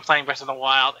plan on playing Breath of the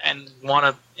Wild and want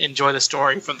to enjoy the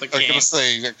story from the I was game. gonna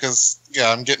say because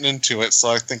I'm getting into it,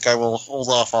 so I think I will hold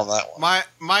off on that one.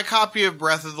 My copy of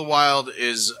Breath of the Wild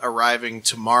is arriving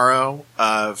tomorrow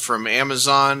from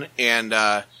Amazon, and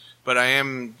but I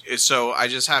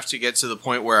just have to get to the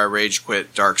point where I rage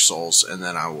quit Dark Souls, and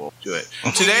then I will do it.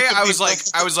 Today I was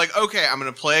like, okay, I'm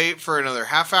gonna play for another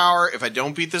half hour. If I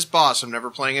don't beat this boss, I'm never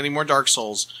playing any more Dark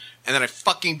Souls. And then I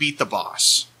fucking beat the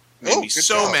boss. Made me good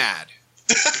so job. mad.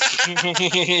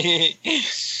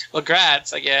 Well,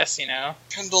 grats, I guess, you know.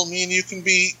 Kendall, me and you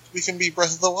we can be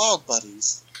Breath of the Wild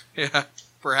buddies. Yeah,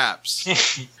 perhaps.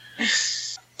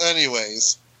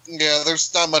 Anyways, yeah,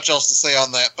 there's not much else to say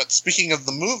on that. But speaking of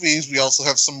the movies, we also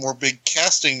have some more big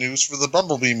casting news for the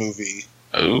Bumblebee movie.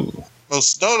 Oh.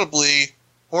 Most notably,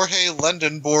 Jorge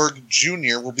Lendenborg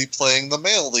Jr. will be playing the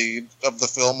male lead of the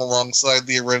film alongside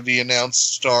the already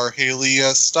announced star Haley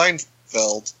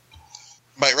Steinfeld.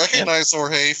 Might recognize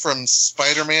Jorge from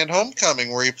Spider-Man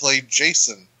Homecoming, where he played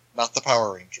Jason, not the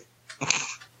Power Ranger.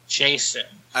 Jason.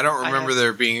 I don't remember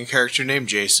there being a character named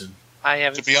Jason. I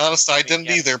haven't. To be honest, I didn't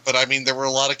yet. either, but I mean, there were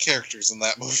a lot of characters in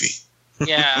that movie.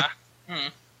 Yeah.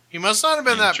 He must not have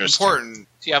been that Interesting. important.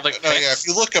 Do you have like No, yeah, pics? if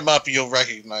you look him up, you'll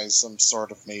recognize him,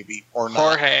 sort of, maybe, or not.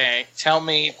 Jorge, tell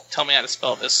me how to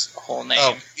spell this whole name.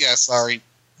 Oh, yeah, sorry.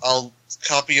 I'll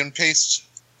copy and paste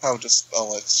how to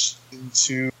spell it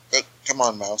into... come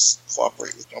on, mouse.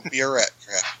 Cooperate with Don't be a rat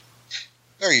crap.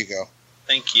 There you go.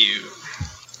 Thank you.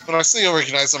 When I say you'll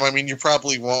recognize him, I mean you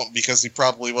probably won't, because he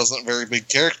probably wasn't a very big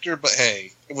character, but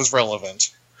hey, it was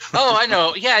relevant. Oh, I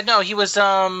know. Yeah, no, he was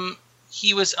on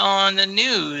the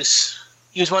news.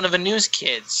 He was one of the news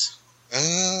kids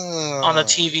on the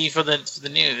TV for the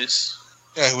news.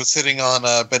 Yeah, who was hitting on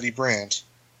Betty Brant.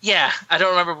 Yeah, I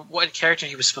don't remember what character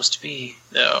he was supposed to be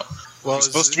though. Well, He's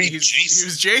supposed to be Jason. He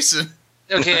was Jason.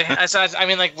 Okay, I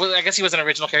mean, like, well, I guess he was an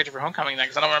original character for Homecoming then,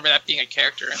 because I don't remember that being a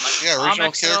character in like Yeah, original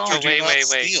comics at all. character. Do Wait, not wait.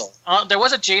 steal. There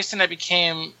was a Jason that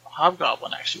became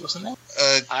Hobgoblin, actually, wasn't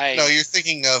there? No, you're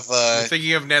thinking of. You're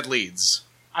thinking of Ned Leeds.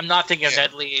 I'm not thinking of Yeah.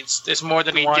 Ned Leeds. There's more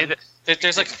than We one. did it.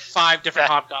 There's like 5 different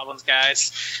Hobgoblins,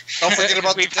 guys. Don't forget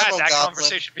about the We've had Demo that Goblin.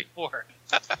 conversation before.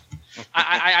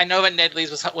 I know that Ned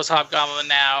Leeds was Hobgoblin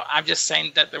now. I'm just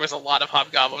saying that there was a lot of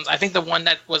Hobgoblins. I think the one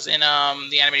that was in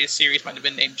the animated series might have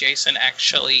been named Jason,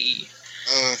 actually.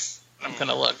 I'm going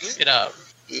to look it up.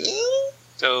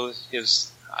 So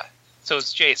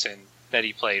it's Jason that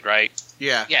he played, right?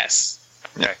 Yeah. Yes.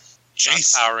 Okay.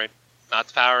 Jason. Not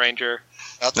the Power Ranger.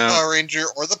 Not the No. Power Ranger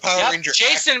or the Power Yep, Ranger.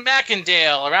 Jason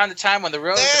Macendale. Around the time when the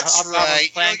Rose and That's Hobgoblin right.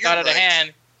 plan No, got you're out of right.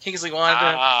 hand, Kingsley wanted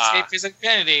to escape his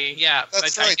infinity. Yeah,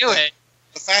 That's I right, knew it.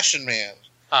 The Fashion Man.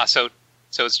 So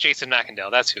it's Jason Macendale.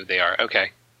 That's who they are. Okay.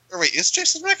 Or wait, is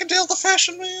Jason Macendale the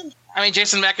Fashion Man? I mean,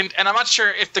 Jason Macendale, and I'm not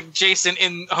sure if the Jason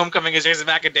in Homecoming is Jason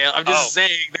Macendale. I'm just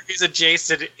saying there is a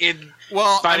Jason in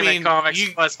Well, Spider-Man comics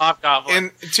plus Hobgoblin.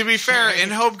 and to be fair, in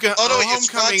no, it's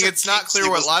Homecoming, Roger it's not clear Kingsley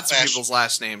what was lots of Fashion. people's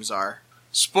last names are.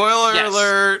 Spoiler Yes.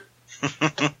 alert.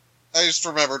 I just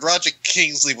remembered Roger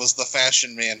Kingsley was the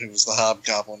Fashion Man who was the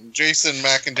Hobgoblin. Jason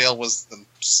Macendale was the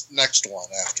next one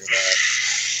after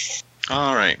that.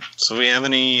 All right. So we have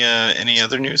any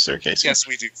other news there, Casey? Yes,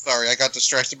 we do. Sorry, I got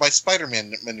distracted by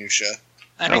Spider-Man minutia.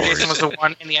 I think No Jason was worries. the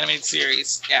one in the animated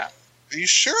series. Yeah. Are you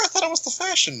sure? I thought it was the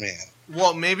Fashion Man.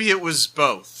 Well, maybe it was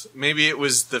both. Maybe it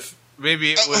was Who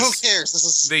cares? This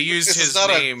is they used this his is not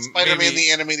name. a Spider-Man maybe-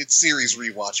 the Animated Series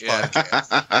rewatch Yeah.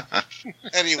 podcast.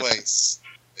 Anyways,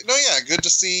 no, yeah, good to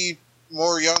see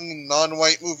more young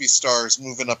non-white movie stars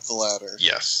moving up the ladder.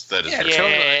 Yes, that is Yeah, very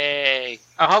totally. Yay!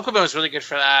 Hobgoblin was really good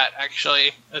for that,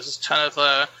 actually. There's a ton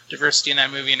of diversity in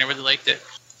that movie, and I really liked it.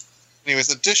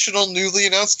 Anyways, additional newly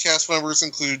announced cast members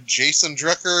include Jason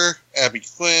Drecker, Abby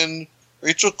Quinn,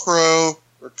 Rachel Crow,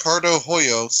 Ricardo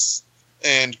Hoyos,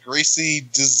 and Gracie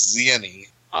DeZieni.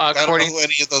 I don't know According who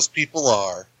any of those people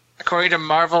are. to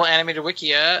Marvel Animated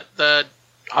Wikia, the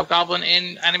Hobgoblin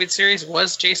in animated series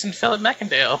was Jason Philip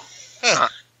Macendale.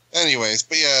 Anyways,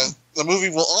 but yeah, the movie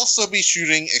will also be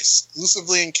shooting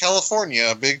exclusively in California,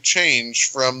 a big change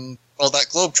from all that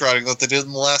globetrotting that they did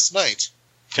in the last night.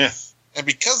 Yeah. And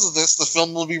because of this, the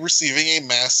film will be receiving a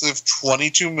massive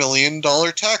 $22 million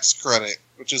tax credit,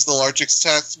 which is the largest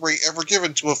tax rate ever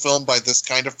given to a film by this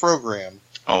kind of program.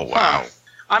 Oh wow.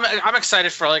 I'm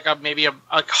excited for maybe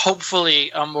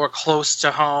hopefully a more close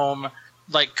to home,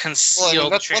 Well,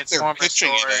 concealed that's what they're Transformers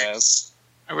pitching story. it as.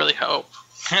 I really hope.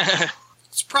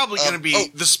 It's probably going to be oh.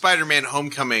 the Spider-Man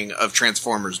Homecoming of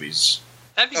Transformers movies.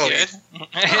 That'd be Oh, good.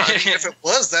 If it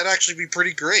was, that'd actually be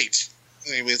pretty great.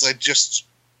 Anyways,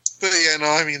 but yeah, no,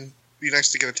 I mean, it'd be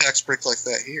nice to get a tax break like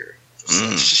that here.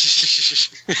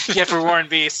 Mm. Yeah, for Warren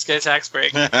Beast, get a tax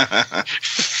break.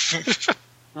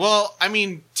 Well, I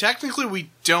mean, technically we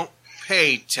don't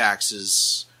pay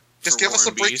taxes. Just give us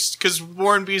a break. Because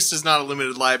Warren Beast is not a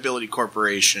limited liability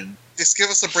corporation. Just give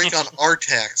us a break on our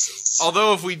taxes.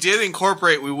 Although if we did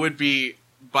incorporate, we would be,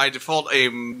 by default, a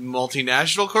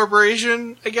multinational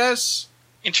corporation, I guess.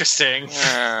 Interesting.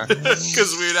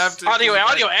 Because we'd have to... Audio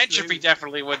entropy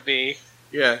definitely would be.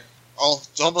 Yeah. I'll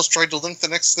almost tried to link the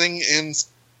next thing in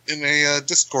a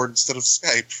Discord instead of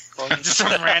Skype. Just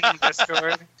some random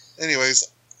Discord. Anyways,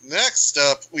 next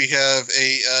up we have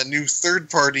a new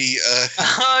third-party.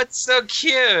 Oh, it's so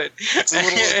cute. It's a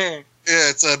little.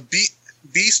 It's a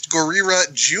Beast Gorilla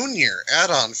Jr.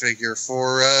 add-on figure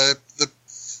for the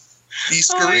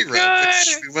Beast Oh my Gorilla, God.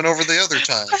 which we went over the other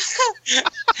time.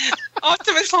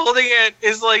 Optimus holding it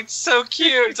is so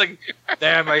cute. It's like,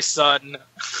 there, my son.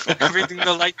 Everything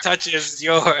the light touches is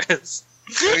yours.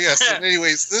 So yes. And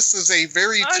anyways, this is a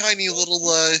very tiny little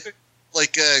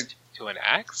To an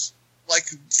axe? like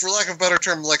for lack of a better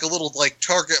term, like a little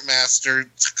Target Master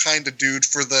kind of dude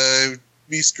for the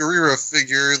Beast Gorilla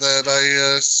figure that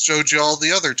I showed you all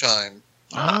the other time.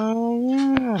 Oh Oh,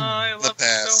 yeah. I In love the it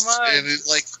past, so much. and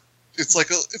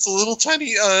it's a little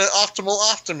tiny optimal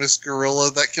Optimus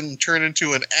gorilla that can turn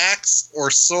into an axe or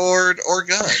sword or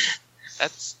gun,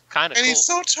 That's kind of and cool. he's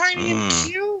so tiny and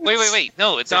cute. Wait.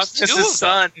 No, It's there's two Optimus' of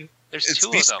them. son. There's It's two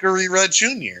of Beast them. Gorilla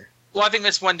Jr. Well, I think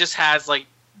this one just has,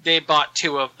 they bought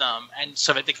two of them, and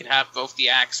so that they could have both the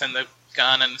axe and the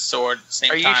gun and the sword at the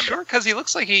same Are you time. sure? Because he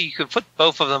looks like he could put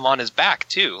both of them on his back,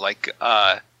 too.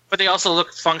 But they also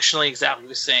look functionally exactly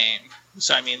the same.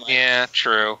 So, I mean, Yeah,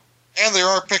 true. And there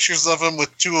are pictures of him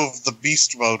with two of the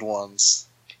Beast Mode ones.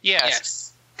 Yes,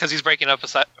 yes. because he's breaking up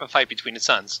a fight between his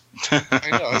sons. I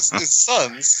know, his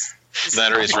sons.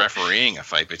 That or he's refereeing a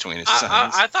fight between his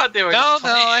sons. I thought they were No,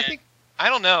 playing. I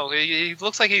don't know. He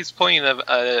looks like he's pointing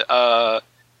a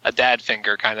dad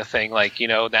finger kind of thing.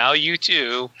 Now you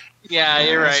too. Yeah,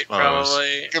 you're I right, suppose.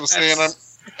 probably. I'm gonna say, and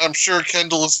I'm sure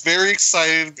Kendall is very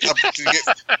excited to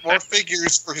get more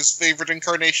figures for his favorite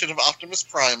incarnation of Optimus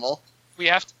Primal. We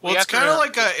have to. Well, it's kind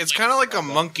of like a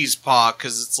monkey's paw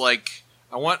because it's like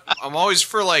I'm always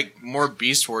for like more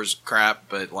Beast Wars crap,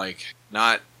 but like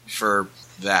not for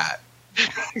that.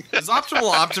 Is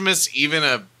Optimal Optimus even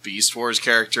a Beast Wars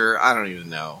character? I don't even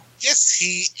know. Yes,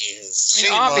 he is. I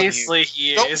mean, Shame on obviously you.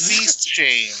 he Don't is. beast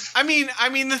shame. I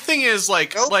mean, the thing is,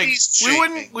 like, No like beast we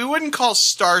shaming. wouldn't call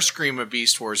Starscream a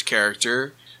Beast Wars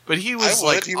character, but he was I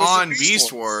would. like He was a on Beast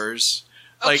Beast Wars. Wars.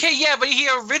 Like, Okay, yeah, but he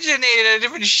originated in a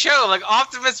different show. Like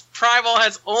Optimus Primal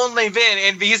has only been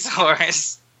in Beast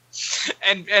Wars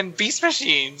and Beast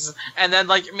Machines, and then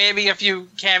like maybe a few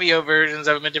cameo versions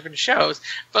of him in different shows.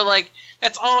 But like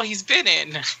that's all he's been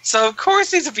in. So of course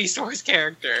he's a Beast Wars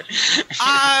character.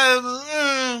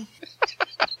 That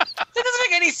doesn't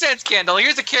make any sense, Kendall.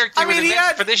 Here's a character I mean, with he events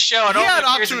had- for this show and he only had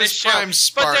appears in this Optimus show, Prime but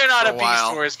Spark they're not for a a Beast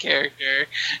while. Wars character.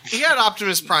 he had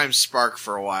Optimus Prime Spark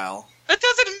for a while. It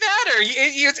doesn't matter.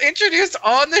 He was introduced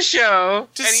on the show,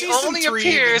 Does and he season only 3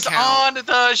 appears even count? on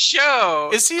the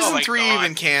show. Is season Oh my 3 God.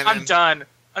 even canon? I'm done.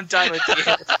 I'm done with you.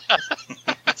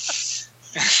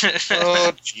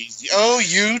 Oh, jeez. Oh,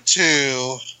 you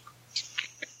too.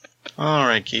 All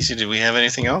right, Casey, did we have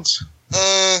anything else?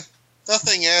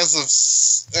 Nothing as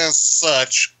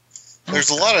such. There's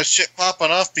a lot of shit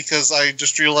popping off because I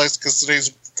just realized because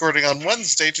today's recording on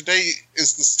Wednesday. Today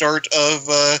is the start of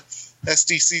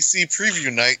SDCC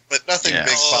preview night, but nothing Yes.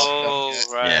 big popping Oh, up yet.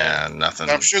 right. Yeah, nothing.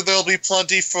 I'm sure there'll be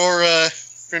plenty for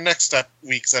next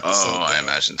week's episode. Oh, I though.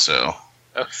 imagine so.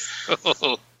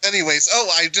 Anyways,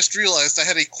 I just realized I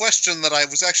had a question that I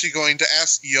was actually going to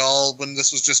ask y'all when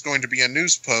this was just going to be a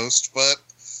news post, but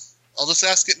I'll just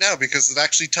ask it now because it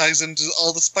actually ties into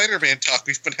all the Spider-Man talk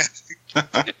we've been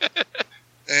having.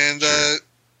 And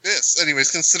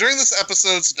anyways, considering this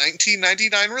episode's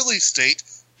 1999 release date,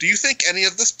 do you think any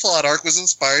of this plot arc was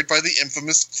inspired by the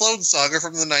infamous Clone Saga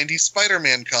from the 90s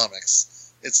Spider-Man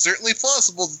comics? It's certainly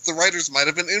plausible that the writers might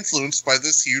have been influenced by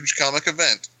this huge comic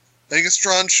event.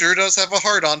 Megatron sure does have a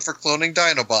hard-on for cloning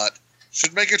Dinobot.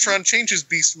 Should Megatron change his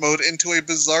beast mode into a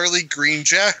bizarrely green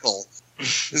jackal?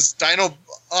 Is Dinobot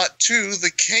 2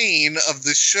 the Kane of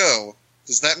this show?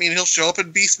 Does that mean he'll show up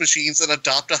in Beast Machines and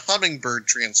adopt a hummingbird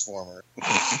transformer?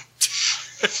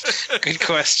 Good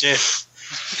question.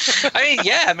 I mean,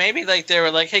 yeah, maybe like they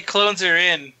were like, "Hey, clones are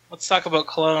in. Let's talk about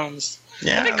clones."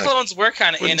 Yeah, I think like- clones were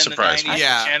kind of in wouldn't the surprise 90s me.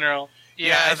 Yeah. in general.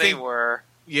 Yeah, I they think- were.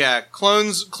 Yeah,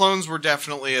 clones were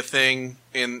definitely a thing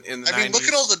in the 90s. I mean, look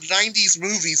at all the 90s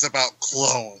movies about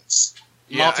clones.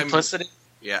 Yeah, I mean, Multiplicity.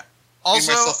 yeah. Me,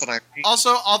 Also, myself, and I.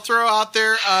 I'll throw out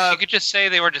there. You could just say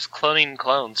they were just cloning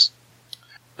clones.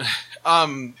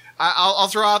 I'll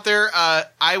throw out there.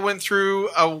 I went through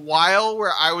a while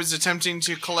where I was attempting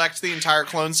to collect the entire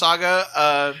Clone Saga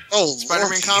Spider-Man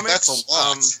Lordy, comics. That's a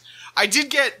lot. I did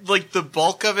get like the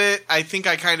bulk of it. I think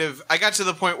I got to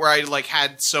the point where I like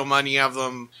had so many of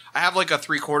them. I have like a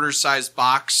 3/4 size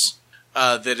box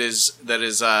that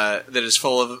is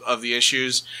full of the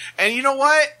issues. And you know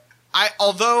what?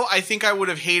 Although I think I would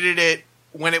have hated it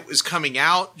when it was coming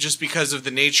out, just because of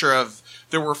the nature of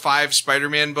there were 5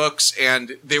 Spider-Man books,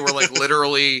 and they were like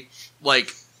literally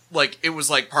like it was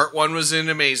like part 1 was in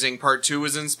Amazing, part 2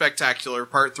 was in Spectacular,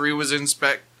 part 3 was in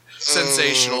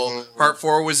Sensational, part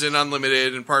 4 was in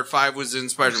Unlimited, and part 5 was in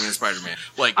Spider-Man.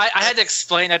 Like, I had to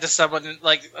explain that to someone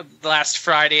like last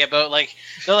Friday about like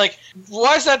they're like,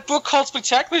 why is that book called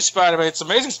Spectacular Spider-Man? It's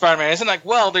Amazing Spider-Man. Isn't it? Like,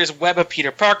 well, there's Web of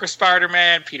Peter Parker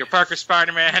Spider-Man,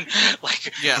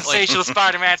 like Yeah, like- Sensational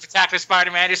Spider-Man, Spectacular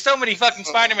Spider-Man. There's so many fucking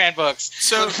Spider-Man books.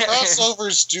 so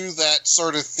Crossovers do that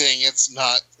sort of thing. It's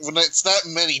not when it's that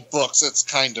many books. It's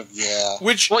kind of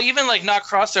which Well, even like not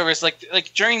crossovers,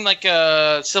 like during like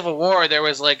Civil War, there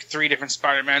was like 3 different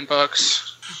Spider-Man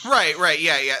books. right,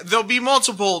 yeah. There'll be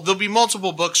multiple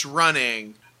books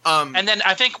running. And then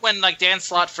I think when like Dan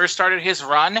Slott first started his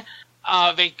run,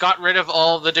 they got rid of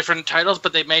all the different titles,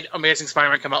 but they made Amazing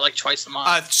Spider-Man come out like twice a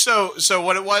month. So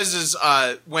what it was is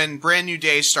when Brand New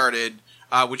Day started,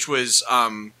 which was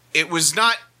it was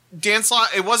not Dan Slott.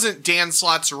 It wasn't Dan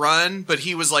Slott's run, but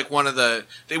he was like one of the.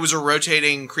 It was a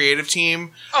rotating creative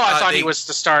team. I thought he was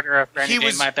the starter of Brand he New Day.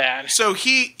 was- My bad. So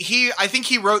he I think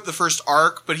he wrote the first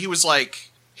arc, but he was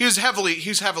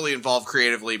heavily involved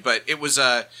creatively, but it was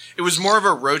more of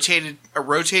a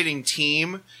rotating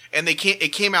team, and it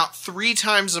came out 3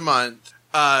 times a month,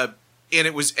 and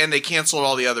they canceled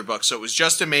all the other books, so it was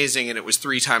just Amazing, and it was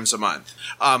 3 times a month.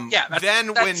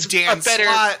 Then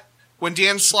when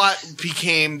Dan Slott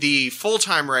became the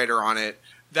full-time writer on it,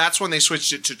 that's when they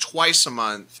switched it to twice a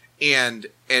month,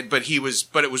 but it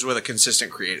was with a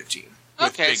consistent creative team.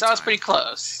 Okay, so I was pretty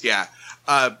close. Yeah.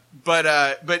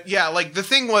 But yeah, like the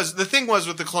thing was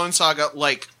with the Clone Saga,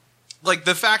 like like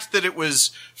the fact that it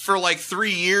was for like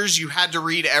 3 years you had to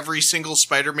read every single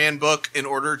Spider-Man book in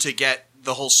order to get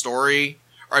the whole story,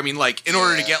 or I mean, like in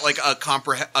order to get like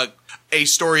a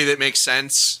story that makes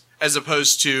sense, as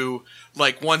opposed to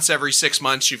like once every 6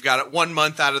 months you've got it. 1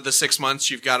 month out of the 6 months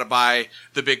you've got to buy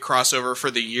the big crossover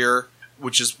for the year,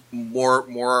 which is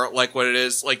more like what it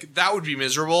is. Like that would be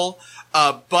miserable.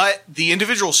 But the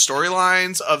individual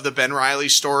storylines of the Ben Reilly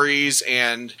stories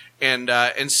and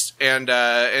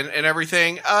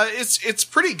everything, it's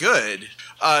pretty good.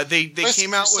 They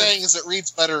came out with saying is it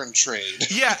reads better in trade.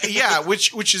 yeah,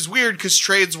 which is weird because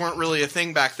trades weren't really a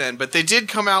thing back then. But they did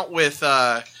come out with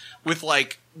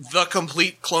like the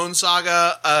complete Clone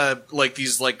Saga, like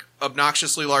these like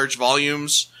obnoxiously large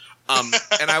volumes.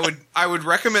 And I would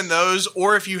recommend those.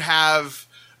 Or if you have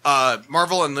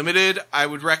Marvel Unlimited, I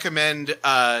would recommend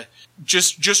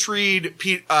just read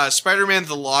Spider-Man: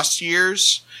 The Lost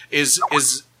Years is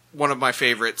one of my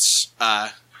favorites.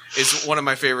 Is one of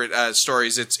my favorite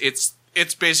stories.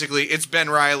 It's basically it's Ben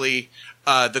Reilly,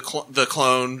 the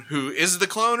clone, who is the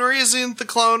clone or isn't the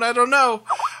clone. I don't know.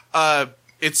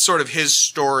 It's sort of his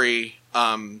story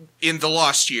in the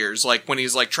Lost Years, like when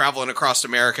he's like traveling across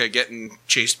America, getting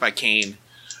chased by Kane.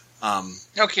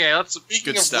 Okay, let's.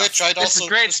 Speaking Good of stuff. which, I'd This also is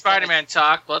great Spider-Man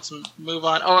talk. But let's move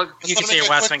on. Oh, you can say your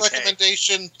West Wing.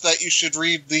 recommendation that you should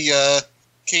read the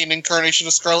Kane incarnation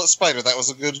of Scarlet Spider. That was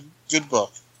a good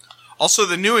book. Also,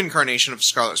 the new incarnation of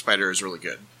Scarlet Spider is really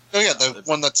good. Oh yeah, the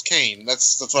one that's Kane.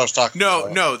 That's what I was talking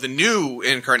about. No, the new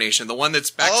incarnation, the one that's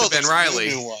back to Ben there's a Reilly,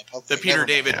 new one. Okay, the Peter never mind.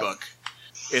 David book.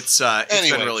 It's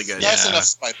Anyway, been really good. That's Yeah. enough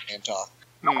Spider-Man talk.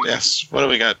 Yes. What do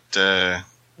we got?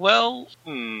 Well,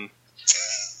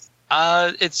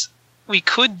 it's we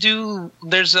could do.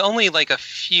 There's only like a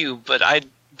few, but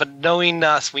knowing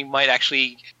us, we might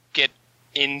actually get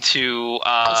into.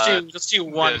 Let's do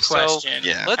one so- question.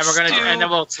 Yeah. Let's And we're gonna do, and then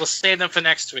we'll save them for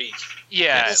next week.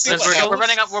 yeah. Let's see Because what we're happens.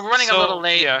 running a So, little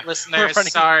late, yeah. listeners. We're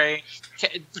running- Sorry,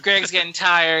 Greg's getting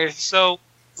tired. So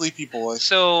Sleepy boy.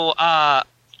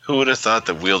 Who would have thought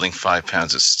that wielding 5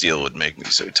 pounds of steel would make me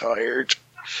so tired?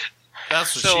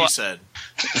 That's what So, she said.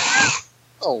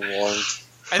 Oh lord.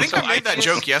 I think so I made that I-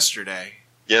 joke yesterday.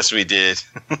 Yes, we did.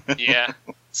 yeah.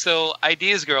 So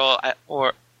Ideas Girl,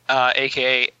 or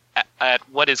AKA at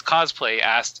What Is Cosplay,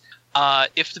 asked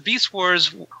if the Beast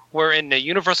Wars were in the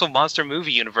Universal Monster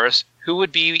movie universe, who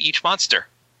would be each monster?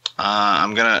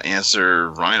 I'm gonna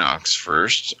answer Rhinox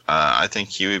first. I think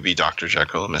he would be Dr.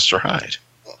 Jekyll and Mr. Hyde.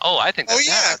 Oh, I think Oh that's,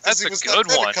 yeah, 'cause that's he a was good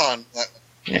that one. Predacon.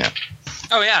 Yeah.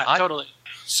 Oh yeah, I- totally.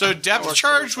 So depth works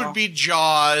charge really well. would be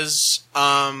Jaws,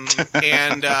 and Not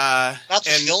the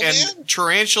Hill and Man?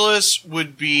 Tarantulas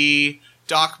would be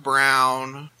Doc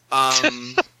Brown. That's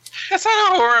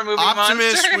not a horror movie.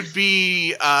 Optimus monster. would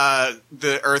be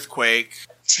the Earthquake.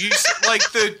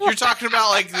 You're talking about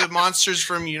like the monsters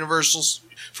from Universal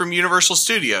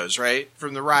Studios, right?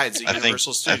 From the rides at I think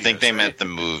Universal Studios. they right? meant the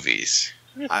movies.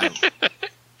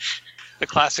 The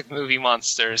classic movie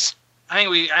monsters.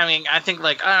 I think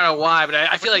like I don't know why, but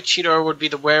I feel like Cheetor would be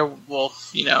the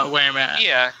werewolf. Wereman.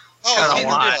 Yeah, Oh, I don't either know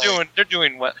why. way. they're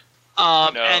doing what?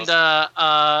 And knows?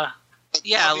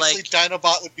 yeah, Obviously, like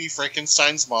Dinobot would be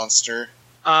Frankenstein's monster.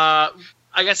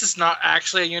 I guess it's not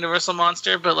actually a Universal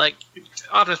monster, but like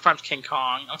Optimus Prime's King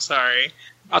Kong. I'm sorry,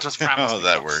 Optimus Prime. Oh,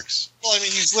 that works. Well, I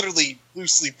mean, he's literally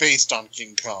loosely based on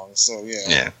King Kong, so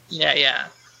yeah. Yeah. Yeah.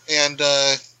 And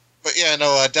but yeah,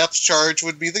 no, depth charge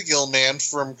would be the Gill Man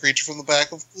from Creature from the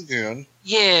Back of the Lagoon.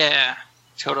 Yeah,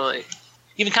 totally.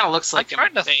 Even kind of looks like him.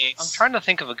 I'm trying to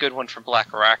think of a good one for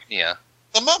Black Arachnia.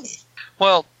 The Mummy.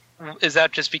 Well, is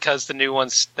that just because the new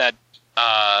ones that?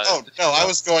 Oh no, I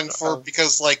was going for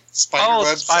because like spider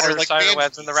webs are like spider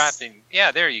webs and the manatees. wrapping.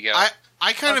 Yeah, there you go.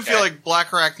 I kind of Okay. feel like Black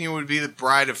Arachnia would be the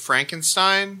Bride of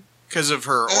Frankenstein because of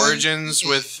her origins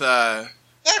with. That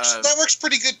works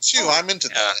pretty good too. I'm into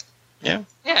that.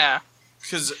 Yeah.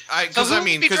 Because So who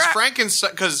would be Frankenstein,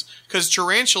 because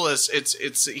Tarantulas,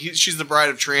 she's the bride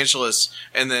of Tarantulas,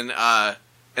 and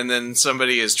then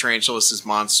somebody is Tarantulas'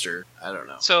 monster. I don't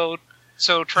know.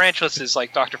 So Tarantulas is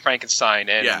like Dr. Frankenstein,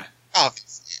 and Yeah.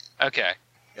 Obviously. okay.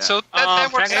 Yeah. So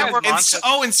that works. That Frankenstein works. is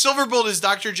And Silverbolt is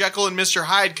Dr. Jekyll and Mr.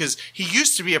 Hyde because he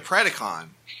used to be a Predacon.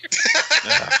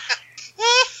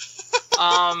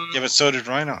 Yeah, but so did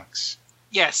Rhinox.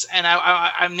 Yes, and I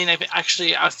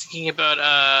was thinking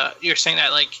about you're saying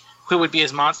that like who would be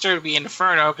his monster? It would be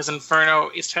Inferno, because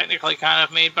Inferno is technically kind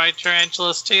of made by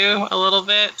Tarantulas too, a little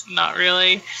bit, not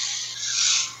really.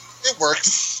 It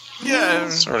works. Yeah.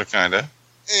 Sort of, kind of.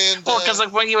 And Well, because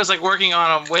like when he was like working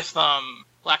on them with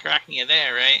Black Arachnia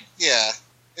there, right? yeah,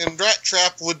 and Rat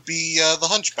Trap would be the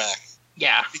Hunchback.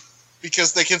 Yeah.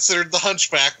 because they considered the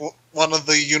Hunchback one of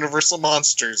the Universal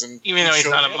monsters, and Even though he's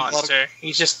showed not a lot of- monster,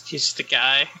 he's just a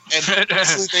guy. And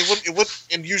usually they wouldn't. It would,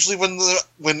 and usually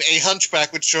when a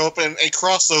Hunchback would show up in a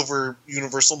crossover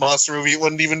Universal monster movie, it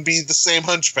wouldn't even be the same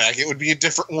Hunchback. It would be a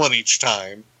different one each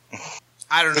time.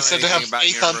 I don't know They said to anything have about a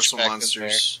Universal Hunchback in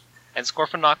monsters. And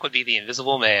Scorponok would be the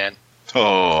Invisible Man.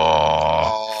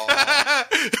 Oh,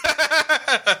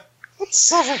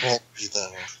 What's Silverbolt be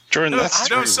though? Jordan, No, that's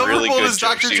no, some really Silverbolt good is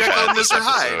Dr. jokes you Jekyll had and this Mr.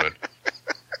 Hyde. episode.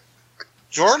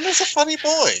 Jordan is a funny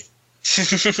boy.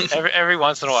 Every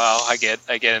once in a while, I get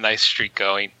a nice streak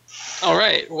going. All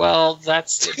right, well,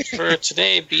 that's it for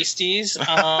today, beasties. Yeah,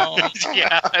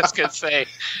 I was gonna say.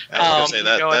 I was gonna say you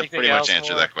that know that anything pretty much else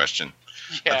answered more? that question.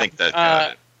 Yeah. I think that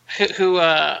got it. Who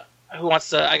wants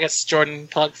to? I guess Jordan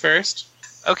plug first.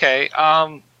 Okay.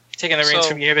 Taking the reins So-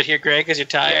 from you a bit here, Greg, because you're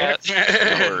tired.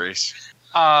 No worries.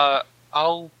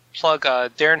 I'll plug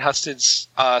Darren Husted's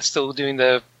still doing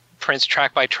the Prince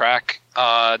track by track.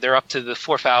 They're up to the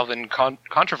fourth album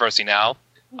controversy now.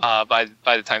 By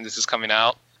the time this is coming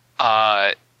out,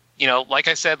 like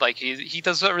I said, like he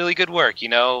does really good work.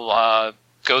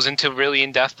 Goes into really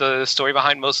in depth the story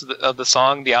behind most of the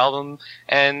song, the album,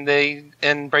 and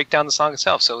break down the song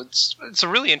itself. So it's a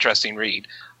really interesting read.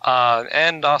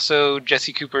 And also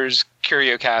Jesse Cooper's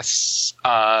CurioCast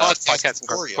podcast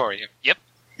Incorporated. Yep.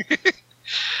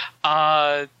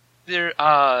 I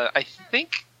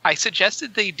think I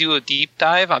suggested they do a deep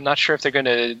dive. I'm not sure if they're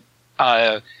going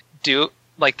to do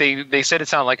like they said it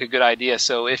sounded like a good idea.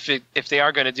 So if they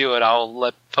are going to do it, I'll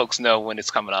let folks know when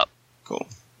it's coming up. Cool.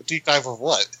 A deep dive of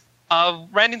what?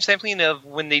 Random sampling of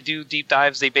when they do deep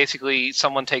dives. They basically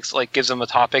someone gives them a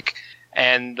topic,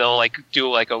 and they'll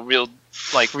do a real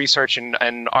research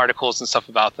and articles and stuff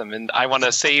about them. And I want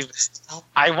to save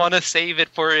it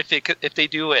for if they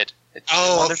do it.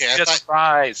 Oh, It's okay. just a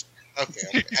surprise.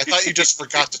 Okay. I thought you just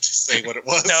forgot to say what it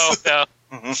was. No.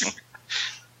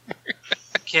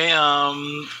 Okay,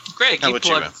 Greg, How you about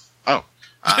you? plug.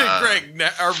 Greg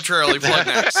arbitrarily plug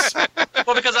next.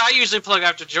 Well, because I usually plug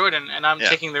after Jordan, and I'm Yeah.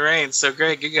 taking the reins. So,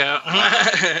 Greg, you go.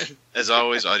 As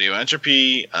always, Audio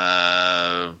Entropy.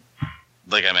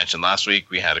 Like I mentioned last week,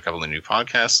 we had a couple of new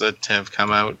podcasts that have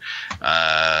come out.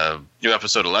 New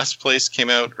episode of Let's Place came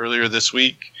out earlier this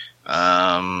week.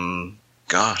 I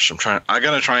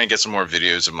gotta try and get some more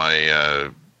videos of my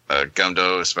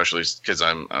Gumdo, especially because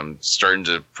I'm starting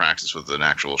to practice with an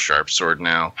actual sharp sword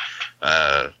now.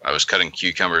 I was cutting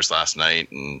cucumbers last night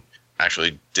and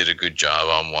actually did a good job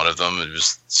on one of them. It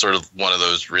was sort of one of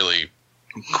those really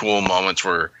cool moments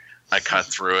where I cut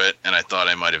through it and I thought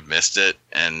I might have missed it,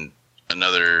 and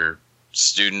another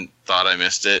student thought I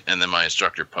missed it, and then my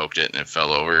instructor poked it and it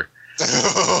fell over. So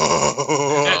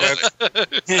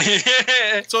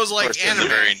it's like Of course, then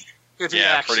anime. Good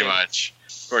yeah, reaction. pretty much.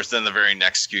 Of course, then the very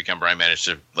next cucumber, I managed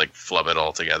to flub it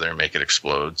all together and make it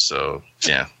explode. So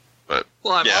yeah, but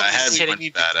Well, I'm yeah, I had obviously one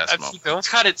kidding. badass I've moment. seen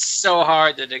Cut it so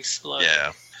hard that it explodes.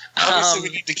 Yeah, Obviously,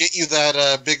 we need to get you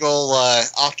that big old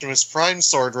Optimus Prime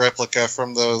sword replica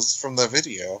from the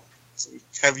video. So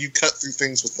have you cut through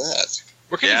things with that?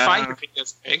 Where can Yeah. you find your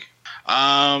videos, Greg?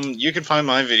 you can find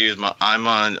my videos.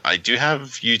 I do have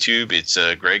YouTube. It's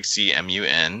Greg C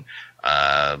MUN.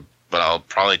 But I'll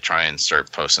probably try and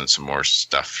start posting some more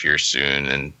stuff here soon,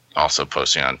 and also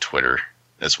posting on Twitter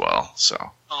as well.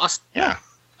 So Awesome. yeah.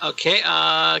 Okay,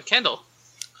 Kendall.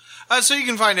 So you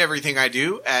can find everything I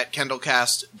do at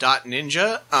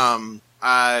kendallcast.ninja.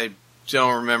 I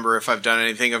don't remember if I've done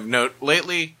anything of note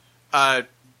lately.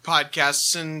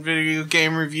 Podcasts and video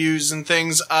game reviews and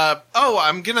things.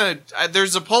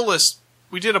 There's a poll list.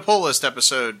 We did a poll list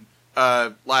episode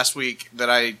last week that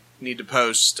I need to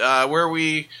post where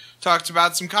we talked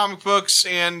about some comic books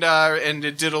and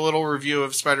it did a little review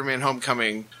of Spider-Man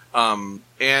Homecoming.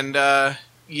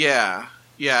 Yeah.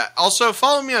 Also,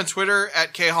 follow me on Twitter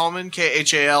at khallman,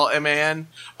 KHALMAN.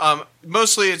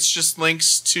 Mostly it's just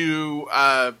links to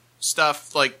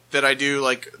stuff that I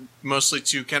do, mostly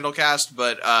to Kendallcast,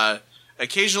 but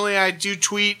occasionally I do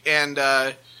tweet, and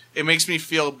it makes me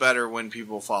feel better when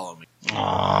people follow me.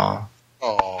 Aww.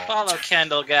 Oh, Follow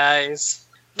Kendall, guys.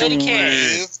 Lady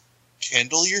K. give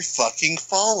Kendall your fucking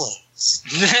follows.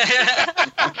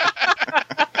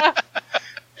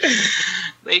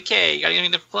 Lady K, you got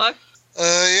anything to plug?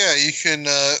 Yeah, you can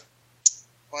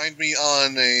find me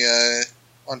on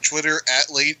Twitter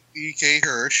at late EK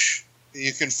Hirsch.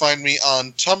 You can find me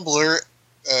on Tumblr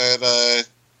at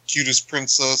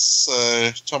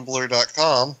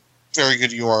cutestprincess.tumblr.com. Very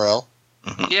good URL.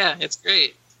 Yeah, it's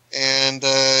great. And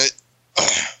I'm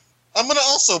going to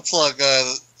also plug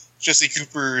Jesse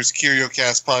Cooper's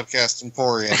CurioCast podcast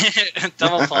Emporium.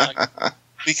 Double plug.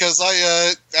 because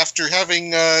after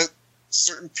having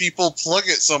certain people plug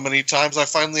it so many times, I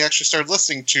finally actually started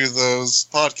listening to those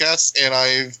podcasts, and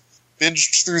I've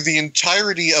binged through the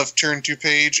entirety of Turn 2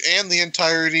 Page and the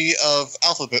entirety of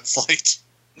Alphabet Flight.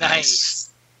 Nice.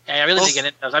 Yeah, I really Both- dig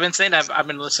it. I've been saying I've been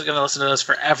going to listen to those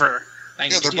forever. I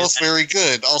need Yeah, to they're do both that. very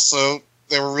good. Also,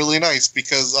 they were really nice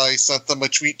because I sent them a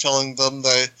tweet telling them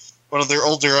that one of their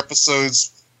older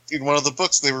episodes, in one of the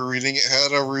books they were reading, it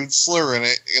had a rude slur in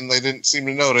it, and they didn't seem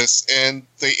to notice, and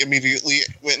they immediately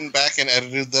went back and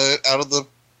edited that out of the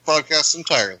podcast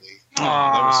entirely. Oh,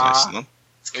 that was nice Aw. of them.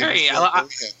 It's Made me great. feel very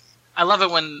happy. I love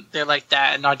it when they're like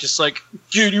that and not just like,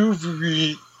 get over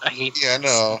it. I hate Yeah,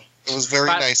 no, it was very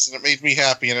But- nice, and it made me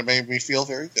happy, and it made me feel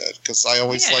very good, because I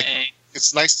always like, Yay.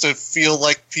 it's nice to feel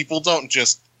like people don't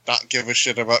just not give a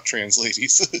shit about trans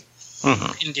ladies.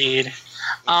 Mhm. Indeed.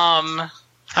 How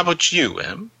about you,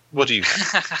 Em? What do you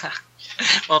got?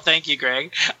 Well, thank you,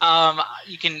 Greg.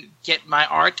 You can get my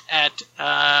art at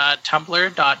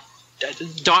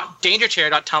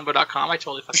dangerchair.tumblr.com. I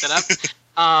totally fucked that up.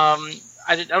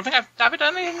 I don't think I've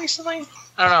done anything recently.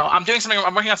 I don't know. I'm doing something.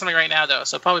 I'm working on something right now, though,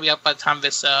 so it'll probably be up by the time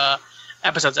this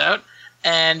episode's out.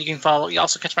 And you can follow. You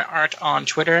also catch my art on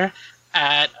Twitter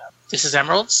at This Is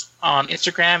Emeralds, on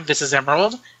Instagram This Is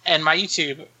Emerald, and my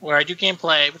YouTube where I do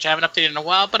gameplay, which I haven't updated in a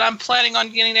while, but I'm planning on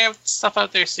getting there stuff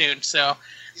out there soon. So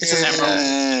This Is Emerald.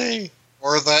 Yay.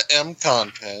 Or that M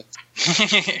content.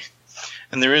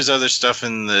 And there is other stuff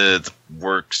in the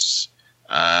works.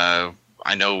 I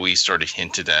know we sort of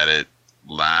hinted at it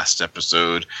last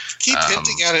episode. Keep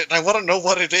hinting at it, and I want to know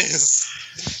what it is.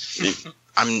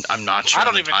 I'm not sure I don't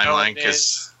on the even know what timeline it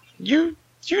because you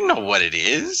know what it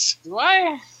is. Do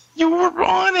I? You were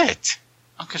on it.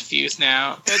 I'm confused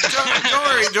now.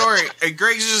 Don't worry.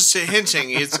 Greg's just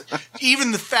hinting. It's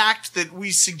even the fact that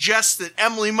we suggest that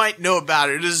Emily might know about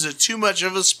it is too much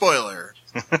of a spoiler.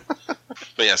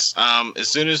 But yes, as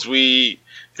soon as we,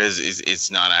 because it's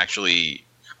not actually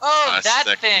Oh, us that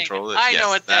thing. control it. I Yes, know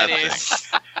what that that is.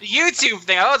 The YouTube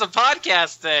thing. Oh, it's a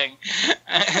podcast thing.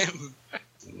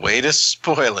 way to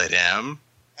spoil it, Em.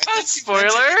 I Not think spoiler.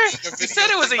 mentioned it in You said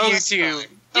it was a video YouTube.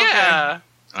 time.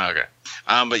 Yeah. Okay.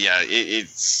 But yeah, it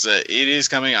is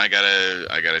coming. I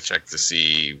gotta check to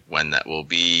see when that will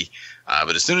be.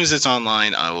 But as soon as it's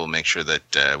online, I will make sure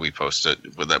that we post it,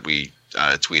 that we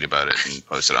tweet about it and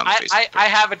post it on the Facebook. I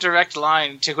have a direct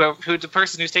line to who the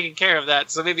person who's taking care of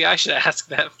that, so maybe I should ask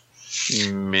them.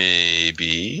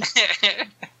 Maybe.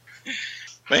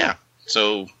 But yeah,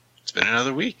 so it's been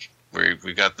another week.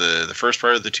 We've got the first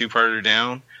part of the two-parter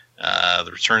down. The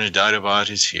Return of Didobot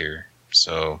is here.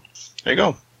 So there you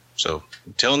go. So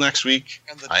until next week,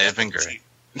 And the I have been death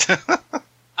Gray.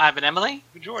 I've been Emily.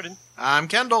 Jordan. I'm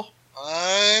Kendall.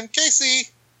 I'm Casey.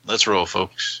 Let's roll,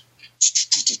 folks.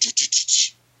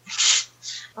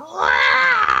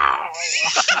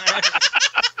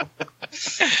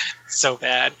 So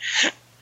bad.